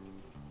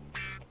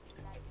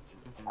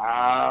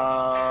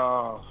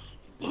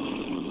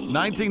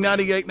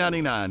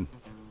 1998-99.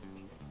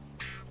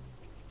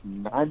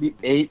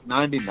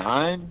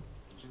 98-99?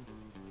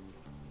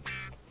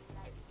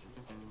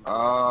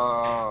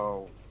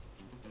 Oh.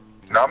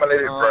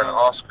 Nominated for an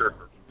Oscar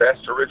for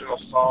Best Original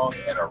Song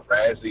and a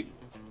Razzie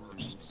for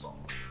Worst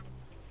Song.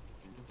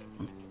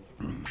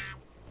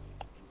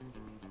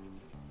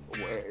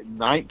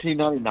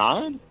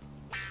 1999?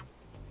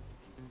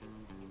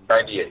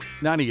 98.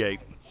 98.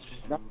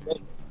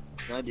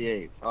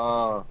 98.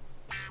 Oh,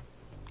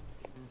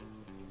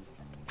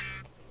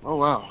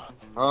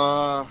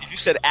 wow. If you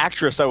said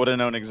actress, I would have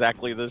known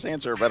exactly this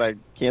answer, but I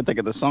can't think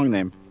of the song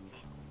name.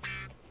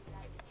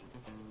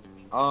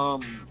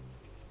 I'm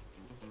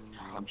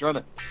trying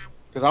to,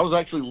 because I was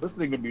actually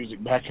listening to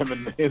music back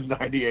in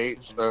 '98,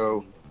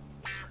 so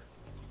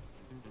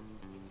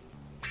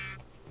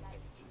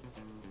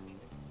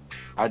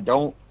I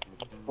don't.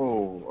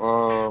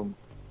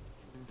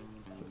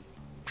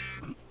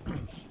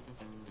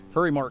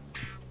 Hurry, Mark.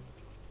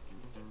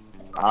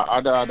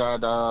 I'm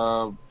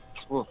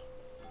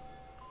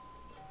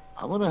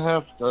gonna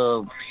have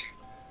to.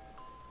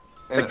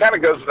 It kind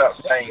of goes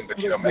without saying, but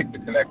make the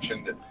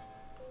connection that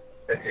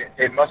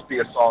it must be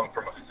a song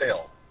from a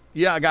film.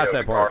 Yeah, I got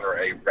that part. Garner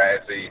a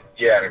Razzie,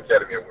 an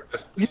Academy Award.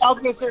 Yeah, I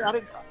was gonna say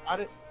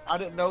I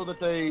didn't know that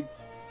they.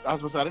 I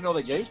was gonna say I didn't know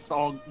they gave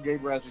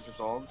Razzie for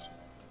songs.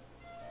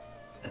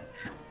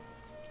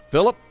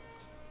 Philip?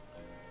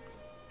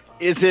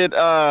 Is it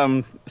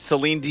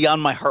Celine Dion,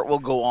 My Heart Will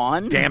Go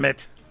On? Damn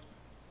it.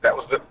 That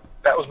was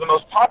the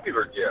most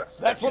popular guess.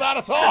 That's what I'd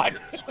have thought.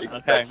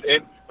 Okay.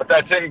 But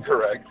that's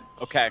incorrect.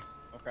 Okay.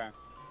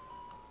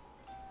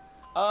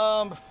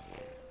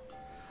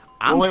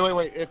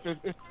 Wait. If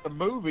the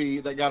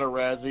movie that got a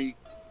Razzie,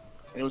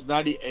 and it was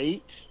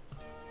 '98,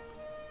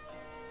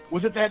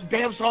 was it that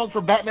damn song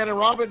from Batman and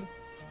Robin?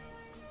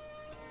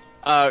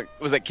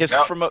 Was it Kiss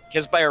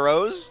by a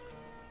Rose?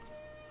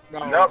 No,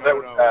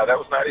 that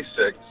was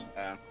 '96.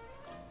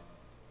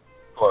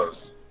 Close.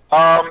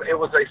 It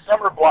was a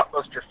summer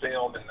blockbuster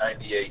film in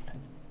 '98.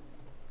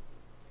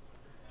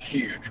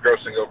 Huge,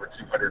 grossing over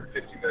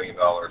 $250 million.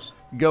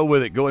 Go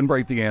with it. Go and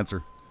break the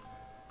answer.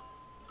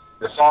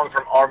 The song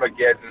from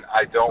Armageddon,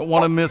 I Don't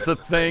Want to Miss a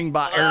Thing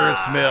by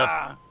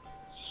Aerosmith.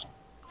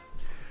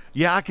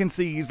 Yeah, I can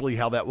see easily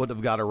how that would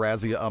have got a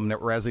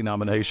Razzie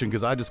nomination,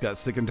 because I just got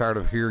sick and tired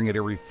of hearing it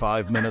every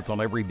 5 minutes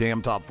on every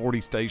damn top 40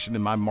 station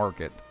in my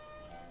market.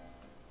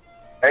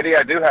 Eddie,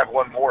 I do have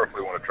one more if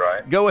we want to try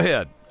it. Go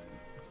ahead.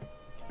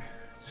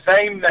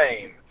 Same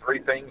name. Three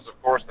things,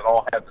 of course, that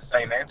all have the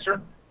same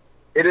answer.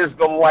 It is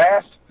the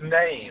last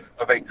name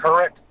of a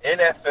current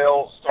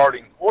NFL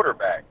starting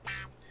quarterback.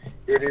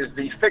 It is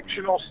the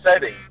fictional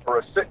setting for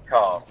a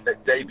sitcom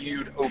that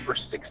debuted over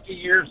 60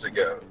 years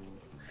ago.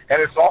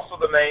 And it's also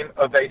the name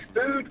of a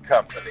food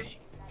company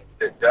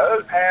that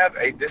does have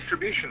a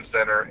distribution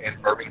center in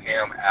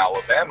Birmingham,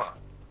 Alabama.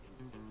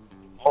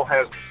 All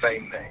has the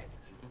same name.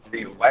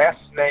 The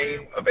last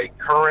name of a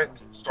current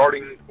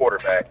starting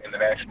quarterback in the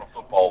National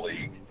Football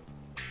League.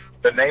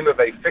 The name of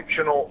a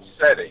fictional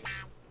setting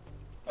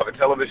of a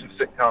television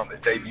sitcom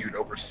that debuted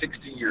over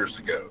 60 years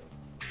ago.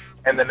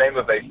 And the name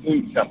of a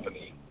food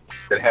company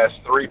that has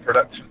 3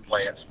 production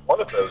plants, one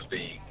of those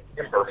being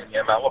in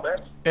Birmingham,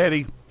 Alabama.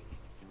 Eddie.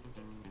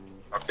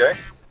 Okay.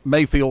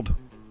 Mayfield.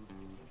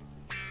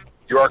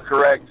 You are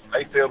correct.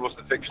 Mayfield was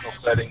the fictional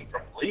setting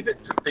from Leave It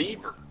to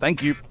Beaver.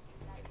 Thank you.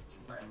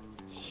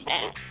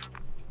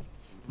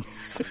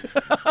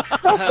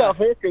 Stop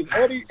here, because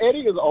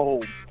Eddie is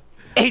old.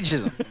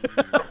 Ageism.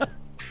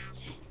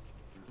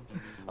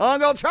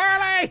 Uncle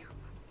Charlie!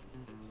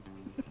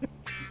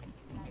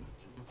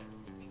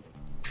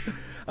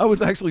 I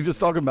was actually just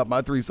talking about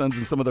My Three Sons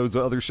and some of those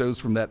other shows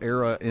from that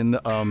era, in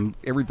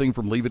everything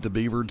from Leave It to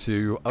Beaver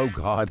to, oh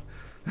God,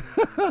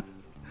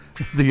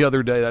 the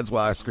other day. That's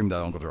why I screamed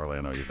out Uncle Charlie.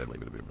 I know you said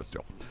Leave It to Beaver, but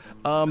still.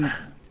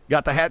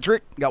 Got the hat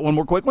trick? Got one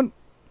more quick one?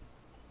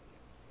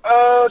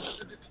 Let's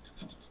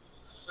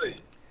see.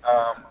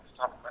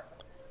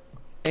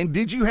 And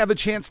did you have a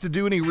chance to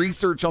do any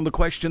research on the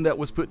question that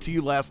was put to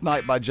you last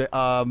night by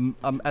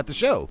at the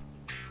show?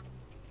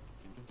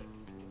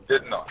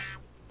 Did not.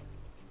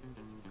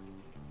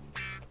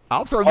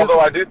 I'll throw this.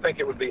 Although I do think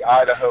it would be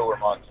Idaho or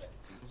Montana.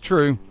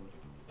 True.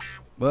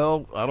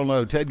 Well, I don't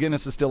know. Ted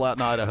Guinness is still out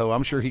in Idaho.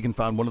 I'm sure he can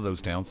find one of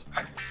those towns.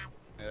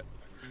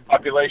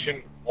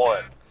 Population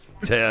 1.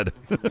 Ted.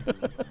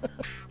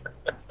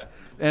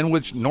 And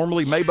which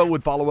normally Maybo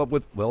would follow up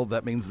with, well,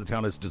 that means the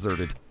town is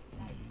deserted.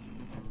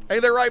 Hey,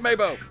 they're right,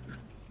 Maybo.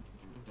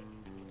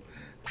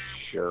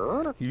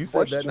 Sure. You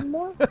said Question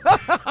mark?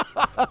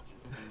 that.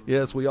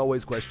 Yes, we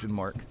always question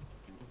Mark.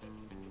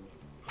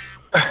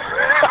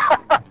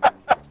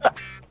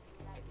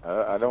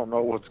 I don't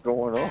know what's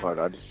going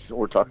on.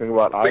 We're talking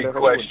about Big Idaho.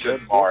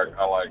 question mark.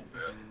 I like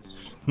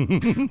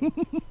that.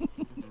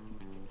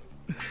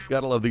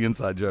 Gotta love the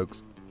inside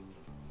jokes.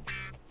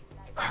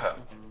 I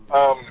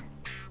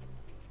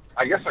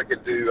guess I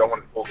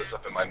want to pull this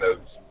up in my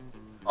notes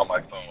on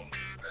my phone.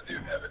 I do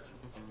have it.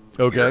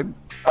 Okay.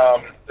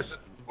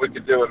 We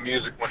could do a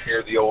music one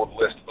here, the old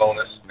list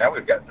bonus. Now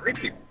we've got 3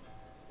 people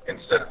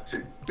instead of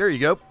 2. There you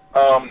go.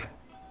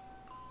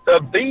 The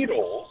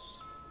Beatles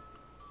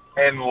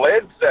and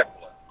Led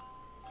Zeppelin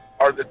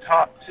are the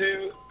top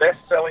 2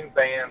 best-selling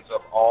bands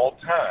of all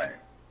time.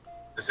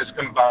 This is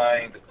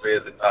combined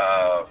with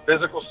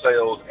physical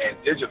sales and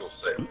digital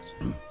sales.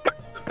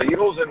 The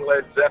Beatles and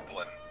Led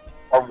Zeppelin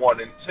are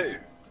 1 and 2.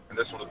 and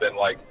this would have been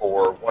like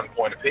for 1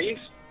 point apiece.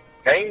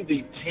 Name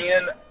the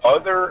 10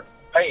 other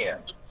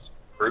bands,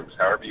 groups,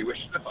 however you wish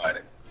to define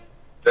it,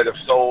 that have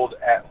sold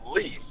at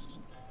least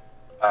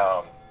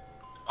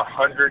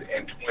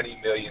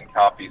 120 million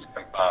copies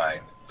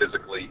combined,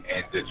 physically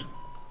and digitally.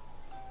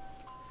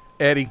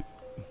 Eddie.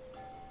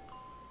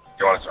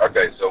 You want to?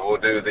 Okay, so we'll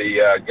do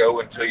the go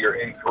until you're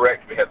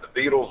incorrect. We have the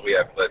Beatles. We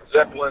have Led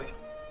Zeppelin.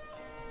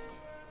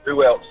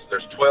 Who else?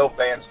 There's 12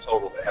 bands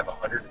total that have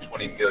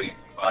 120 million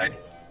combined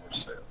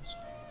sales.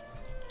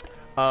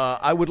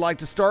 I would like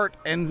to start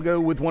and go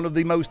with one of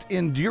the most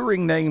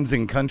enduring names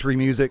in country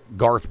music,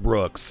 Garth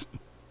Brooks.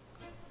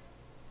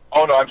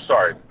 Oh, no, I'm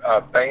sorry.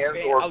 Bands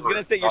or I was going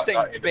to say, you're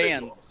saying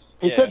bands.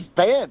 He said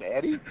band,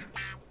 Eddie.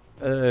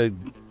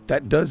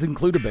 That does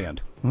include a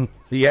band.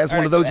 He has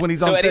one of those when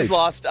he's on stage. So Eddie's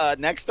lost.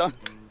 Next on.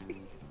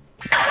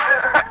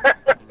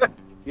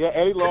 Yeah,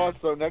 Eddie lost,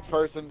 so next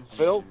person.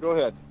 Phil, go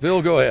ahead.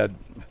 Phil, go ahead.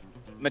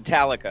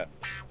 Metallica.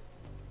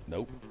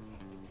 Nope.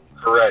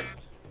 Correct.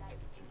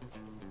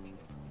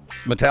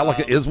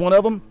 Metallica is one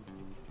of them?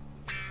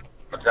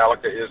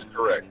 Metallica is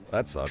correct.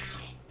 That sucks.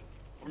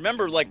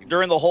 Remember, like,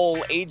 during the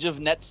whole age of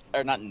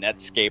or not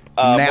Netscape.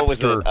 Napster. What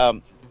was it?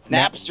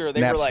 Napster.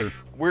 They were like,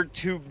 we're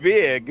too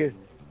big.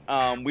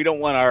 We don't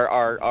want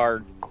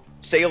our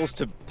sales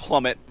to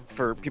plummet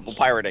for people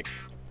pirating.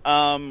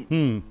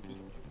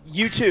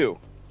 U2.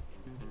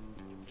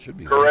 Should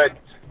be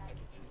correct.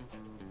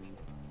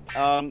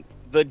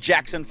 The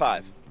Jackson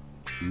 5.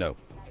 No.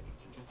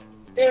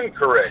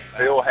 Incorrect.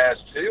 Phil has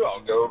 2.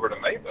 I'll go over to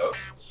Maybo.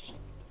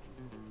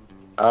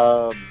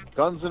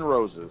 Guns N'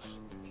 Roses.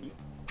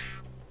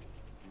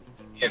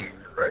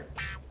 Incorrect.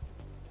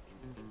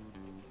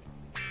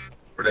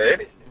 For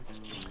Eddie.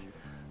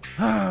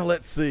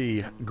 Let's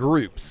see.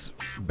 Groups.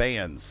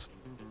 Bands.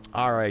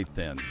 All right,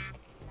 then.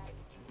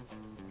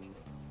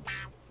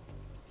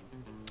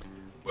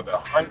 With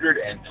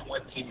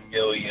 120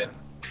 million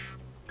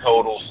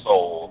total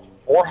sold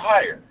or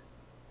higher.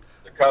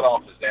 The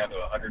cutoff is down to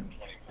 120.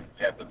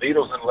 We have the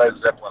Beatles and Led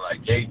Zeppelin I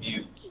gave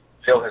you.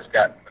 Phil has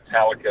got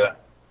Metallica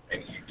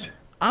and U2.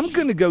 I'm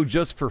going to go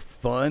just for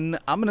fun.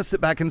 I'm going to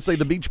sit back and say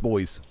the Beach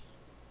Boys.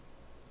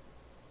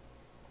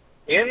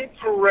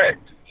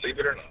 Incorrect. Believe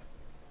it or not.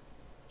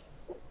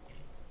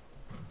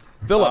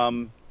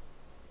 Philip.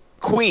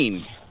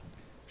 Queen.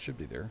 Should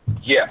be there.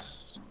 Yes.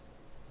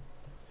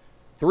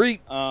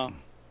 3.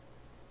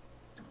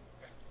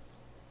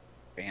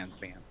 Bands.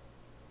 We've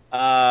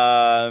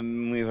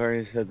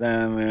already said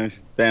them.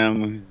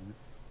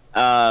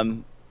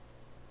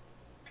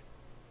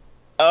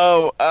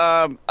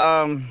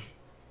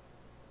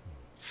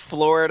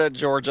 Florida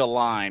Georgia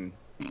Line.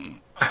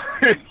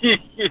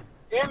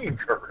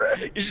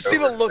 Incorrect. You should see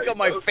the look on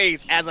my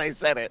face as I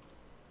said it.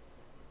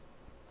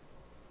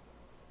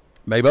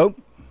 Maybo?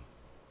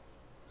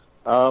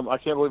 I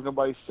can't believe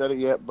nobody said it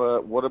yet,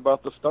 but what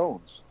about the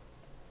Stones?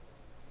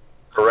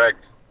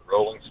 Correct.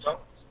 Rolling Stones.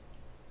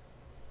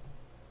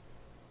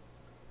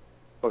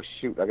 Oh,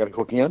 shoot. I got to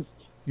go again?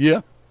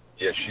 Yeah.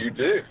 Yes, you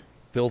do.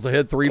 Phil's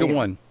ahead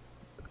 3-1.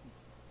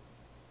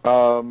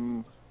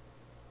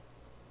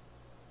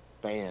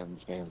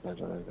 Bands.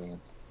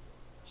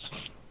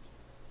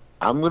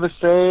 I'm going to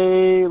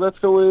say, let's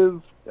go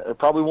with, it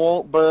probably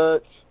won't,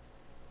 but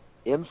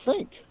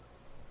NSYNC.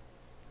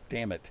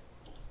 Damn it.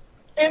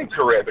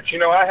 Incorrect. But,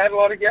 I had a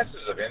lot of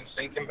guesses of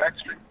NSYNC and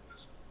Backstreet.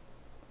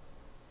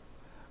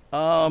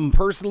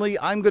 Personally,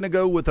 I'm going to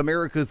go with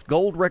America's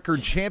gold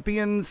record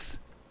champions,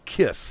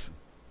 Kiss.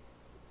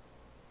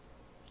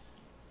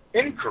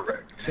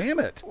 Incorrect. Damn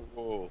it.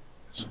 Whoa.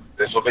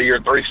 This will be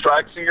your 3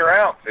 strikes and you're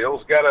out.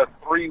 Phil's got a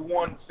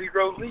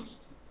 3-1-0 lead.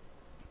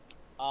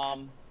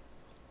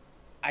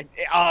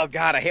 Oh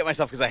God, I hate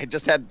myself because I had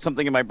just had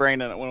something in my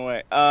brain and it went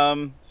away.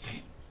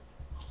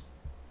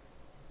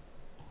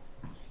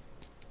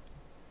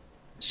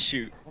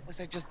 Shoot, what was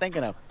I just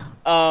thinking of?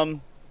 I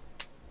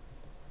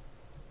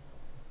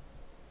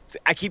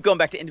keep going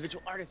back to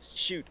individual artists.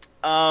 Shoot.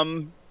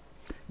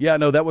 Yeah,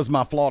 no, that was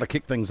my flaw to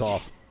kick things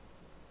off.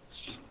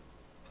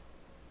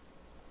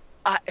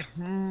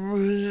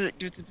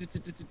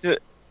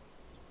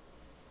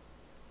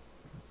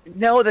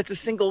 No, that's a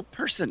single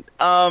person.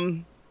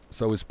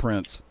 So is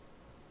Prince.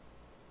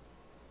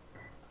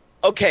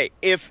 Okay,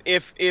 if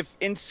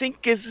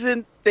NSYNC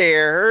isn't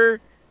there,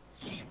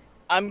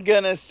 I'm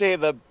gonna say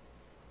the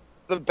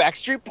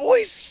Backstreet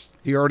Boys.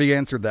 He already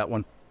answered that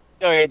one.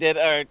 Oh, he did.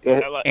 All right.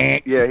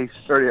 Yeah, he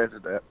already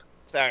answered that.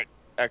 Sorry.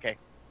 Okay.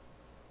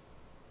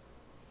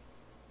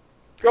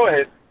 Go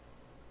ahead.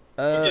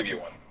 We'll give you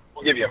one.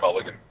 We'll give you a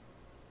mulligan.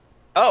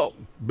 Oh.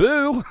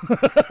 Boo.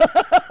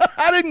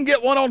 I didn't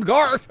get one on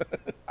Garth.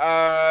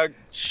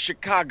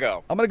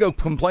 Chicago. I'm going to go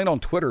complain on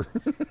Twitter.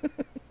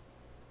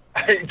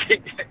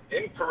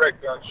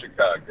 Incorrect on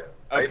Chicago.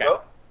 Okay.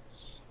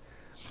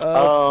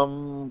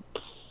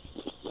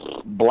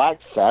 Black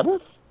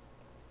Sabbath?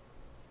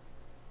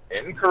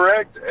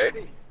 Incorrect,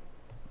 Eddie.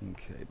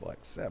 Okay, Black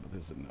Sabbath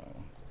is a no.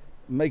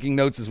 Making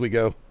notes as we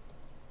go.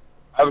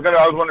 I was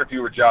wondering if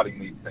you were jotting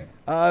these things.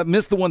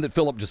 Missed the one that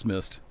Philip just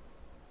missed.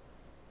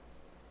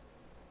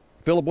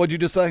 Philip, what'd you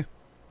just say?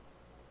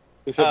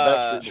 He said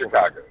Backstreet Boys.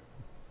 Chicago.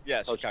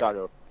 Yes, Oh,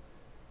 Chicago.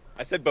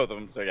 I said both of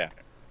them, so yeah.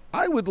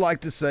 I would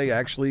like to say,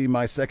 actually,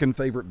 my second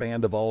favorite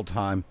band of all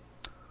time,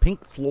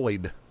 Pink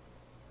Floyd.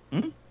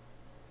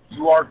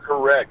 You are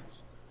correct.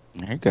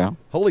 There you go.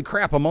 Holy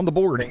crap, I'm on the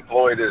board. Pink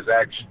Floyd is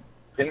actually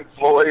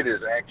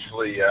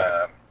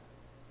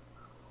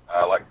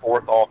like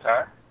fourth all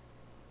time.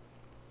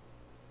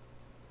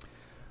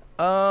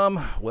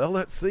 Well,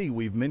 let's see.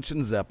 We've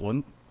mentioned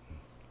Zeppelin.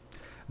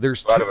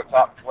 There's Out two. of a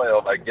top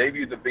 12, I gave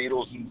you the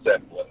Beatles and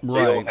Zeppelin.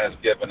 Right. Bill has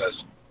given us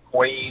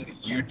Queen,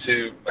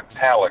 U2,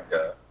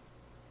 Metallica,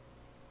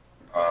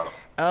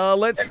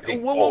 Let's. and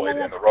Pink Floyd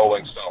and the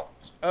Rolling Stones.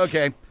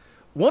 Okay.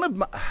 One of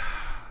my.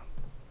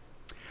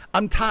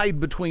 I'm tied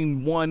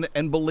between one,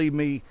 and believe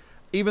me,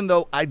 even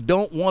though I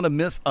don't want to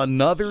miss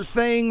another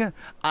thing,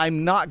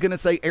 I'm not going to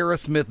say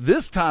Aerosmith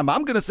this time.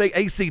 I'm going to say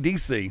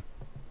AC/DC.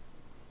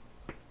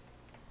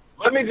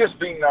 Let me just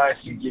be nice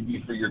and give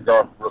you for your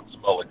Garth Brooks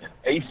mulligan.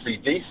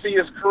 AC/DC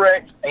is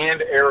correct, and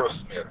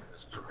Aerosmith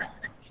is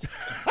correct.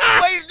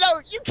 Wait, no,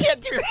 you can't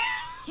do that.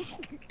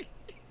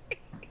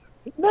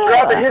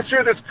 Throughout the history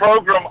of this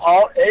program,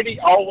 Eddie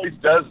always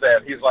does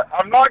that. He's like,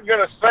 I'm not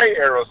going to say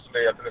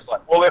Aerosmith. And it's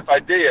like, well, if I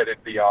did,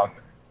 it'd be on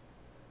there.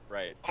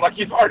 Right. I'm like,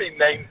 you've already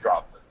name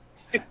dropped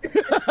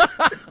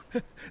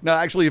it. No,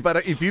 actually,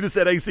 if you'd have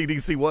said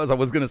AC/DC I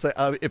was going to say,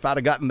 if I'd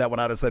have gotten that one,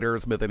 I'd have said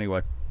Aerosmith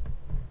anyway.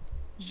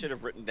 Should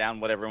have written down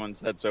what everyone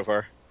said so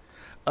far.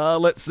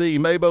 Let's see.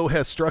 Mabo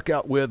has struck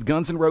out with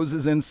Guns N'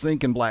 Roses,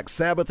 NSYNC, and Black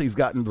Sabbath. He's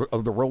gotten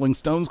the Rolling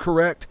Stones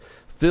correct.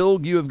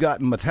 Phil, you have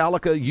gotten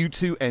Metallica,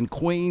 U2, and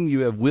Queen. You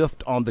have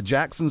whiffed on the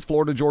Jacksons,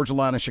 Florida, Georgia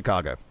Line, and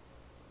Chicago.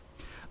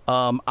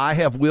 I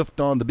have whiffed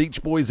on the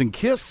Beach Boys and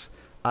Kiss.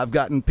 I've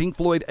gotten Pink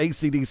Floyd,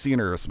 AC/DC,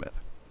 and Aerosmith.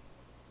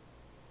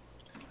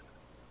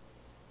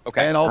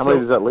 Okay. And How also, many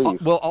does that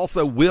leave? well,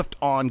 also whiffed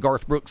on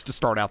Garth Brooks to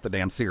start out the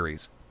damn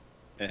series.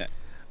 Yeah.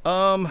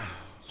 I'm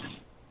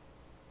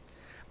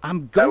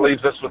That going.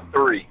 leaves us with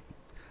 3.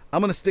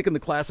 I'm going to stick in the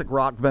classic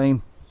rock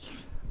vein.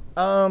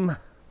 The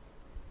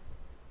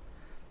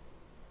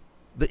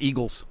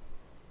Eagles.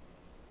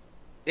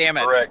 Damn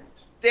it. Correct.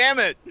 Damn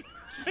it.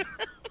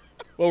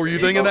 What were you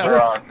thinking Eagles that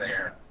are one? on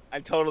there. I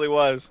totally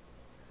was.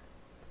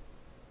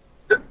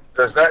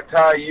 Does that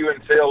tie you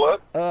and Phil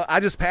up? I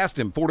just passed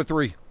him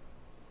 4-3.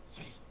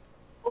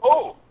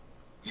 Oh,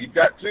 you've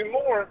got 2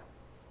 more.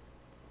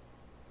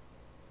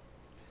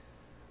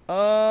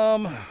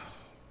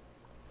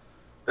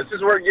 This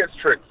is where it gets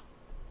tricky.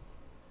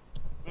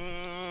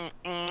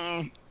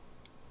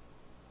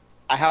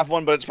 I have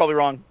one, but it's probably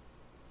wrong.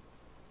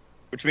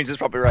 Which means it's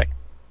probably right.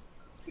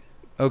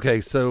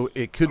 Okay, so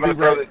it could I'm be gonna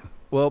throw right. this-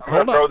 Well, I'm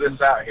hold going to on. throw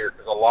this out here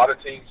because a lot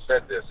of teams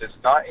said this. It's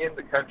not in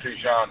the country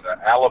genre.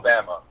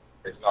 Alabama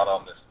is not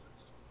on this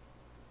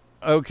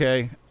list.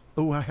 Okay.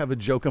 Oh, I have a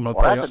joke I'm going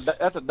to Well, tell you.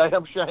 that's a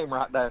damn shame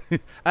right there.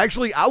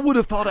 Actually, I would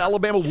have thought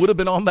Alabama would have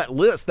been on that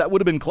list. That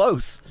would have been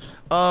close.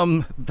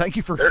 Thank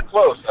you for. They're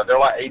close. They're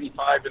like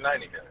 85 to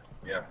 90 minutes.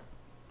 Yeah.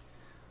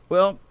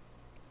 Well,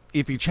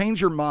 if you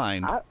change your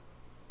mind,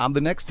 I'm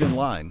the next in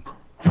line.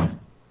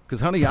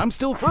 Because, honey, I'm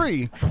still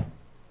free.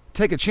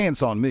 Take a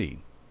chance on me.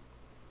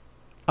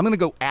 I'm going to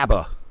go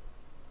ABBA.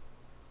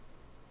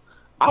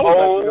 I was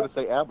actually going to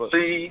say ABBA.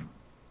 Holy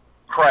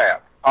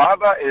crap.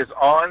 ABBA is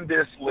on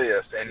this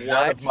list, and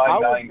none of my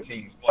 9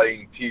 teams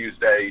playing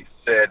Tuesday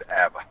said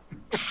ABBA.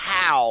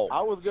 How?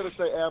 I was going to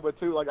say ABBA,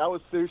 too. Like, I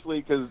was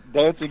seriously, because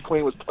Dancing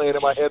Queen was playing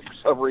in my head for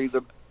some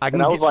reason. And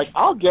I was like,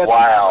 I'll get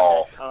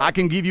Wow. it. I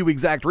can give you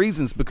exact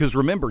reasons because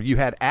remember, you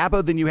had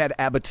ABBA, then you had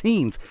ABBA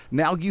Teens.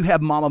 Now you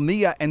have Mamma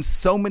Mia and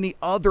so many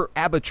other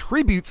ABBA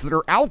tributes that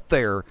are out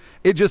there.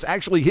 It just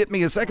actually hit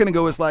me a second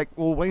ago. It's like,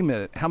 well, wait a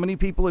minute. How many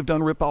people have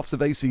done ripoffs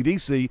of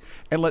AC/DC?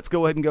 And let's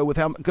go ahead and go with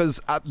how,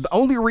 because the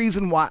only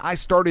reason why I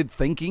started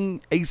thinking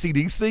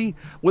AC/DC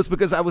was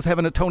because I was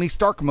having a Tony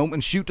Stark moment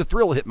and Shoot to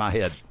Thrill hit my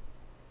head.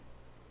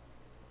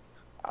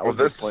 I was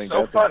Well, just this playing is so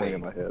Dancing funny. Queen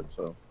in my head,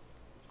 so.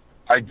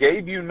 I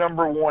gave you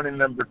number 1 and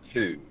number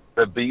 2,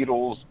 the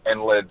Beatles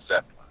and Led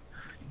Zeppelin.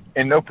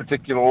 In no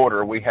particular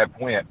order, we have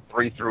went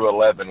 3 through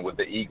 11 with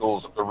the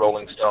Eagles, the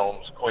Rolling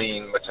Stones,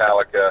 Queen,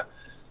 Metallica,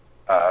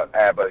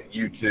 ABBA,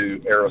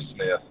 U2,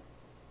 Aerosmith.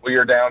 We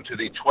are down to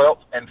the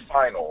 12th and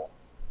final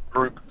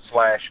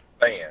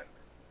group/band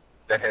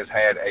that has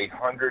had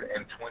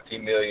 120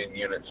 million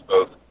units,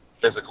 both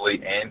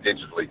physically and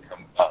digitally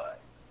combined.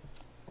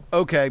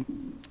 Okay.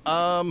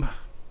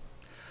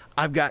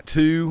 I've got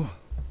 2.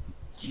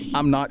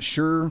 I'm not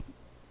sure.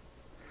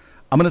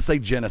 I'm going to say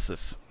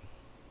Genesis.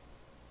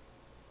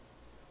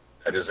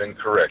 That is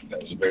incorrect.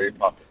 That is very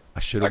popular. I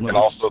should I have can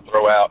known. also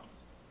throw out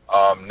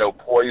no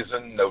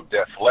Poison, no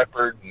Def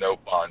Leppard, no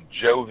Bon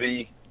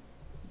Jovi,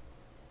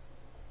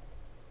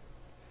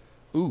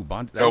 Ooh,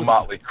 that no was-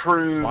 Motley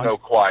Crue, Bon- no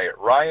Quiet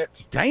Riot.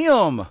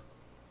 Damn.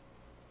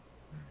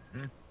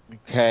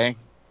 Okay.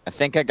 I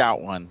think I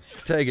got one.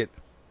 Take it.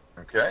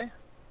 Okay?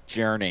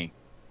 Journey.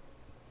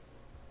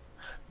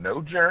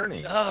 No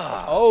Journey.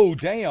 Oh,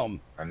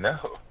 damn. I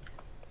know.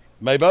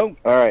 Mabo?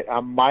 All right, I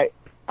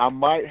I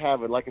might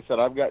have it. Like I said,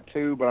 I've got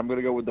two, but I'm going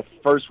to go with the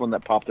first one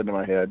that popped into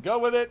my head. Go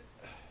with it.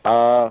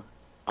 I'm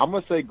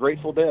going to say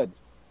Grateful Dead.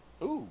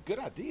 Ooh, good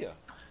idea.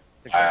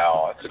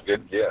 Wow, that's a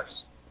good guess.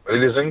 But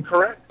it is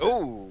incorrect.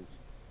 Ooh.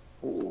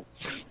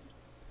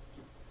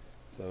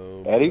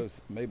 So Eddie?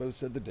 Mabo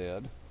said the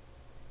Dead.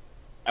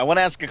 I want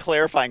to ask a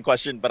clarifying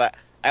question, but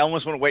I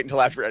almost want to wait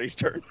until after Eddie's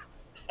turn.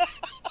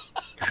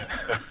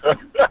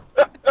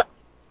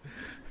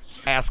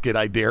 Ask it,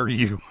 I dare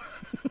you.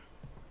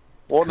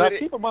 Well, now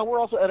keep in mind, we're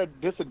also at a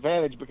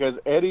disadvantage because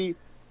Eddie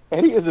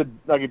is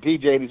like a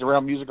DJ and he's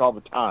around music all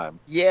the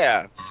time.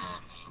 Yeah.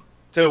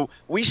 So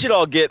we should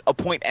all get a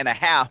point and a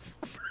half.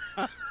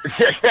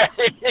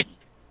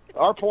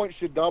 Our points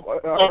should double.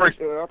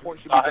 Our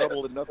points should be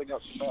doubled, and nothing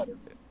else should matter.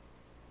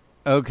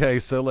 Okay,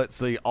 so let's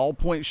see. All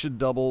points should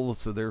double,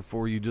 so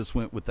therefore you just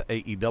went with the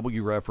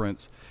AEW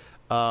reference.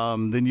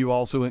 Then you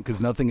also went,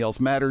 because nothing else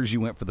matters,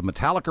 you went for the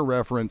Metallica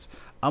reference.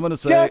 I'm going to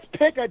say... Just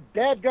pick a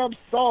dadgum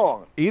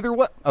song. Either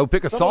what? Oh,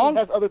 pick a Someone song?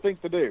 has other things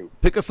to do.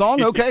 Pick a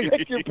song? Okay.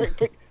 Pick your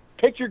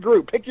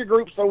group. Pick your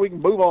group so we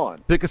can move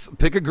on. Pick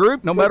a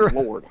group, no matter...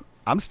 Lord.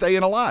 I'm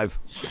staying alive.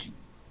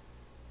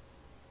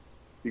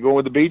 You going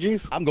with the Bee Gees?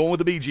 I'm going with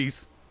the Bee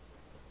Gees.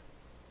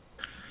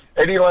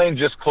 Eddie Layne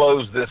just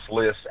closed this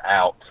list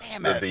out.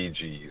 Damn the it. Bee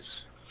Gees.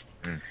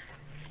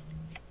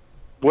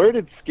 Where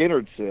did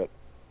Skynyrd sit?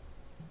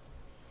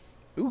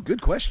 Ooh,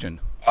 good question.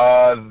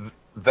 There's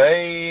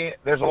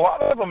a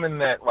lot of them in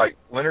that, like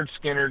Leonard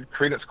Skinner,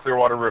 Creedence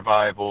Clearwater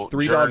Revival,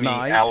 Three Dog Journey,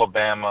 Night.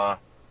 Alabama,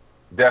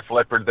 Def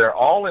Leppard. They're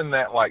all in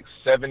that like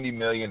 70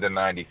 million to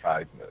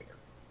 95 million.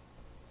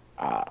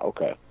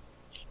 Okay.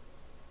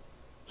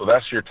 So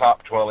that's your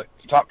top 12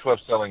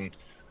 selling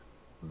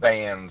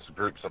bands,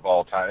 groups of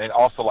all time. And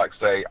also, like,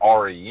 say,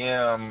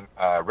 REM,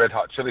 Red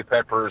Hot Chili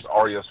Peppers,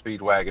 REO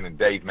Speedwagon, and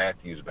Dave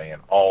Matthews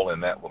Band, all in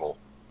that little...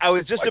 I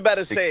was just like, about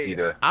to say...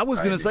 I was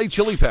going to 90. say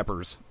Chili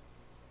Peppers.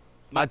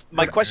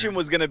 My question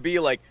was going to be,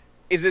 like,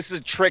 is this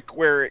a trick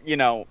where, you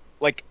know,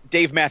 like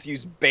Dave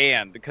Matthews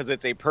Band, because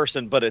it's a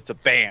person, but it's a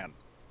band?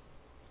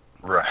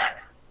 Right.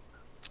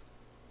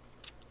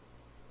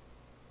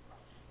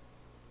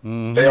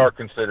 Mm-hmm. They are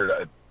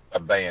considered a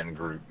band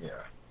group, yeah.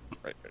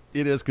 Right.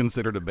 It is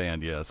considered a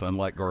band, yes,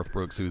 unlike Garth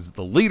Brooks, who's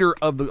the leader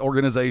of the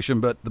organization,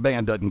 but the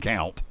band doesn't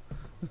count.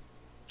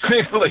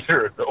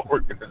 Leader of the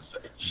organization.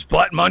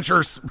 Butt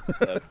munchers.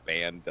 The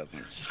band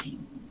doesn't.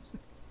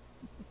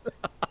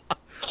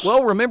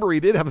 Well, remember, he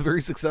did have a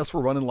very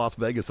successful run in Las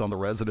Vegas on the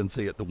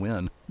residency at the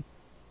Wynn,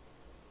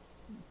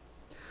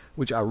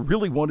 which I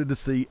really wanted to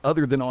see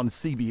other than on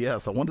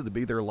CBS. I wanted to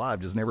be there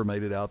live, just never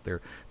made it out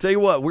there. Tell you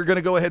what, we're going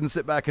to go ahead and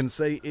sit back and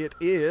say it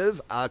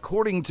is,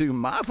 according to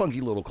my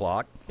funky little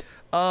clock,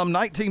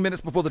 19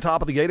 minutes before the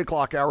top of the 8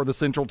 o'clock hour of the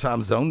Central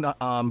Time Zone.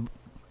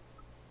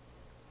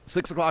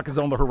 6 o'clock is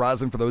on the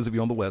horizon for those of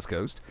you on the West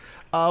Coast.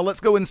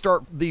 Let's go and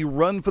start the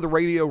run for the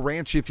Radio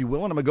Ranch, if you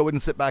will, and I'm going to go ahead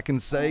and sit back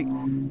and say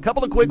a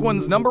couple of quick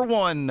ones. Number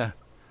one,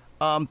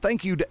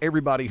 thank you to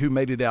everybody who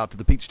made it out to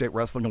the Peach State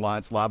Wrestling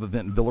Alliance live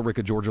event in Villa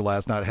Rica, Georgia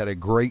last night. Had a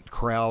great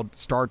crowd,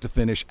 start to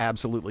finish,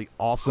 absolutely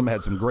awesome.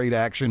 Had some great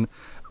action.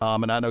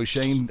 And I know,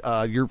 Shane,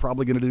 you're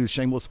probably going to do a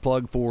shameless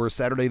plug for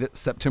Saturday,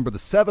 September the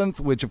 7th,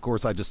 which, of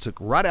course, I just took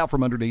right out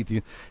from underneath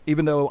you,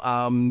 even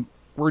though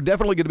we're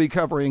definitely going to be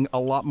covering a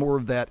lot more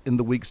of that in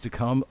the weeks to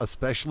come,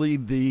 especially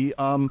the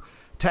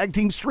tag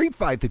team street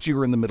fight that you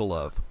were in the middle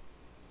of.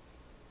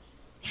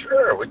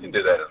 Sure, we can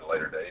do that at a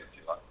later date if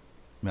you like.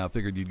 Now, I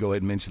figured you'd go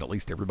ahead and mention at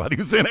least everybody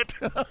who's in it.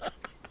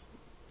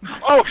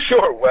 Oh,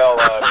 sure. Well,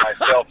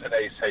 myself and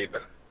Ace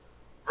Haven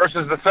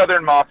versus the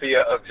Southern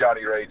Mafia of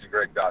Johnny Rage and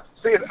Greg Dawson.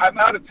 See, I'm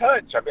out of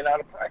touch. I've been out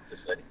of practice,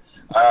 Eddie.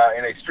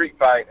 In a street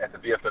fight at the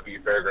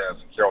VFW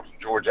Fairgrounds in Carrollton,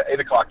 Georgia, 8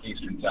 o'clock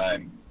Eastern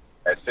Time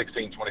at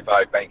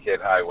 1625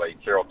 Bankhead Highway,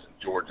 Carrollton,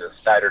 Georgia,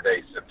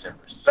 Saturday,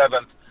 September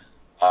 7th.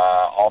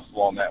 Also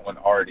on that one,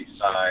 already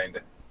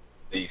signed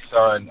the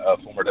son of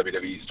former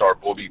WWE star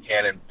Bull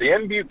Buchanan,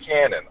 Ben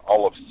Buchanan,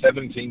 all of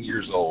 17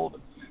 years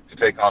old, to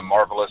take on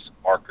Marvelous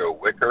Marco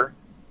Wicker.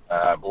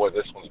 Boy,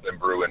 this one's been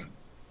brewing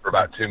for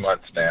about 2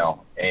 months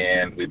now.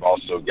 And we've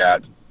also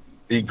got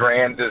the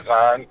Grand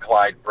Design,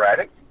 Clyde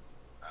Braddock,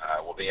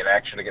 will be in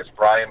action against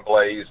Brian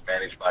Blaze,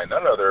 managed by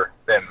none other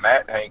than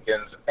Matt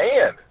Hankins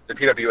and the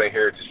PWA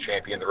Heritage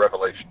Champion, the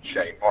Revelation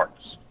Shane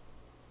Marks.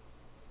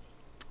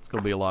 It's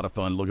going to be a lot of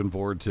fun. Looking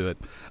forward to it.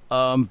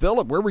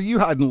 Philip, where were you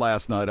hiding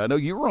last night? I know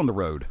you were on the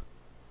road.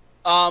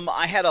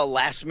 I had a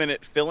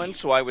last-minute fill-in,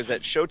 so I was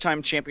at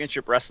Showtime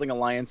Championship Wrestling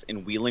Alliance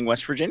in Wheeling,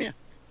 West Virginia.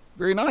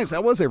 Very nice.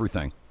 How was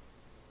everything?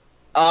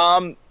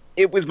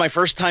 It was my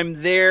first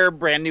time there,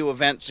 brand new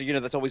event, so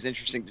that's always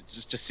interesting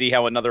to see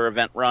how another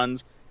event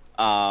runs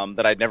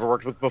that I'd never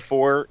worked with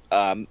before.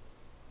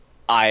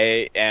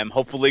 I am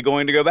hopefully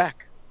going to go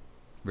back.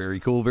 Very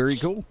cool, very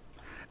cool.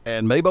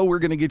 And Mabo, we're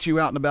going to get you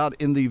out and about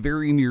in the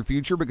very near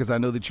future because I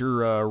know that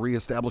you're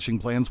reestablishing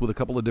plans with a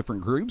couple of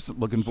different groups.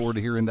 Looking forward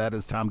to hearing that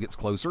as time gets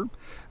closer.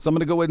 So I'm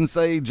going to go ahead and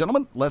say,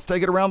 gentlemen, let's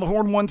take it around the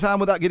horn one time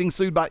without getting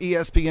sued by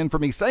ESPN for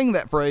me saying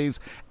that phrase.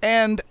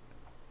 And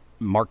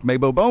Mark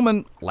Mabo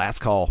Bowman, last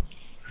call.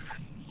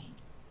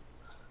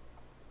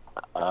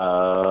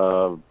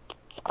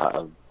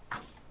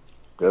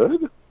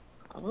 Good.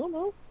 I don't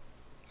know.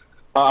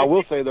 I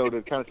will say, though,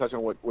 to kind of touch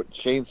on what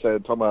Shane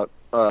said, talking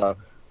about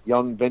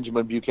young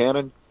Benjamin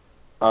Buchanan,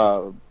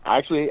 I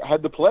actually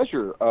had the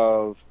pleasure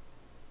of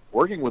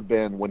working with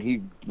Ben when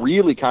he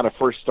really kind of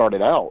first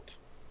started out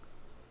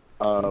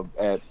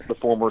at the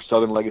former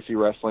Southern Legacy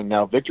Wrestling,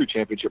 now Victory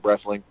Championship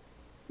Wrestling.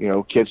 You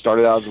know, kid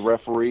started out as a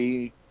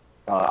referee.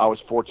 I was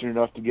fortunate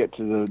enough to get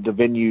to the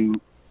venue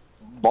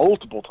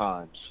multiple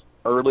times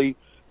early.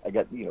 I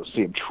got,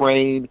 see him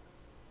train,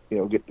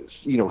 get this,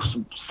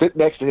 sit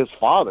next to his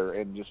father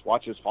and just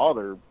watch his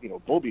father,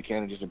 Bull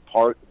Buchanan, just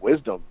impart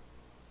wisdom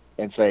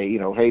and say,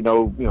 hey,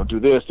 no, do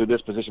this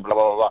position, blah,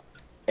 blah, blah, blah.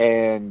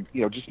 And,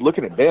 just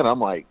looking at Ben, I'm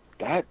like,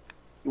 that,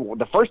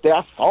 the first day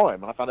I saw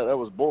him, I found out that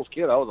was Bull's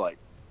kid, I was like,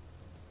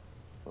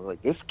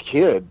 this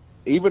kid,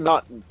 even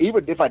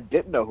if I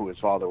didn't know who his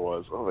father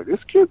was, I was like,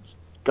 this kid's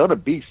gonna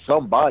be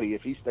somebody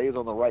if he stays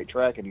on the right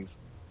track and he's,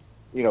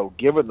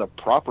 given the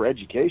proper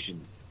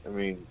education. I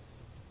mean,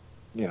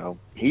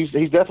 he's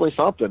definitely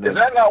something. Is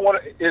that not one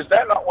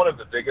of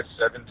the biggest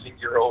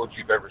 17-year-olds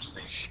you've ever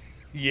seen?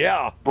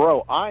 Yeah,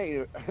 bro.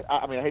 I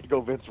mean, I hate to go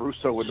Vince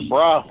Russo with the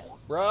bro,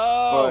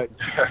 but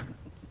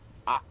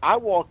I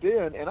walked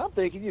in and I'm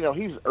thinking,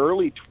 he's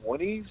early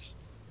 20s,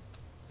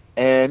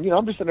 and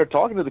I'm just sitting there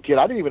talking to the kid.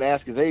 I didn't even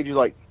ask his age. He's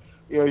like,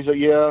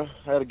 yeah,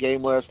 I had a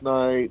game last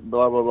night,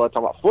 blah blah blah,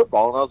 talking about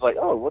football, and I was like,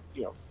 oh, what,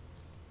 you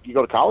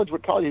go to college?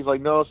 What college? He's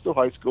like, no, it's still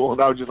high school, and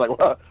I was just like,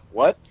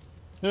 what?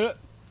 And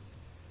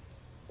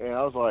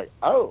I was like,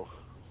 oh,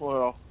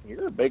 well,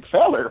 you're a big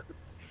feller.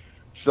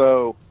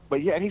 So,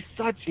 but yeah, and he's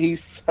such a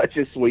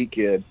sweet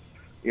kid.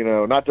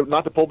 Not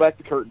to pull back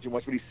the curtain too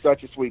much, but he's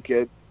such a sweet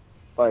kid.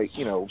 Like,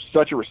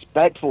 such a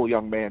respectful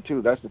young man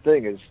too. That's the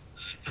thing is,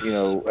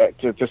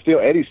 to steal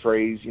Eddie's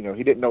phrase, he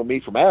didn't know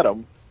me from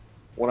Adam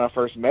when I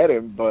first met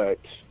him, but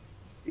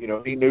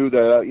he knew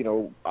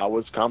that I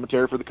was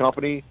commentary for the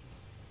company,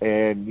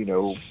 and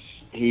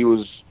he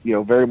was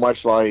very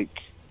much like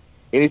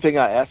anything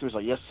I asked him was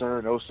like, yes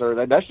sir, no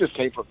sir. That just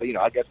came from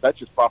I guess that's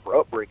just proper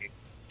upbringing.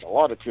 A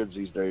lot of kids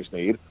these days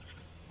need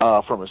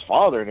from his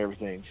father and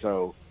everything.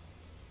 So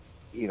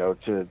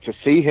to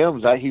see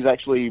him, that he's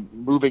actually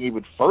moving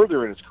even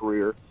further in his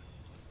career,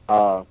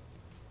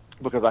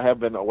 because I have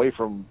been away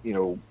from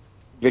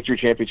Victory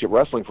Championship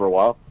Wrestling for a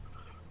while.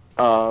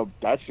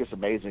 That's just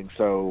amazing.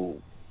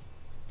 So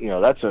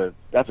that's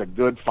a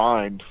good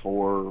find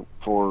for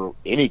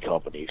any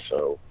company.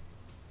 So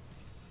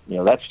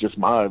that's just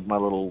my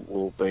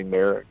little thing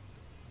there.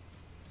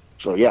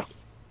 So yeah,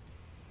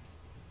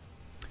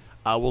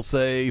 I will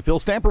say Phil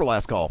Stamper,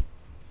 last call.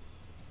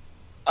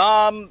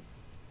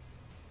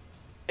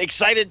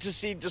 Excited to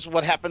see just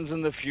what happens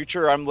in the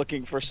future. I'm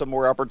looking for some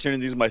more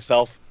opportunities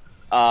myself.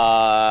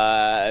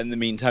 In the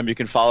meantime, you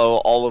can follow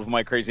all of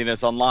my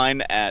craziness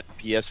online at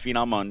PS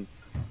Phenom on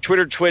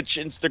Twitter, Twitch,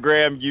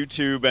 Instagram,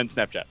 YouTube, and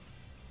Snapchat.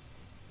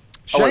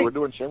 Oh, wait, we're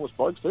doing shameless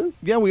plugs too?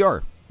 Yeah, we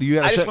are. Do you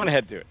have I just went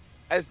ahead to it.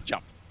 I just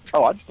jumped.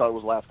 Oh, I just thought it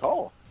was last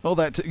call. Oh,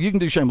 you can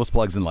do shameless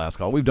plugs in last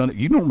call. We've done it.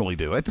 You normally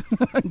do it.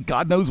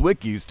 God knows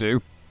Wick used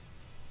to.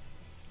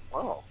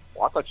 Oh,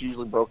 well, I thought you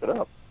usually broke it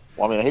up.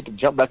 Well, I mean, I hate to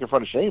jump back in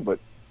front of Shane, but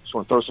just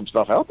want to throw some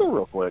stuff out there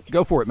real quick.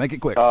 Go for it. Make it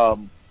quick.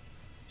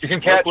 You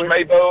can catch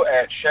Maybo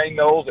at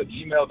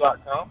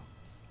ShaneNoles@gmail.com.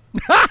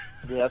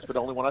 Yes, but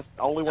only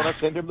when I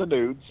send him the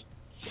nudes.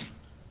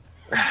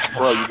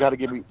 Bro, you got to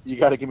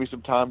give me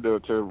some time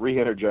to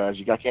re-energize.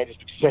 I can't just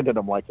be sending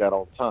them like that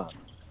all the time.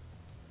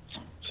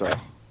 So,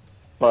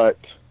 but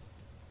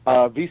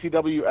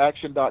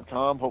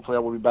VCWAction.com. Hopefully, I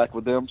will be back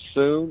with them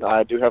soon.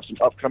 I do have some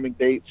upcoming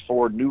dates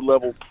for New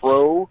Level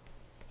Pro.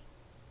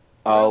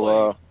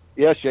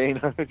 Yeah, Shane,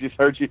 I just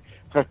heard you.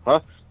 Huh?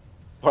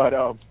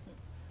 But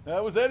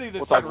that was Eddie that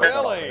we'll said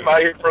really.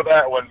 I'm here for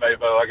that one,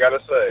 Maybo, I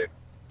gotta say.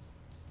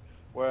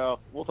 Well,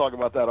 we'll talk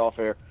about that off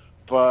air.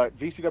 But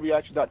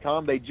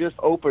VCWAction.com, they just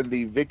opened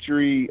the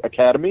Victory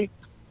Academy.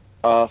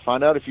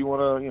 Find out if you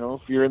want to,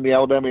 if you're in the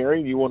Alabama area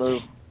and you want to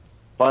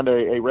find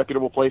a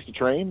reputable place to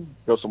train,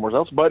 go somewhere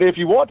else. But if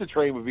you want to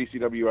train with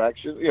VCW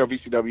Action,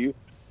 VCW,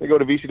 they go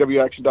to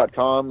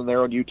VCWAction.com, and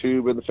they're on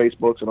YouTube and the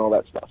Facebooks and all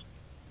that stuff.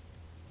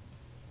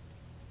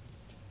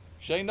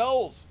 Shane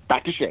Noles.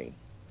 Back to Shane.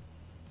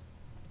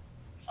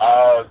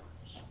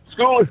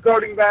 School is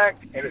starting back,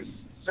 and it's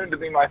soon to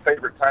be my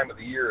favorite time of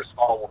the year as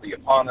fall will be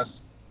upon us.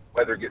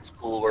 Weather gets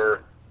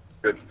cooler,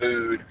 good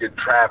food, good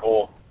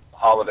travel. The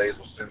holidays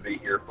will soon be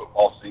here,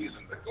 football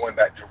season, but going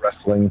back to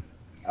wrestling,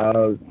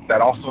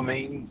 that also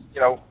means,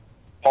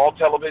 fall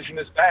television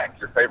is back.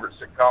 Your favorite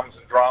sitcoms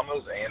and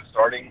dramas, and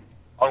starting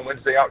on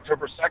Wednesday,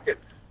 October 2nd,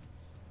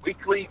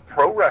 weekly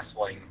pro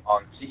wrestling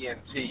on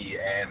TNT.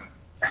 And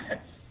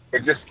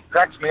it just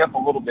cracks me up a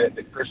little bit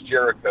that Chris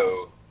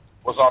Jericho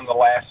was on the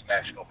last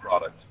national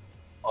product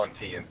on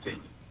TNT,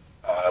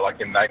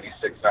 like in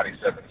 96,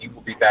 97. He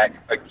will be back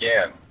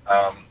again.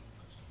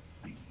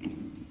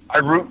 I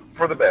root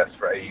for the best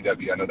for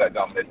AEW. I know that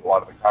dominated a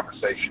lot of the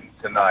conversation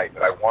tonight,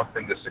 but I want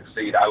them to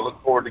succeed. I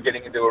look forward to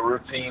getting into a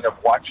routine of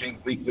watching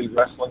weekly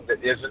wrestling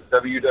that isn't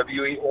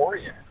WWE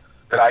oriented.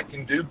 that I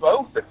can do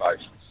both if I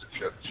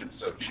should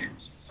so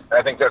choose. And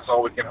I think that's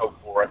all we can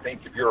hope for. I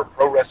think if you're a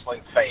pro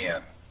wrestling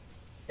fan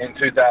in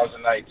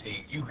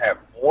 2019, you have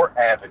more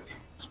avenues,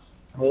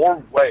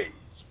 more ways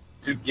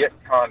to get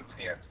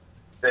content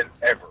than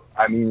ever.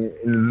 I mean,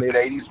 in the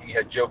mid-'80s, when you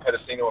had Joe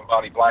Pedicino and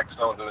Bonnie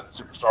Blackstone doing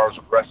the Superstars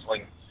of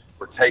Wrestling,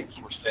 where tapes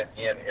were sent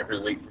in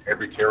every week from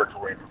every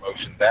territory and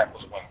promotion, that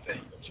was one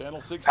thing.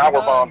 Channel 69.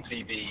 Powerbomb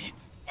TV,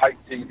 Pike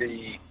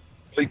TV,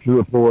 Bleacher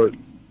Report,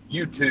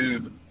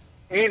 YouTube,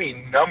 any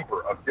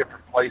number of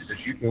different places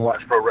you can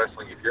watch pro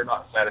wrestling if you're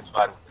not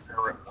satisfied with the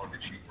current one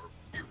that you were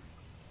viewing.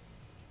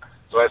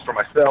 So as for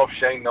myself,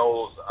 Shane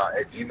Noles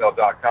at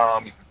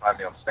gmail.com. You can find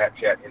me on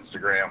Snapchat,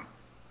 Instagram,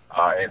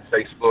 and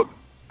Facebook.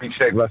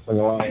 Ringside Wrestling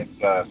Alliance,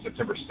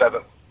 September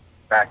 7th,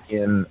 back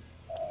in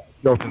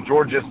Dothan,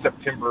 Georgia.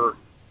 September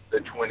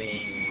the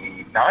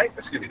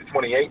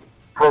 28th,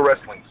 Pro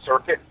Wrestling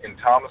Circuit in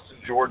Thomaston,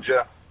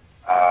 Georgia.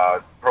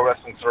 Pro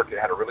Wrestling Circuit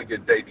had a really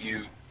good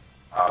debut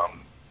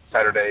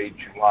Saturday,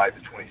 July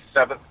the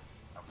 27th.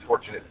 I'm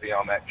fortunate to be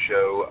on that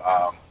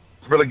show.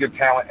 Some really good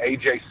talent.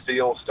 AJ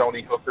Steele,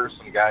 Stony Hooker,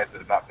 some guys that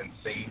have not been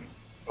seen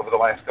over the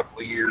last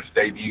couple of years,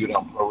 debuted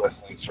on Pro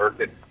Wrestling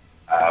Circuit.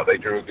 They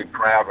drew a good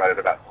crowd, right at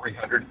about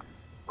 300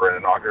 for an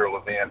inaugural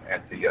event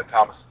at the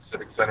Thomas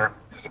Civic Center.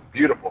 It's a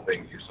beautiful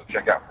venue, so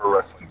check out Pro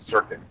Wrestling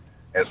Circuit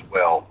as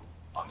well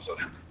on social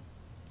media.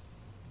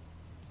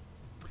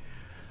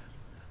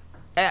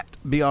 At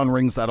Beyond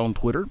Ringside on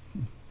Twitter,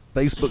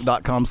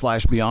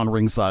 Facebook.com/Beyond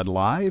Ringside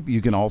Live.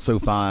 You can also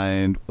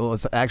find, well,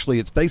 it's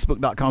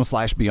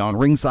Facebook.com/Beyond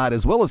Ringside,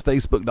 as well as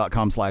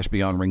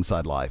Facebook.com/Beyond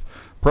Ringside Live.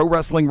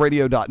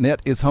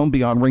 ProWrestlingRadio.net is home.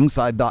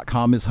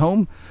 BeyondRingside.com is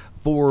home.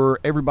 For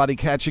everybody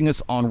catching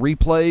us on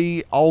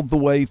replay all the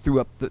way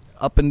through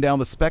up and down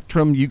the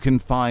spectrum, you can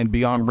find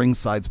Beyond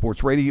Ringside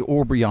Sports Radio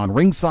or Beyond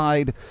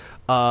Ringside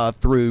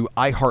through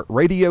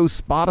iHeartRadio,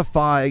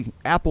 Spotify,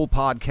 Apple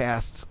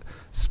Podcasts,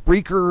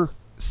 Spreaker,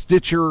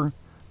 Stitcher,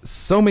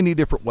 so many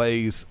different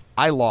ways.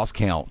 I lost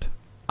count,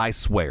 I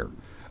swear.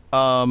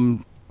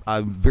 I'm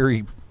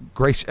very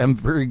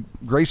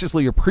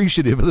graciously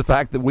appreciative of the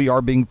fact that we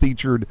are being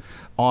featured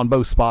on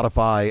both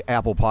Spotify,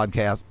 Apple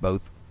Podcasts,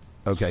 both.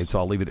 Okay, so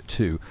I'll leave it at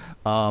 2.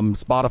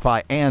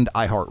 Spotify and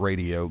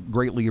iHeartRadio.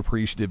 Greatly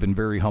appreciative and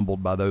very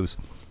humbled by those.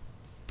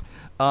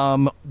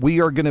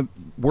 We are going to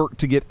work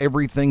to get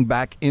everything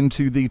back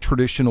into the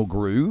traditional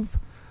groove.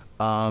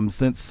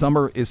 Since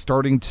summer is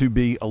starting to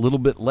be a little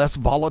bit less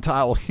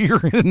volatile here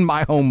in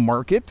my home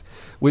market,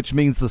 which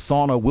means the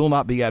sauna will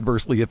not be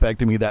adversely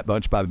affecting me that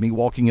much by me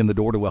walking in the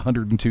door to a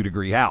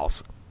 102-degree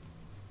house.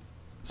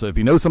 So if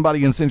you know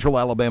somebody in Central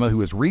Alabama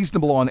who is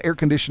reasonable on air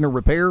conditioner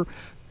repair,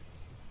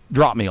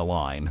 drop me a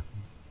line.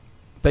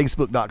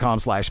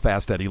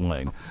 Facebook.com/Fast Eddie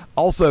Layne.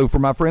 Also, for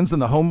my friends in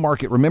the home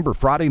market, remember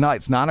Friday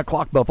nights, 9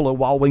 o'clock, Buffalo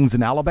Wild Wings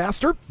in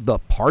Alabaster. The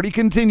party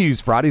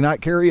continues. Friday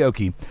night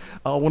karaoke.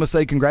 I want to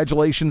say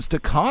congratulations to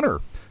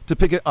Connor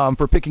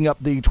for picking up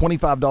the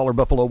 $25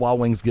 Buffalo Wild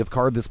Wings gift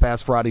card this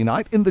past Friday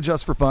night in the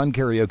Just for Fun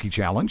Karaoke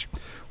Challenge.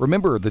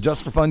 Remember, the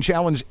Just for Fun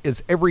Challenge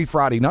is every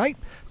Friday night,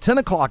 10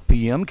 o'clock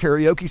p.m.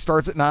 Karaoke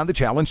starts at 9. The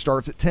challenge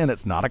starts at 10.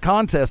 It's not a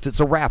contest. It's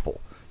a raffle.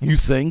 You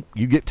sing,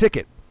 you get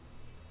ticket.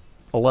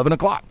 11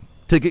 o'clock.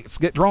 Tickets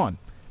get drawn.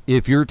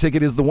 If your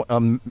ticket is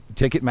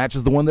ticket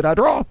matches the one that I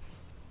draw,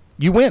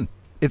 you win.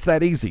 It's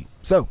that easy.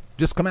 So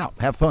just come out,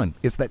 have fun.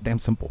 It's that damn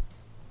simple.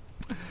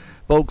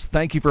 Folks,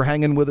 thank you for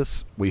hanging with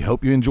us. We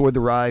hope you enjoyed the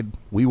ride.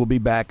 We will be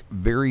back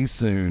very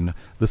soon.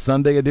 The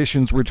Sunday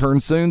editions return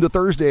soon. The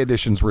Thursday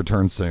editions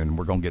return soon.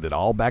 We're going to get it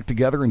all back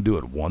together and do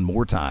it one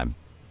more time.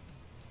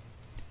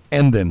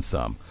 And then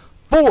some.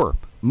 For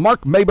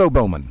Mark Mabo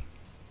Bowman.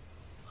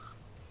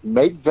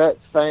 Make that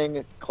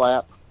thing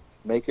clap.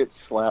 Make it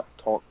slap.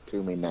 Talk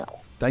to me now.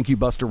 Thank you,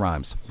 Buster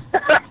Rhymes.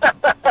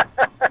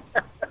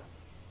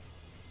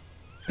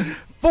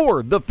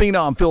 For the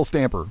Phenom, Phil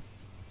Stamper.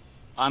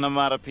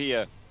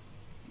 Onomatopoeia.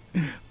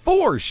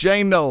 For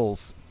Shane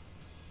Noles.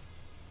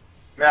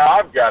 Now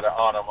I've got an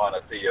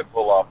onomatopoeia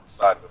pull off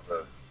the side of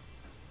the.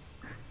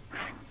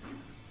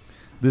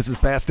 This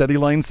is Fast Eddie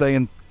Layne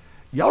saying,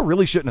 y'all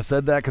really shouldn't have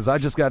said that because I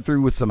just got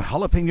through with some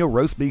jalapeno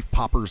roast beef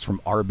poppers from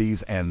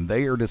Arby's and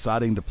they are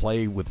deciding to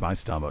play with my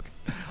stomach.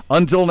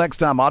 Until next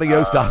time,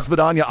 adios, das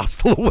vidania,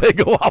 hasta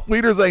luego, auf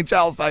Wiedersehen,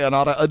 ciao,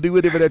 sayonara, adieu,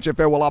 arrivederci,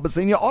 farewell,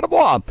 abisinia, au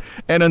revoir.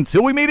 And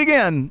until we meet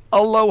again,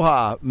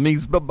 aloha,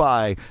 means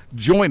bye-bye.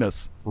 Join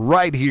us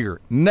right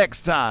here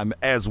next time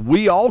as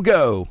we all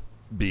go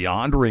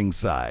Beyond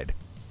Ringside.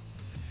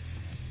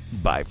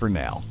 Bye for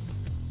now.